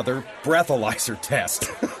 not another breathalyzer test."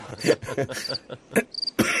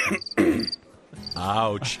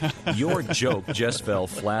 Ouch. Your joke just fell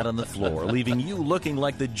flat on the floor, leaving you looking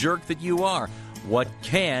like the jerk that you are. What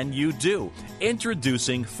can you do?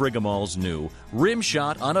 Introducing Frigamall's new Rim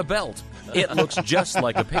Shot on a Belt. It looks just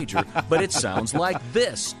like a pager, but it sounds like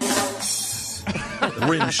this.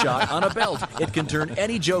 Rim Shot on a Belt. It can turn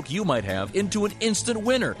any joke you might have into an instant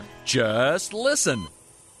winner. Just listen.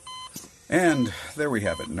 And there we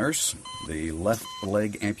have it, nurse. The left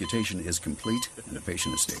leg amputation is complete and the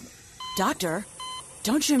patient is stable. Doctor,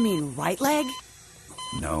 don't you mean right leg?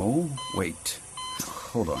 No, wait.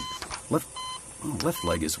 Hold on. Left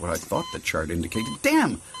leg is what I thought the chart indicated.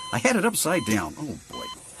 Damn! I had it upside down. Oh, boy.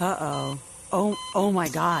 Uh-oh. Oh my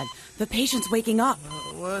God. The patient's waking up.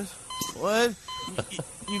 What?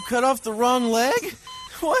 You cut off the wrong leg?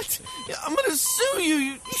 What? I'm gonna sue you,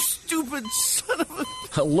 you stupid son of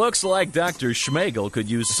a... Looks like Dr. Schmegel could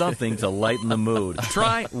use something to lighten the mood.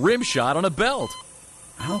 Try Rim Shot on a Belt.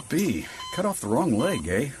 I'll be. Cut off the wrong leg,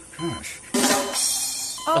 eh? Gosh.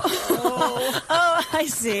 Oh, I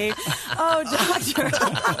see. Oh, doctor.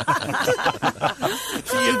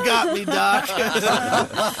 You got me, Doc.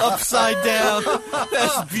 Upside down.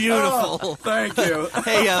 That's beautiful. Thank you.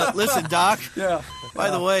 Hey, listen, Doc. Yeah.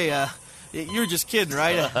 By the way, you were just kidding,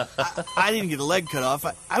 right? I didn't get a leg cut off.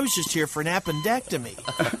 I was just here for an appendectomy.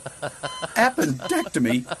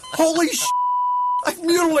 Appendectomy? Holy sh! I've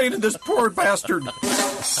mutilated this poor bastard.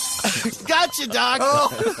 Gotcha, Doc.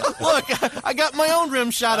 Oh. Look, I got my own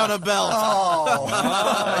rim shot on a belt. Oh,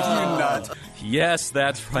 you nut. Yes,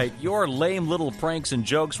 that's right. Your lame little pranks and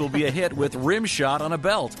jokes will be a hit with Rim Shot on a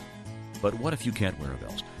Belt. But what if you can't wear a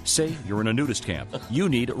belt? Say you're in a nudist camp. You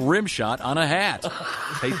need rim shot on a hat.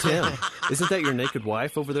 Hey, Tim, isn't that your naked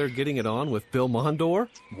wife over there getting it on with Bill Mondor?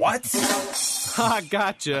 What? Ha,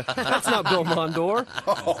 gotcha. That's not Bill Mondor.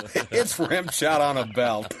 Oh, it's rim shot on a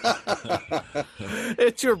belt.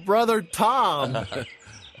 It's your brother, Tom.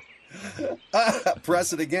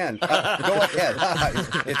 Press it again. Go ahead.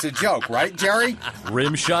 It's a joke, right, Jerry?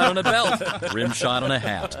 Rim shot on a belt. Rim shot on a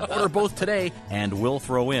hat. Order both today, and we'll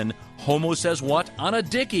throw in Homo Says What on a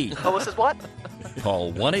dickie. Homo Says What?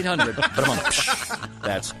 Call 1-800-BADA-BUMP.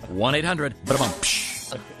 That's 1-800-BADA-BUMP.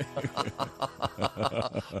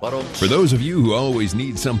 For those of you who always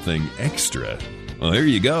need something extra, well, here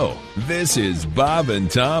you go. This is Bob and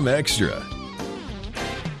Tom Extra.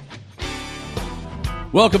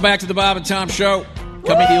 Welcome back to the Bob and Tom Show,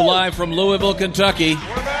 coming to you live from Louisville, Kentucky.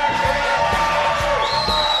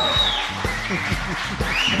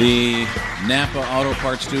 The Napa Auto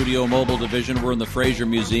Parts Studio Mobile Division. We're in the Fraser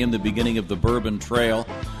Museum, the beginning of the Bourbon Trail,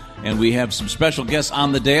 and we have some special guests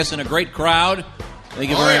on the dais and a great crowd. Thank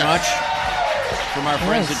you very much. From our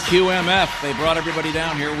friends at QMF. They brought everybody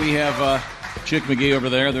down here. We have Chick McGee over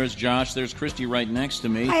there. There's Josh. There's Christy right next to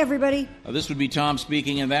me. Hi, everybody. This would be Tom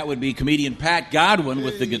speaking, and that would be comedian Pat Godwin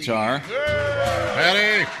with the guitar.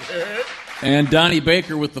 Patty. And Donnie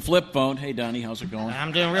Baker with the flip phone. Hey, Donnie, how's it going?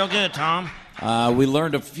 I'm doing real good, Tom. We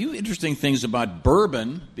learned a few interesting things about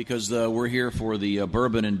bourbon because we're here for the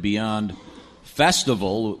Bourbon and Beyond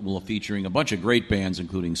Festival, featuring a bunch of great bands,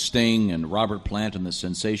 including Sting and Robert Plant and the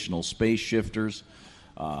Sensational Space Shifters.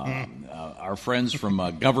 Our friends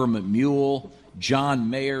from Government Mule, John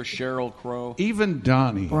Mayer, Sheryl Crow. Even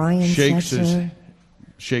Donnie Brian shakes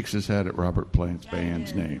his head at Robert Plant's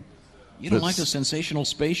band's name. You don't like the Sensational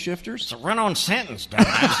Space Shifters? It's a run-on sentence, dumbass.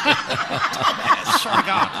 I swear to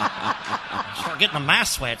God. I start getting the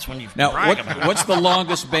mass sweats when you brag about it. What's the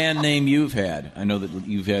longest band name you've had? I know that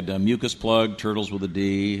you've had Mucus Plug, Turtles with a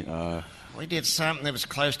D. We did something that was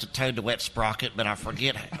close to Toad the Wet Sprocket, but I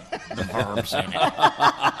forget the verbs in it.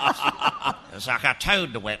 It was like I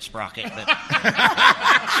towed the Wet Sprocket, but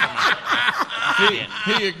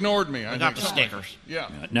he ignored me. I got the stickers. Yeah.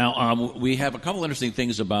 Now, we have a couple interesting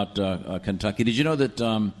things about Kentucky. Did you know that,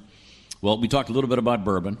 we talked a little bit about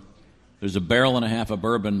bourbon. There's a barrel and a half of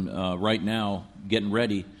bourbon right now getting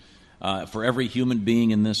ready for every human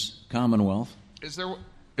being in this Commonwealth. Is there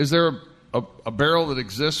a barrel that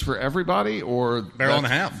exists for everybody, or barrel and a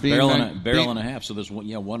half? Barrel and a half. So there's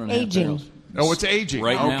 1.5 aging. barrels. Oh, it's aging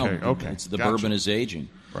right now. Okay, It's the gotcha. bourbon is aging.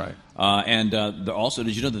 Right. Also,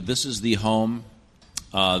 did you know that this is the home,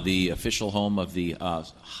 the official home of the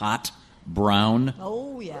Hot Brown?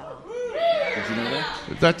 Oh, yeah. Did you know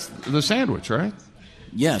that? That's the sandwich, right?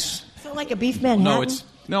 Yes. Is it like a beef Manhattan?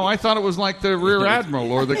 No, I thought it was like the Rear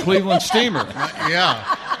Admiral or the Cleveland Steamer.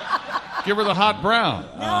 Yeah. Give her the Hot Brown.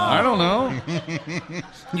 I don't know.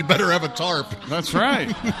 You better have a tarp. That's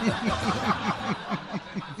right.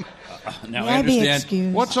 Now, May I I be understand.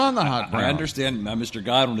 excused? What's on the Hot Brown? I understand Mr.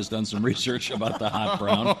 Godwin has done some research about the Hot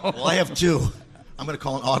Brown. Well, I have two. I'm going to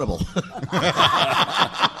call an audible.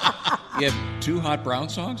 You have two Hot Brown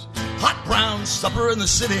songs? Hot Brown Supper in the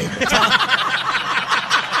City.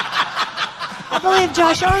 I believe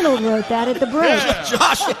Josh Arnold wrote that at the break.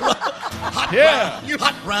 Josh,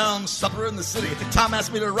 Hot Brown Supper in the City. Tom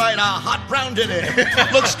asked me to write a Hot Brown ditty.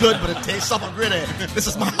 Looks good, but it tastes awful gritty. This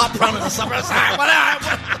is my Hot Brown in the summer.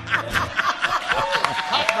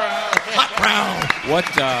 Hot Brown.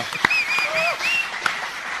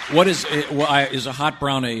 What is a Hot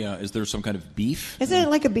Brown? Is there some kind of beef? Isn't it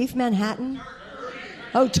like a beef Manhattan?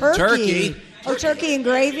 Oh, turkey. Oh, turkey and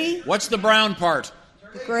gravy? What's the brown part?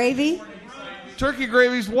 Gravy? Turkey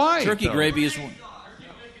gravy's white. Turkey though. gravy is.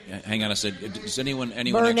 Hang on a second. Does anyone?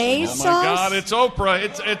 Bernaise Oh sauce? my God! It's Oprah.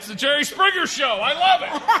 It's the Jerry Springer Show. I love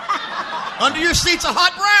it. Under your seat's a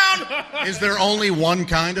Hot Brown. Is there only one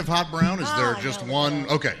kind of hot brown? Is there just one?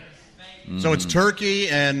 Okay. So it's turkey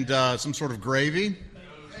and some sort of gravy?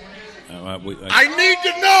 I need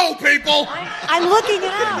to know, people! I'm looking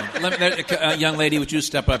it up. Young lady, would you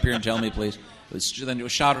step up here and tell me, please? Then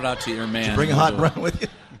shout it out to your man. Did you bring a Hot Brown with you?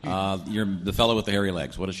 The fellow with the hairy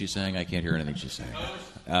legs. What is she saying? I can't hear anything she's saying.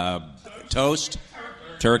 Toast,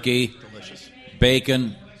 turkey, delicious,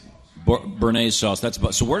 bacon, Bernaise sauce.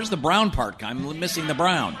 So where's the brown part? I'm missing the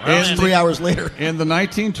brown. 3 hours later. In the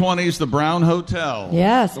 1920s, the Brown Hotel.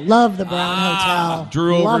 Yes, love the Brown Hotel.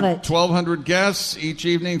 Drew love over it. 1,200 guests each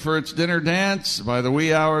evening for its dinner dance. By the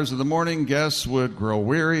wee hours of the morning, guests would grow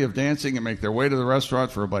weary of dancing and make their way to the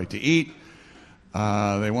restaurant for a bite to eat.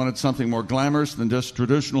 They wanted something more glamorous than just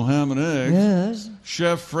traditional ham and eggs. Yes.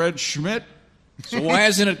 Chef Fred Schmidt So why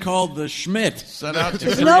isn't it called the Schmidt? Sent out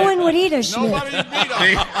Because no one would eat a Schmidt. Nobody would eat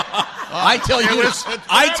them. I tell you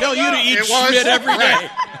to eat Schmidt every day.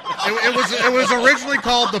 It was originally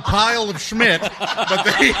called the pile of Schmidt, but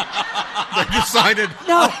they decided.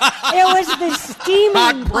 No, it was the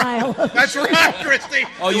steaming pile. That's right, Christy.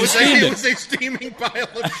 Oh, you It steamed it. was a steaming pile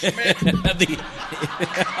of Schmidt.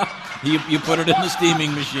 You put it in the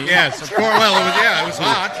steaming machine. Yes, of course. Well, it was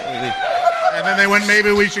hot. And then they went,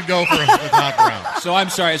 maybe we should go for the hot brown. So I'm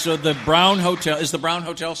sorry. So the Brown Hotel, is the Brown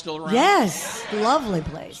Hotel still around? Yes, lovely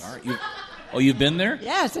place. Sorry, you've been there?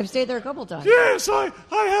 Yes, I've stayed there a couple times. Yes, I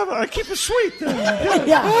have. I keep a suite there.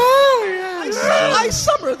 Yeah. Oh, yes. I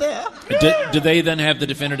summer there. Do they then have the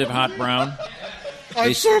definitive hot brown?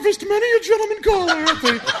 I've serviced many a gentleman caller at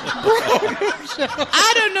the Brown.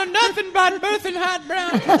 I don't know nothing about birth and hot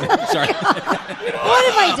brown. Sorry.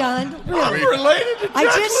 What have I done? Really? Related to I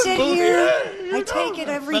just Jacqueline sit Bouvier, here. you I know. take it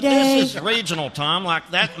every But day. this is regional, Tom. Like,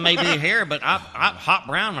 that may be here, but hot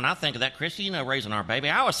brown, when I think of that, Christy, raising our baby,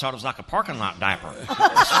 I always thought it was like a parking lot diaper.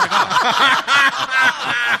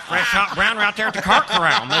 Fresh hot brown right there at the cart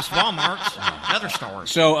corral, Miss Walmart's, other stores.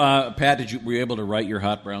 So, Pat, were you able to write your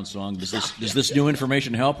hot brown song? Does this new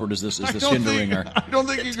information help, or is this hindering our? I don't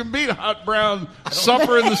think you can beat a hot brown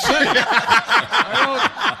supper in the city.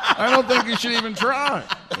 I don't think you should even try.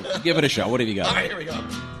 Give it a shot. What have you got? All right, here we go.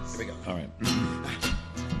 All right.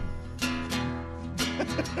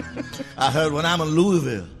 I heard when I'm in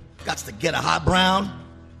Louisville, got to get a hot brown,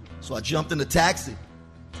 so I jumped in the taxi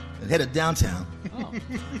and headed downtown. Oh.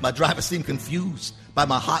 My driver seemed confused by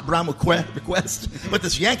my hot brown request, but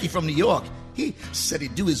this Yankee from New York, he said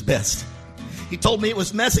he'd do his best. He told me it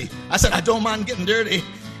was messy. I said, I don't mind getting dirty.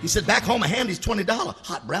 He said, back home a handy's $20.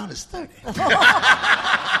 Hot brown is $30.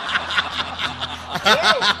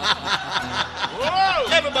 Whoa.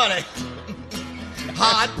 Everybody.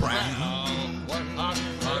 Hot brown.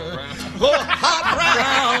 Hot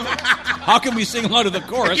brown. How can we sing along to the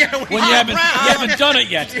chorus Yeah, when you haven't done it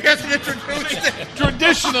yet? He hasn't introduced it.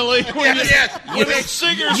 Traditionally, when the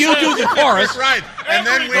singer You do the chorus. Right. And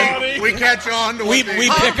then we catch on to We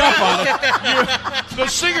pick up on it. the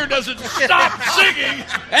singer doesn't stop singing.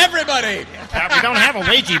 Everybody. We don't have a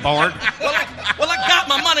Ouija board. Well, I got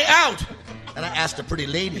my money out. And I asked a pretty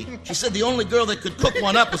lady. She said the only girl that could cook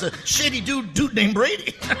one up was a shady dude named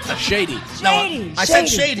Brady. Shady. I said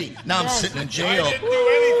shady. Now I'm sitting in jail.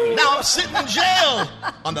 Now I'm sitting in jail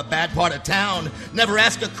on the bad part of town. Never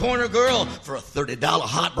ask a corner girl for a $30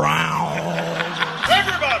 hot brown.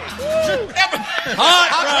 Everybody.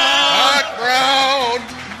 Hot brown.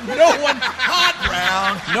 Hot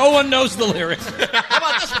brown. No one knows the lyrics. How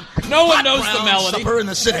about this one? No one Hot knows brown the melody. Supper in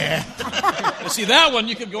the city. See, that one,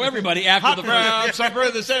 you could go everybody after Hot the brown first. supper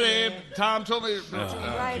in the city. Tom told me.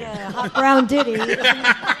 Right, a hot brown ditty.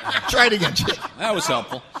 Try it again, Chick. That was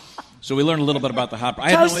helpful. So we learned a little bit about the hot brown.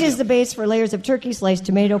 I had no Toast idea. is the base for layers of turkey, sliced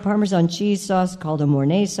tomato, Parmesan cheese sauce called a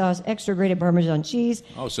Mornay sauce, extra grated Parmesan cheese.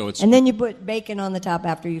 Oh, so it's. And then you put bacon on the top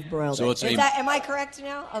after you've broiled So it. it's Am I correct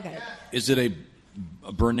now? Okay. Is it a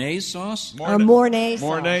Bernays sauce? Or Mornay sauce.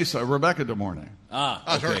 Mornay, Rebecca de Mornay. Ah,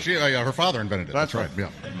 Oh, okay. her father invented it. That's right. Yeah.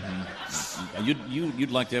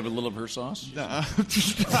 You'd like to have a little of her sauce?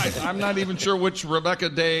 I'm not even sure which Rebecca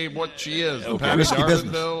Day, what she is. Okay. Patty Risky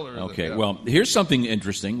business. Dardenville or Okay, well, here's something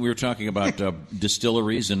interesting. We were talking about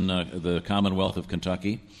distilleries in the Commonwealth of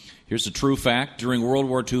Kentucky. Here's a true fact. During World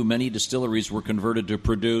War II, many distilleries were converted to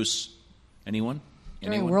produce... Anyone?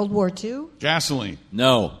 During World War II? gasoline.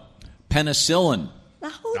 No. Penicillin. Now,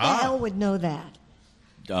 who the hell would know that?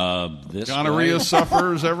 This Gonorrhea guy.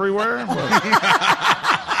 sufferers everywhere.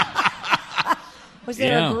 Was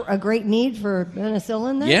there a great need for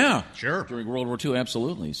penicillin then? Yeah. Sure. During World War II,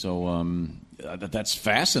 absolutely. So that's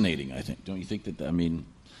fascinating, I think. Don't you think that, I mean...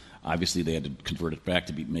 Obviously, they had to convert it back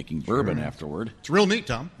to be making bourbon afterward. It's real neat,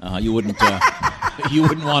 Tom. You wouldn't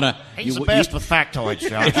want to. He's the best with factoids,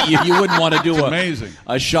 John. You wouldn't want to do amazing.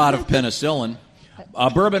 a shot of penicillin.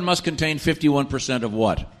 Bourbon must contain 51% of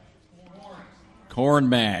what? Corn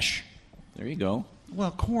mash. There you go.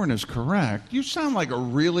 Well, corn is correct. You sound like a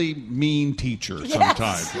really mean teacher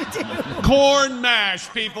sometimes. Corn mash,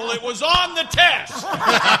 people. It was on the test.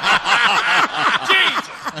 Jesus.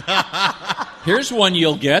 Here's one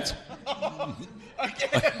you'll get.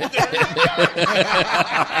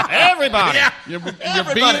 Everybody. You're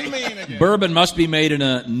being mean again. Bourbon must be made in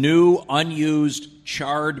a new, unused,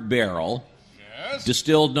 charred barrel. Yes.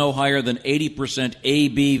 Distilled no higher than 80%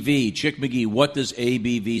 ABV. Chick McGee, what does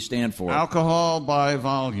ABV stand for? Alcohol by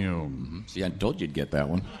volume. See, I told you you'd get that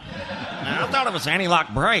one. I thought it was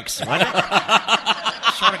anti-lock brakes, wasn't it?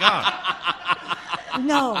 Swear to God.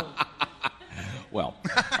 No. Well,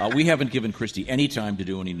 we haven't given Christy any time to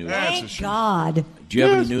do any news. Thank God. Do you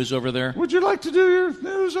have any news over there? Would you like to do your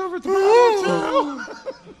news over at the hotel?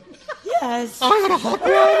 Yes. I had a hot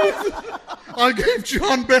brown. I gave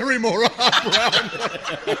John Barrymore a hot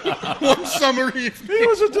brown one summer evening. He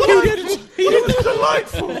was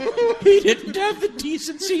delightful. He didn't have the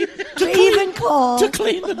decency to even call to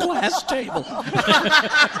clean the glass table.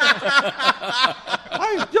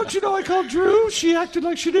 Don't you know I called Drew? She acted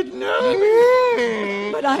like she didn't know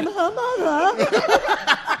me. But I'm her mother.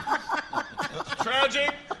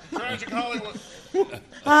 Tragic Hollywood.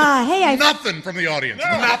 Hey, Nothing from the audience.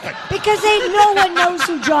 Nothing. Because no one knows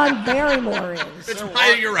who John Barrymore is.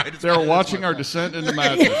 You're right. They're watching our descent into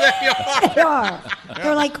madness. They are.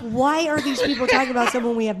 They're like, why are these people talking about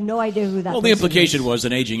someone we have no idea who that Well, the person implication is? was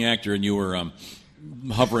an aging actor, and you were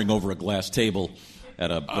hovering over a glass table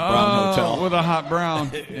at a brown hotel. With a hot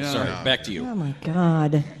brown. Yeah. Sorry, back to you. Oh, my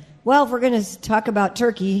God. Well, if we're going to talk about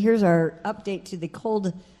Turkey, here's our update to the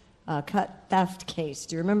cold cut theft case.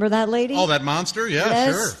 Do you remember that lady? Oh, that monster? Yeah,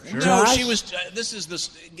 Yes. sure. No, Josh? she was.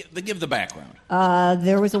 Give the background.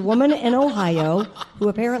 There was a woman in Ohio who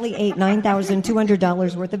apparently ate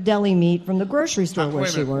 $9,200 worth of deli meat from the grocery store where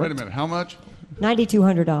she worked. Wait a minute. How much?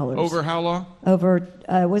 $9,200. Over how long? Over,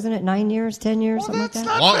 wasn't it 9 years, 10 years, something like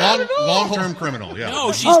that? Long-term criminal, yeah.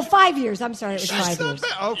 No, she's 5 years. I'm sorry, it was 5 years.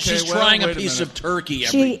 Okay, she's well, trying a wait piece minute. of turkey.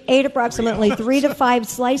 She ate approximately 3 to 5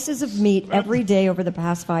 slices of meat every day over the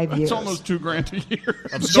past 5 years. It's almost $2,000 a year.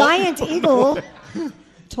 Giant Eagle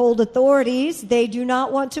told authorities they do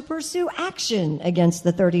not want to pursue action against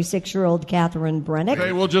the 36-year-old Catherine Brennick.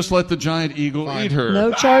 Okay, we'll just let the giant eagle eat her.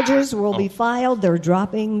 No charges will be filed. They're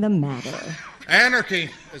dropping the matter. Anarchy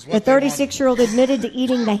is The what they want. 36-year-old admitted to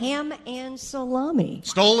eating the ham and salami.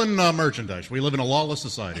 Stolen merchandise. We live in a lawless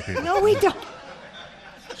society, people. No, we don't.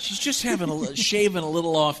 She's just shaving a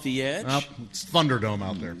little off the edge. Well, it's Thunderdome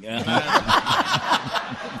out there.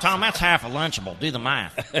 Tom, that's half a Lunchable. Do the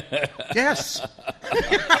math. Yes.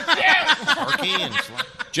 Turkey and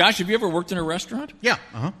Josh, have you ever worked in a restaurant? Yeah.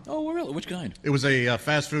 Uh-huh. Oh, really? Which kind? It was a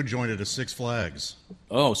fast food joint at a Six Flags.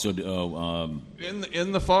 Oh, so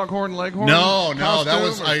in the Foghorn Leghorn? No, costume, that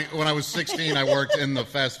was or- when I was 16. I worked in the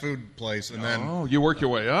fast food place, and then Oh, you work your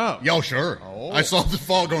way up. yo, sure. Oh. I saw the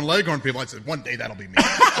Foghorn Leghorn people. I said, one day that'll be me.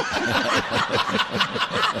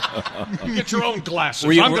 Get your own glasses.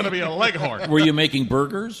 Were you- I'm going to be a Leghorn. were you making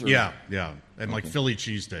burgers? Or? yeah, and like Philly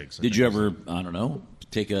cheesesteaks. Did you ever? I don't know.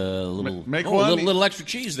 Take a little, Make a one. little extra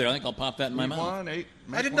cheese there. I think I'll pop that in my mouth.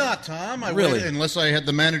 I did not, Tom. I Really? waited, unless I had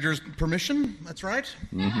the manager's permission. That's right.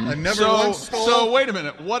 Mm-hmm. I never once stole. So wait a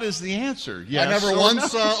minute. What is the answer? Yes I never or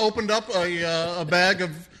once no? opened up a bag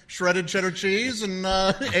of shredded cheddar cheese and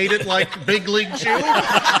ate it like Big League Chew.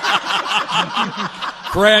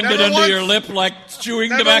 Crammed it Never into once- your lip like chewing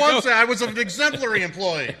Never tobacco. once. I was an exemplary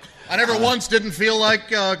employee. I never once didn't feel like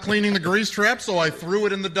cleaning the grease trap, so I threw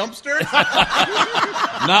it in the dumpster.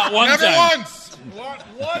 Not one Never time. once. One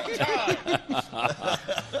time.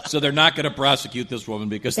 So they're not going to prosecute this woman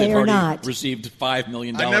because They they've are already not. received $5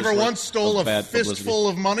 million. I never worth once stole of a bad publicity. fistful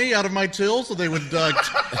of money out of my till so they would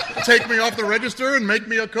take me off the register and make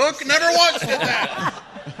me a cook. Never once did that.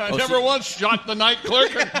 I never once shot the night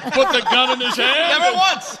clerk and put the gun in his hand. Never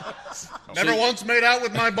once. Never once made out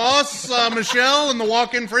with my boss, Michelle, in the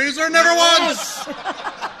walk-in freezer. Never once.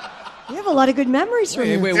 You have a lot of good memories from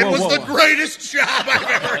your It was the greatest job I've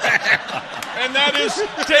ever had. And that is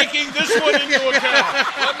taking this one into account.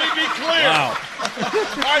 Let me be clear. Wow.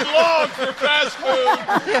 I long for fast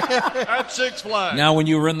food at Six Flags. Now, when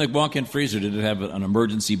you were in the walk-in freezer, did it have an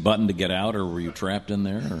emergency button to get out, or were you trapped in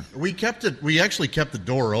there? Or? We actually kept the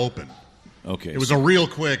door open. Okay. It was a real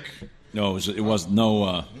quick. No, it was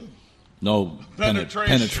no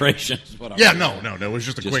penetration. is what I'm Yeah, saying. no. It was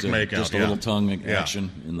just a quick makeout. Just a yeah. little tongue Yeah.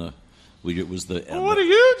 action in the. It was the. Well, what are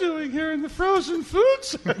you doing here in the frozen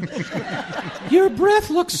foods? Your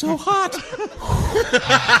breath looks so hot.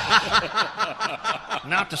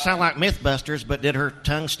 Not to sound like Mythbusters, but did her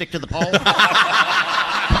tongue stick to the pole?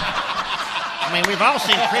 I mean, we've all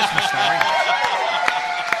seen Christmas Story.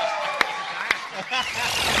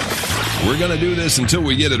 We're going to do this until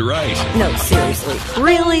we get it right. No, seriously.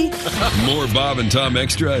 Really? More Bob and Tom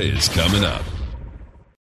Extra is coming up.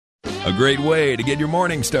 A great way to get your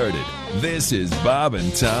morning started. This is Bob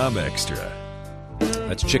and Tom Extra.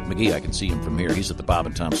 That's Chick McGee. I can see him from here. He's at the Bob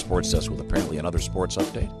and Tom Sports Desk with apparently another sports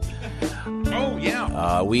update. Oh,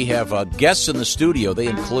 yeah. We have guests in the studio. They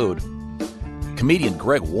include comedian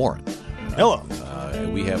Greg Warren. Hello.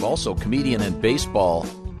 We have also comedian and baseball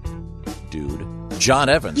dude John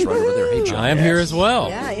Evans right over there. Hey, John. I am here as well.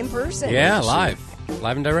 Yeah, in person. Yeah, live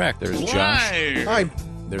and direct. There's Josh. Hi.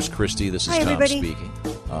 There's Christy. This is Hi, Tom everybody. speaking.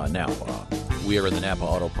 Now, we are in the Napa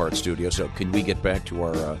Auto Parts studio, so can we get back to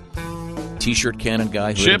our T-shirt cannon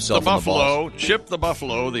guy who hit Chip himself the in the balls? Buffalo, Chip the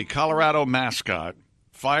Buffalo, the Colorado mascot,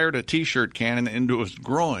 fired a T-shirt cannon into his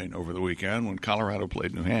groin over the weekend when Colorado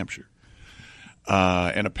played New Hampshire.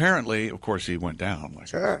 And apparently, of course, he went down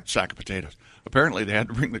like a sack of potatoes. Apparently, they had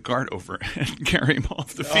to bring the cart over and carry him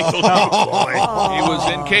off the field. He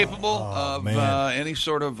was incapable of any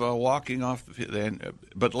sort of walking off the field.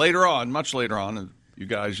 But later on, much later on, and you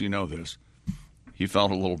guys, you know this, he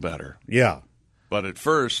felt a little better. Yeah. But at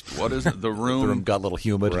first, what is it? The room, The room got a little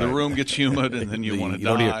humid. The room gets humid, and then you want to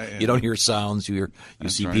die. You don't hear sounds. You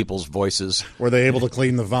see right. people's voices. Were they able to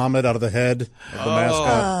clean the vomit out of the head of the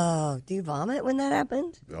mascot? Oh, do you vomit when that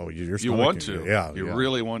happens? Oh, you want to. Yeah. You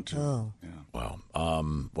really want to. Oh. Yeah. Wow.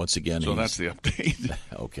 Once again, So that's the update.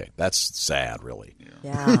 Okay, that's sad, really.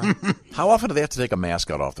 Yeah. How often do they have to take a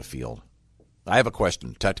mascot off the field? I have a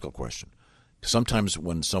question, technical question. Sometimes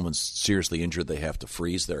when someone's seriously injured, they have to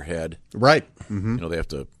freeze their head. Right. Mm-hmm. They have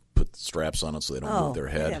to put straps on it so they don't move their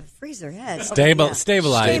head. Yeah, freeze their head. Stabilize.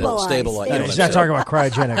 Stabilize. He's not talking about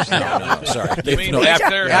cryogenics. No, sorry. You mean make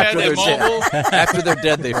their head immobile? After they're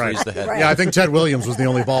dead, they freeze the head. Yeah, I think Ted Williams was the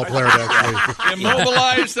only ball player to actually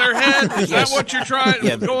Immobilize their head? Is that what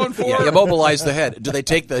you're going for? Yeah, immobilize the head. Do they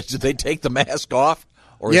take the mask off?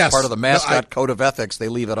 Or Yes. as part of the mascot code of ethics, they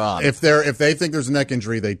leave it on? If they think there's a neck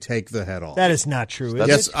injury, they take the head off. That is not true.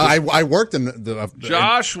 Yes, I worked in the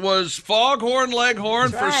Josh was Foghorn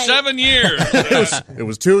Leghorn for 7 years. It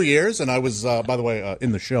was 2 years, and I was, by the way,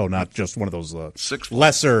 in the show, not just one of those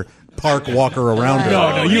lesser park walker around.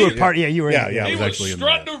 No, you were part. Yeah, you were. Yeah, in yeah, I it. was actually in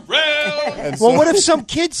strutting around. Well, what if some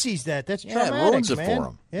kid sees that? That's Yeah, traumatic, it ruins it man. for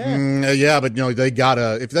him. Yeah. Yeah, but they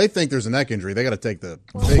gotta. If they think there's a neck injury, they gotta take the.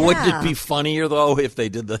 Wouldn't it be funnier though if they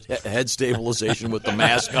did the head stabilization with the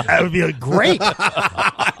mascot? That would be great.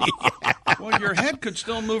 Well, your head could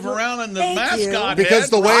still move around in the Thank mascot you. Because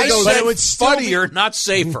head. the way those, But it would funnier, not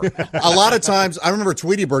safer. a lot of times, I remember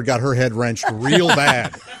Tweety Bird got her head wrenched real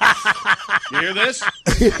bad. You hear this?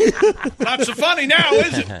 Not so funny now,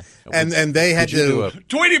 is it? and they had to.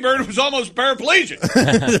 Tweety Bird was almost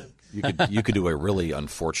paraplegic. You could do a really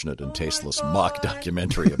unfortunate and tasteless mock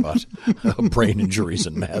documentary about brain injuries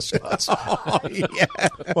and mascots.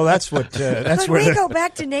 Well, that's what. That's Could where. we go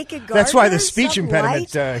back to naked gardeners? That's why the speech Something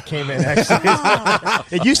impediment light? came in.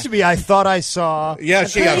 Actually, it used to be. I thought I saw. Yeah,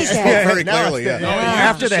 she got Yeah, very now clearly. it's- Yeah. No, you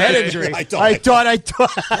after the have to head say, injury, I I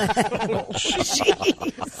thought.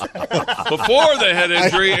 Before the head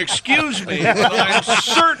injury, excuse me, but I'm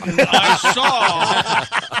certain I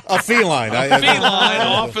saw A feline. a feline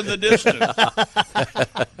off in the distance.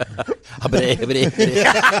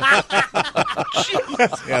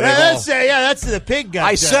 That's the pig guy.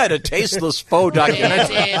 I said a tasteless faux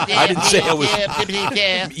documentary. I didn't say it was.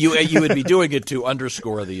 You would be doing it to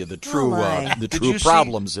underscore the true my. the Did true you see-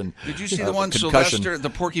 problems and. Did you see the one concussion. Sylvester, the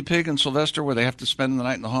Porky Pig and Sylvester, where they have to spend the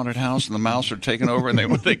night in the haunted house and the mouse are taking over and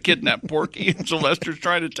they kidnap Porky and Sylvester's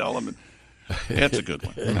trying to tell him. That's a good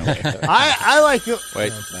one. I like it.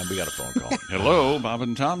 Wait, man, we got a phone call. Hello, Bob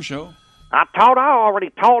and Tom Show. I thought I already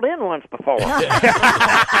taught in once before.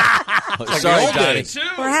 Sorry, Donnie.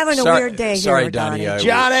 We're having a Sorry- weird day sorry, here, Donnie, Donnie.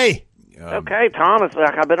 Johnny. Okay, Tom, it's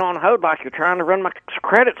like I've been on hold like you're trying to run my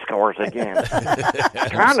credit scores again.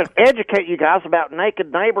 Trying to educate you guys about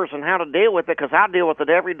naked neighbors and how to deal with it, because I deal with it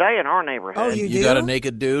every day in our neighborhood. Oh, you do? You got a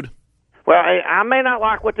naked dude? Well, I may not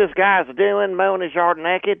like what this guy's doing, mowing his yard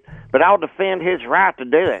naked, but I'll defend his right to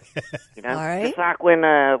do it. You know, All right. It's like when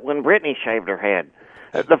Britney shaved her head.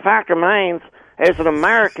 The fact remains, as an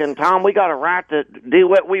American, Tom, we got a right to do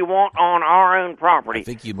what we want on our own property. I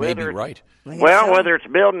think you may be right. Well, whether it's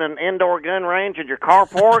building an indoor gun range at your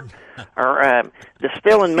carport, or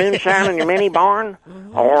distilling moonshine in your mini barn,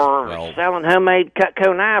 or selling homemade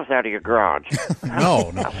Cutco knives out of your garage.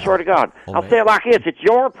 No. I swear to God. I'll say it like this. It's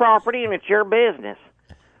your property and it's your business.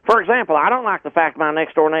 For example, I don't like the fact my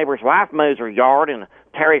next-door neighbor's wife mows her yard in a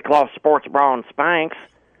terry cloth sports bra and Spanx.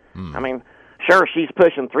 I mean, sure, she's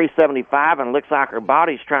pushing 375 and looks like her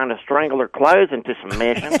body's trying to strangle her clothes into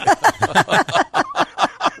submission.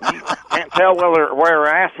 Can't tell where her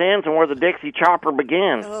ass ends and where the Dixie chopper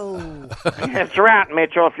begins. Oh. That's right,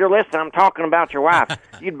 Mitchell. If you're listening, I'm talking about your wife.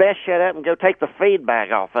 You'd best shut up and go take the feed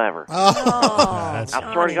bag off of her. Oh,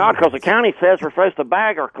 I swear to God, because the county says we're supposed to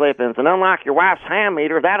bag our clippings, and unlike your wife's hand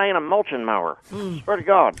meter, that ain't a mulching mower. Swear to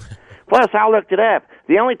God. Plus, I looked it up.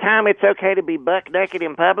 The only time it's okay to be buck naked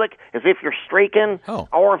in public is if you're streaking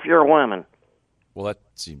or if you're a woman. Well, that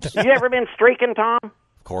seems. Have you ever been streaking, Tom?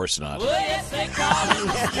 Of course not.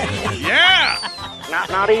 Yeah.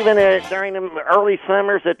 Not even during the early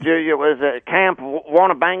summers that you was at Camp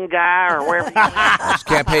Wanabanga or wherever. It's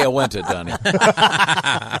Camp Hayawenta, Donnie.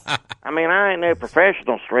 I mean, I ain't no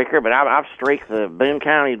professional streaker, but I've streaked the Boone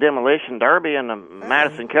County Demolition Derby and the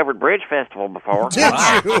Madison Covered Bridge Festival before. Did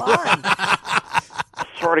you?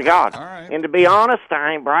 Swear to God. All right. And to be honest,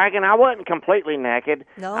 I ain't bragging. I wasn't completely naked.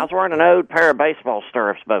 No? I was wearing an old pair of baseball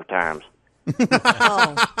stirrups both times.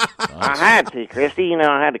 I had to, Christy. You know,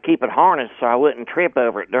 I had to keep it harnessed so I wouldn't trip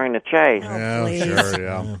over it during the chase. Yeah, please. sure,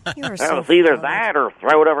 yeah. You're That so was either funny. that or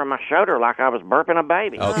throw it over my shoulder like I was burping a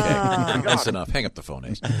baby. Okay, that's enough. Hang up the phone,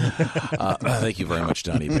 Ace. Thank you very much,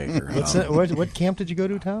 Donnie Baker. What camp did you go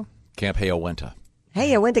to, Tom? Camp Hayawenta.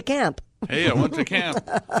 Hey, I went to camp. Hey, I went to camp.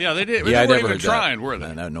 Yeah, they did. Yeah, I they never weren't even heard trying, that. were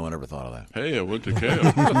they? No one ever thought of that. Hey, I went to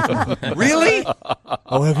camp. Really?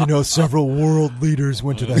 I'll have you know, several world leaders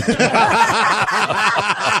went to that.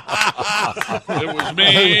 It was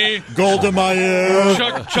me, Golda Meir,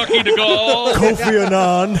 Chucky DeGaulle. Kofi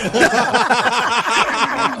Annan.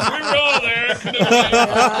 We were all there.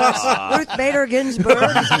 Ruth Bader Ginsburg.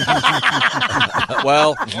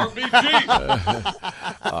 Well, RBG.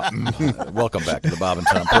 welcome back to the Bob and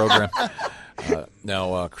Tom program.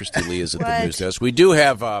 Now, Christy Lee is at the news desk. We do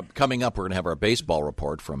have, coming up, we're going to have our baseball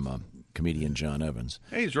report from comedian John Evans.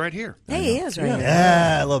 Hey, he's right here. Hey, he is right here.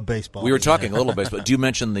 Yeah, I love baseball. We were talking a little bit, but do you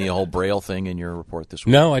mention the whole Braille thing in your report this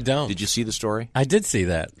week? No, I don't. Did you see the story? I did see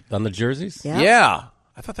that on the jerseys. Yeah.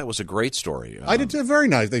 I thought that was a great story. I did too. Very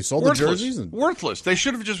nice. They sold the jerseys. Worthless. They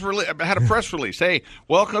should have just had a press release. Hey,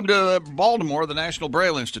 welcome to Baltimore, the National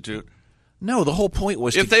Braille Institute. No, the whole point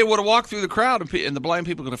was if they would have walked through the crowd and the blind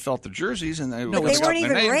people could have felt the jerseys and they But they weren't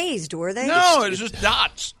even raised, were they? No, it was just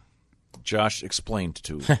dots. Josh explained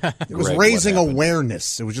to It was raising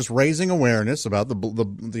awareness. It was just raising awareness about the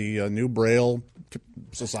new Braille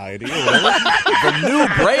Society or whatever. The new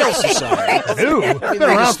Braille Society. New. It's been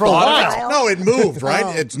around for a while. No, it moved, right?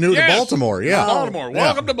 Oh. It's new to Baltimore. Yeah, Baltimore.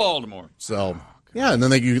 Welcome to Baltimore. So, yeah, and then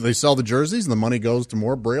they sell the jerseys, and the money goes to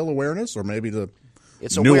more Braille awareness, or maybe to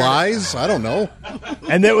It's new awareness. eyes. I don't know.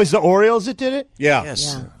 And it was the Orioles that did it? Yeah.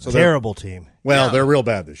 Yes. Yeah. So Terrible team. Well, they're real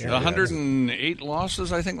bad this year. 108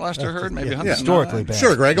 losses, I think, last I heard. Maybe 109. Historically bad.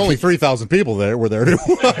 Sure, Greg. Only 3,000 people were there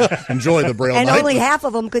to enjoy the Braille And night. only half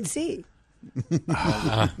of them could see.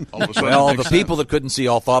 All of a sudden Well, it the makes people sense. that couldn't see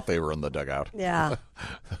all thought they were in the dugout. Yeah.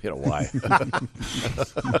 You know, why?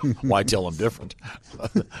 Why tell them different?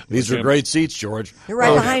 These are great seats, George. You're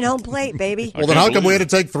right behind home plate, baby. Well, then how come we had to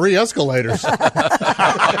take 3 escalators?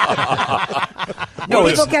 No,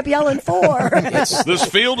 people kept yelling 4. This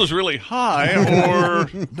field is really high, or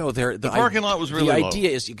No, the parking lot was really The low. idea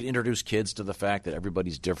is you can introduce kids to the fact that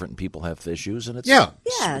everybody's different and people have issues, and it's Yes,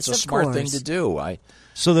 it's a of smart thing course. to do.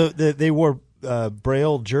 So they wore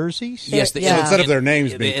Braille jerseys? Yes, Yeah. Instead of their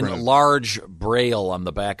names being in printed. large Braille on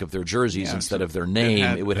the back of their jerseys Yeah, instead so of their name.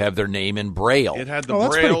 it It would have their name in Braille. It had the Oh,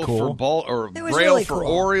 that's pretty Braille cool. for It was Braille really for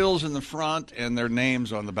cool. Orioles in the front and their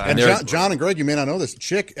names on the back. And John and Greg, you may not know this.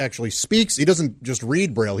 Chick actually speaks. He doesn't just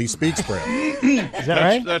read Braille. He speaks Braille. Is that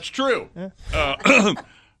right? That's true.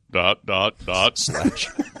 Dot, dot, dot, Slash.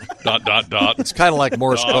 dot, dot, dot. It's kind of like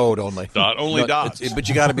Morse Dot. code only. Dot, only dots. But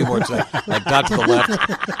you got to be more like dot to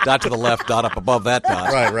the left, dot up above that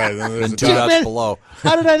dot. Right. Then there's And a 2 dot. dots below.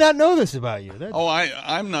 How did I not know this about you? Oh,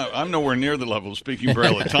 I'm nowhere near the level of speaking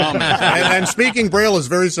Braille that Tom is. And speaking Braille is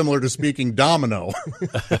very similar to speaking domino.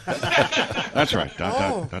 That's right.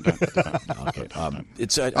 Dot, dot, dot, dot, dot. Okay.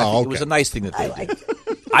 It was a nice thing that they did.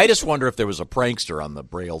 I just wonder if there was a prankster on the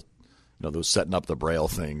Braille. You know, they were setting up the Braille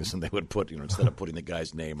things, and they would put, instead of putting the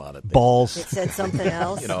guy's name on it, Balls. It said something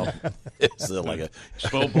else. It's like a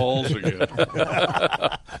Spell balls again.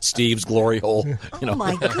 Steve's glory hole. Oh,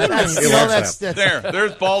 my goodness. He loves that.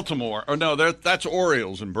 There's Baltimore. Or no, that's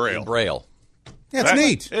Orioles in Braille. Braille. Yeah, it's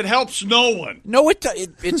neat. It helps no one. No,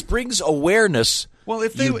 it brings awareness. Well,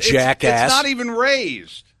 if you jackass, it's not even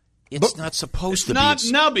raised. It's not supposed to be. It's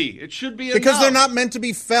not nubby. It should be a Because nub. they're not meant to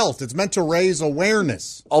be felt. It's meant to raise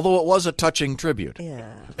awareness. Although it was a touching tribute.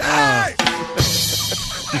 Yeah.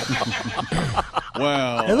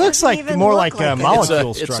 Well, It looks like even more look like a like it.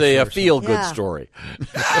 molecule It's structure. a feel-good Yeah. story.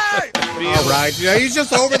 All right. Yeah, he's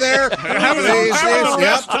just over there.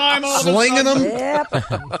 Slinging them. Yep.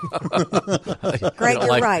 Greg,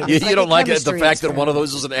 you're right. You It's like don't a like it, the chemistry fact that one of experiment.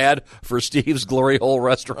 those is an ad for Steve's Glory Hole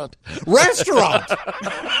restaurant? Restaurant. So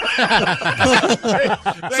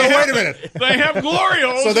wait a minute. They have glory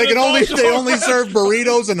holes. So they and can it's only also- only serve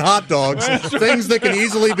burritos and hot dogs, things that can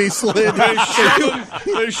easily be slid.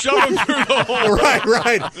 They shove them through the hole.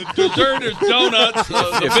 Right. The dessert is donuts,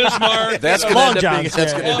 the Bismarck. That's going to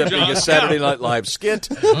end up being a Saturday Night Live skit.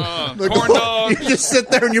 Corn dog. You just sit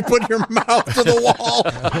there and you put your mouth to the wall.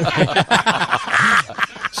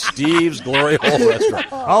 Steve's Glory Hole Restaurant.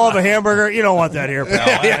 I'll have a hamburger. You don't want that here,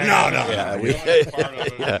 pal. No. We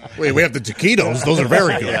have the taquitos. Those are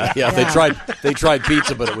very good. Yeah. They tried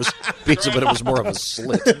pizza, but it was more of a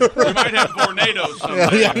slit. We might have tornadoes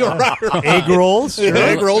someday. Yeah, you're right. Egg rolls. Sure.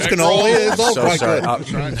 Egg rolls, cannoli. It's all So quite sorry.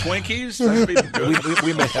 good. Twinkies. That'd be good.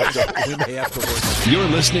 We may have to work on that. You're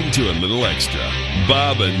listening to a little extra.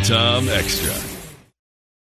 Bob and Tom Extra.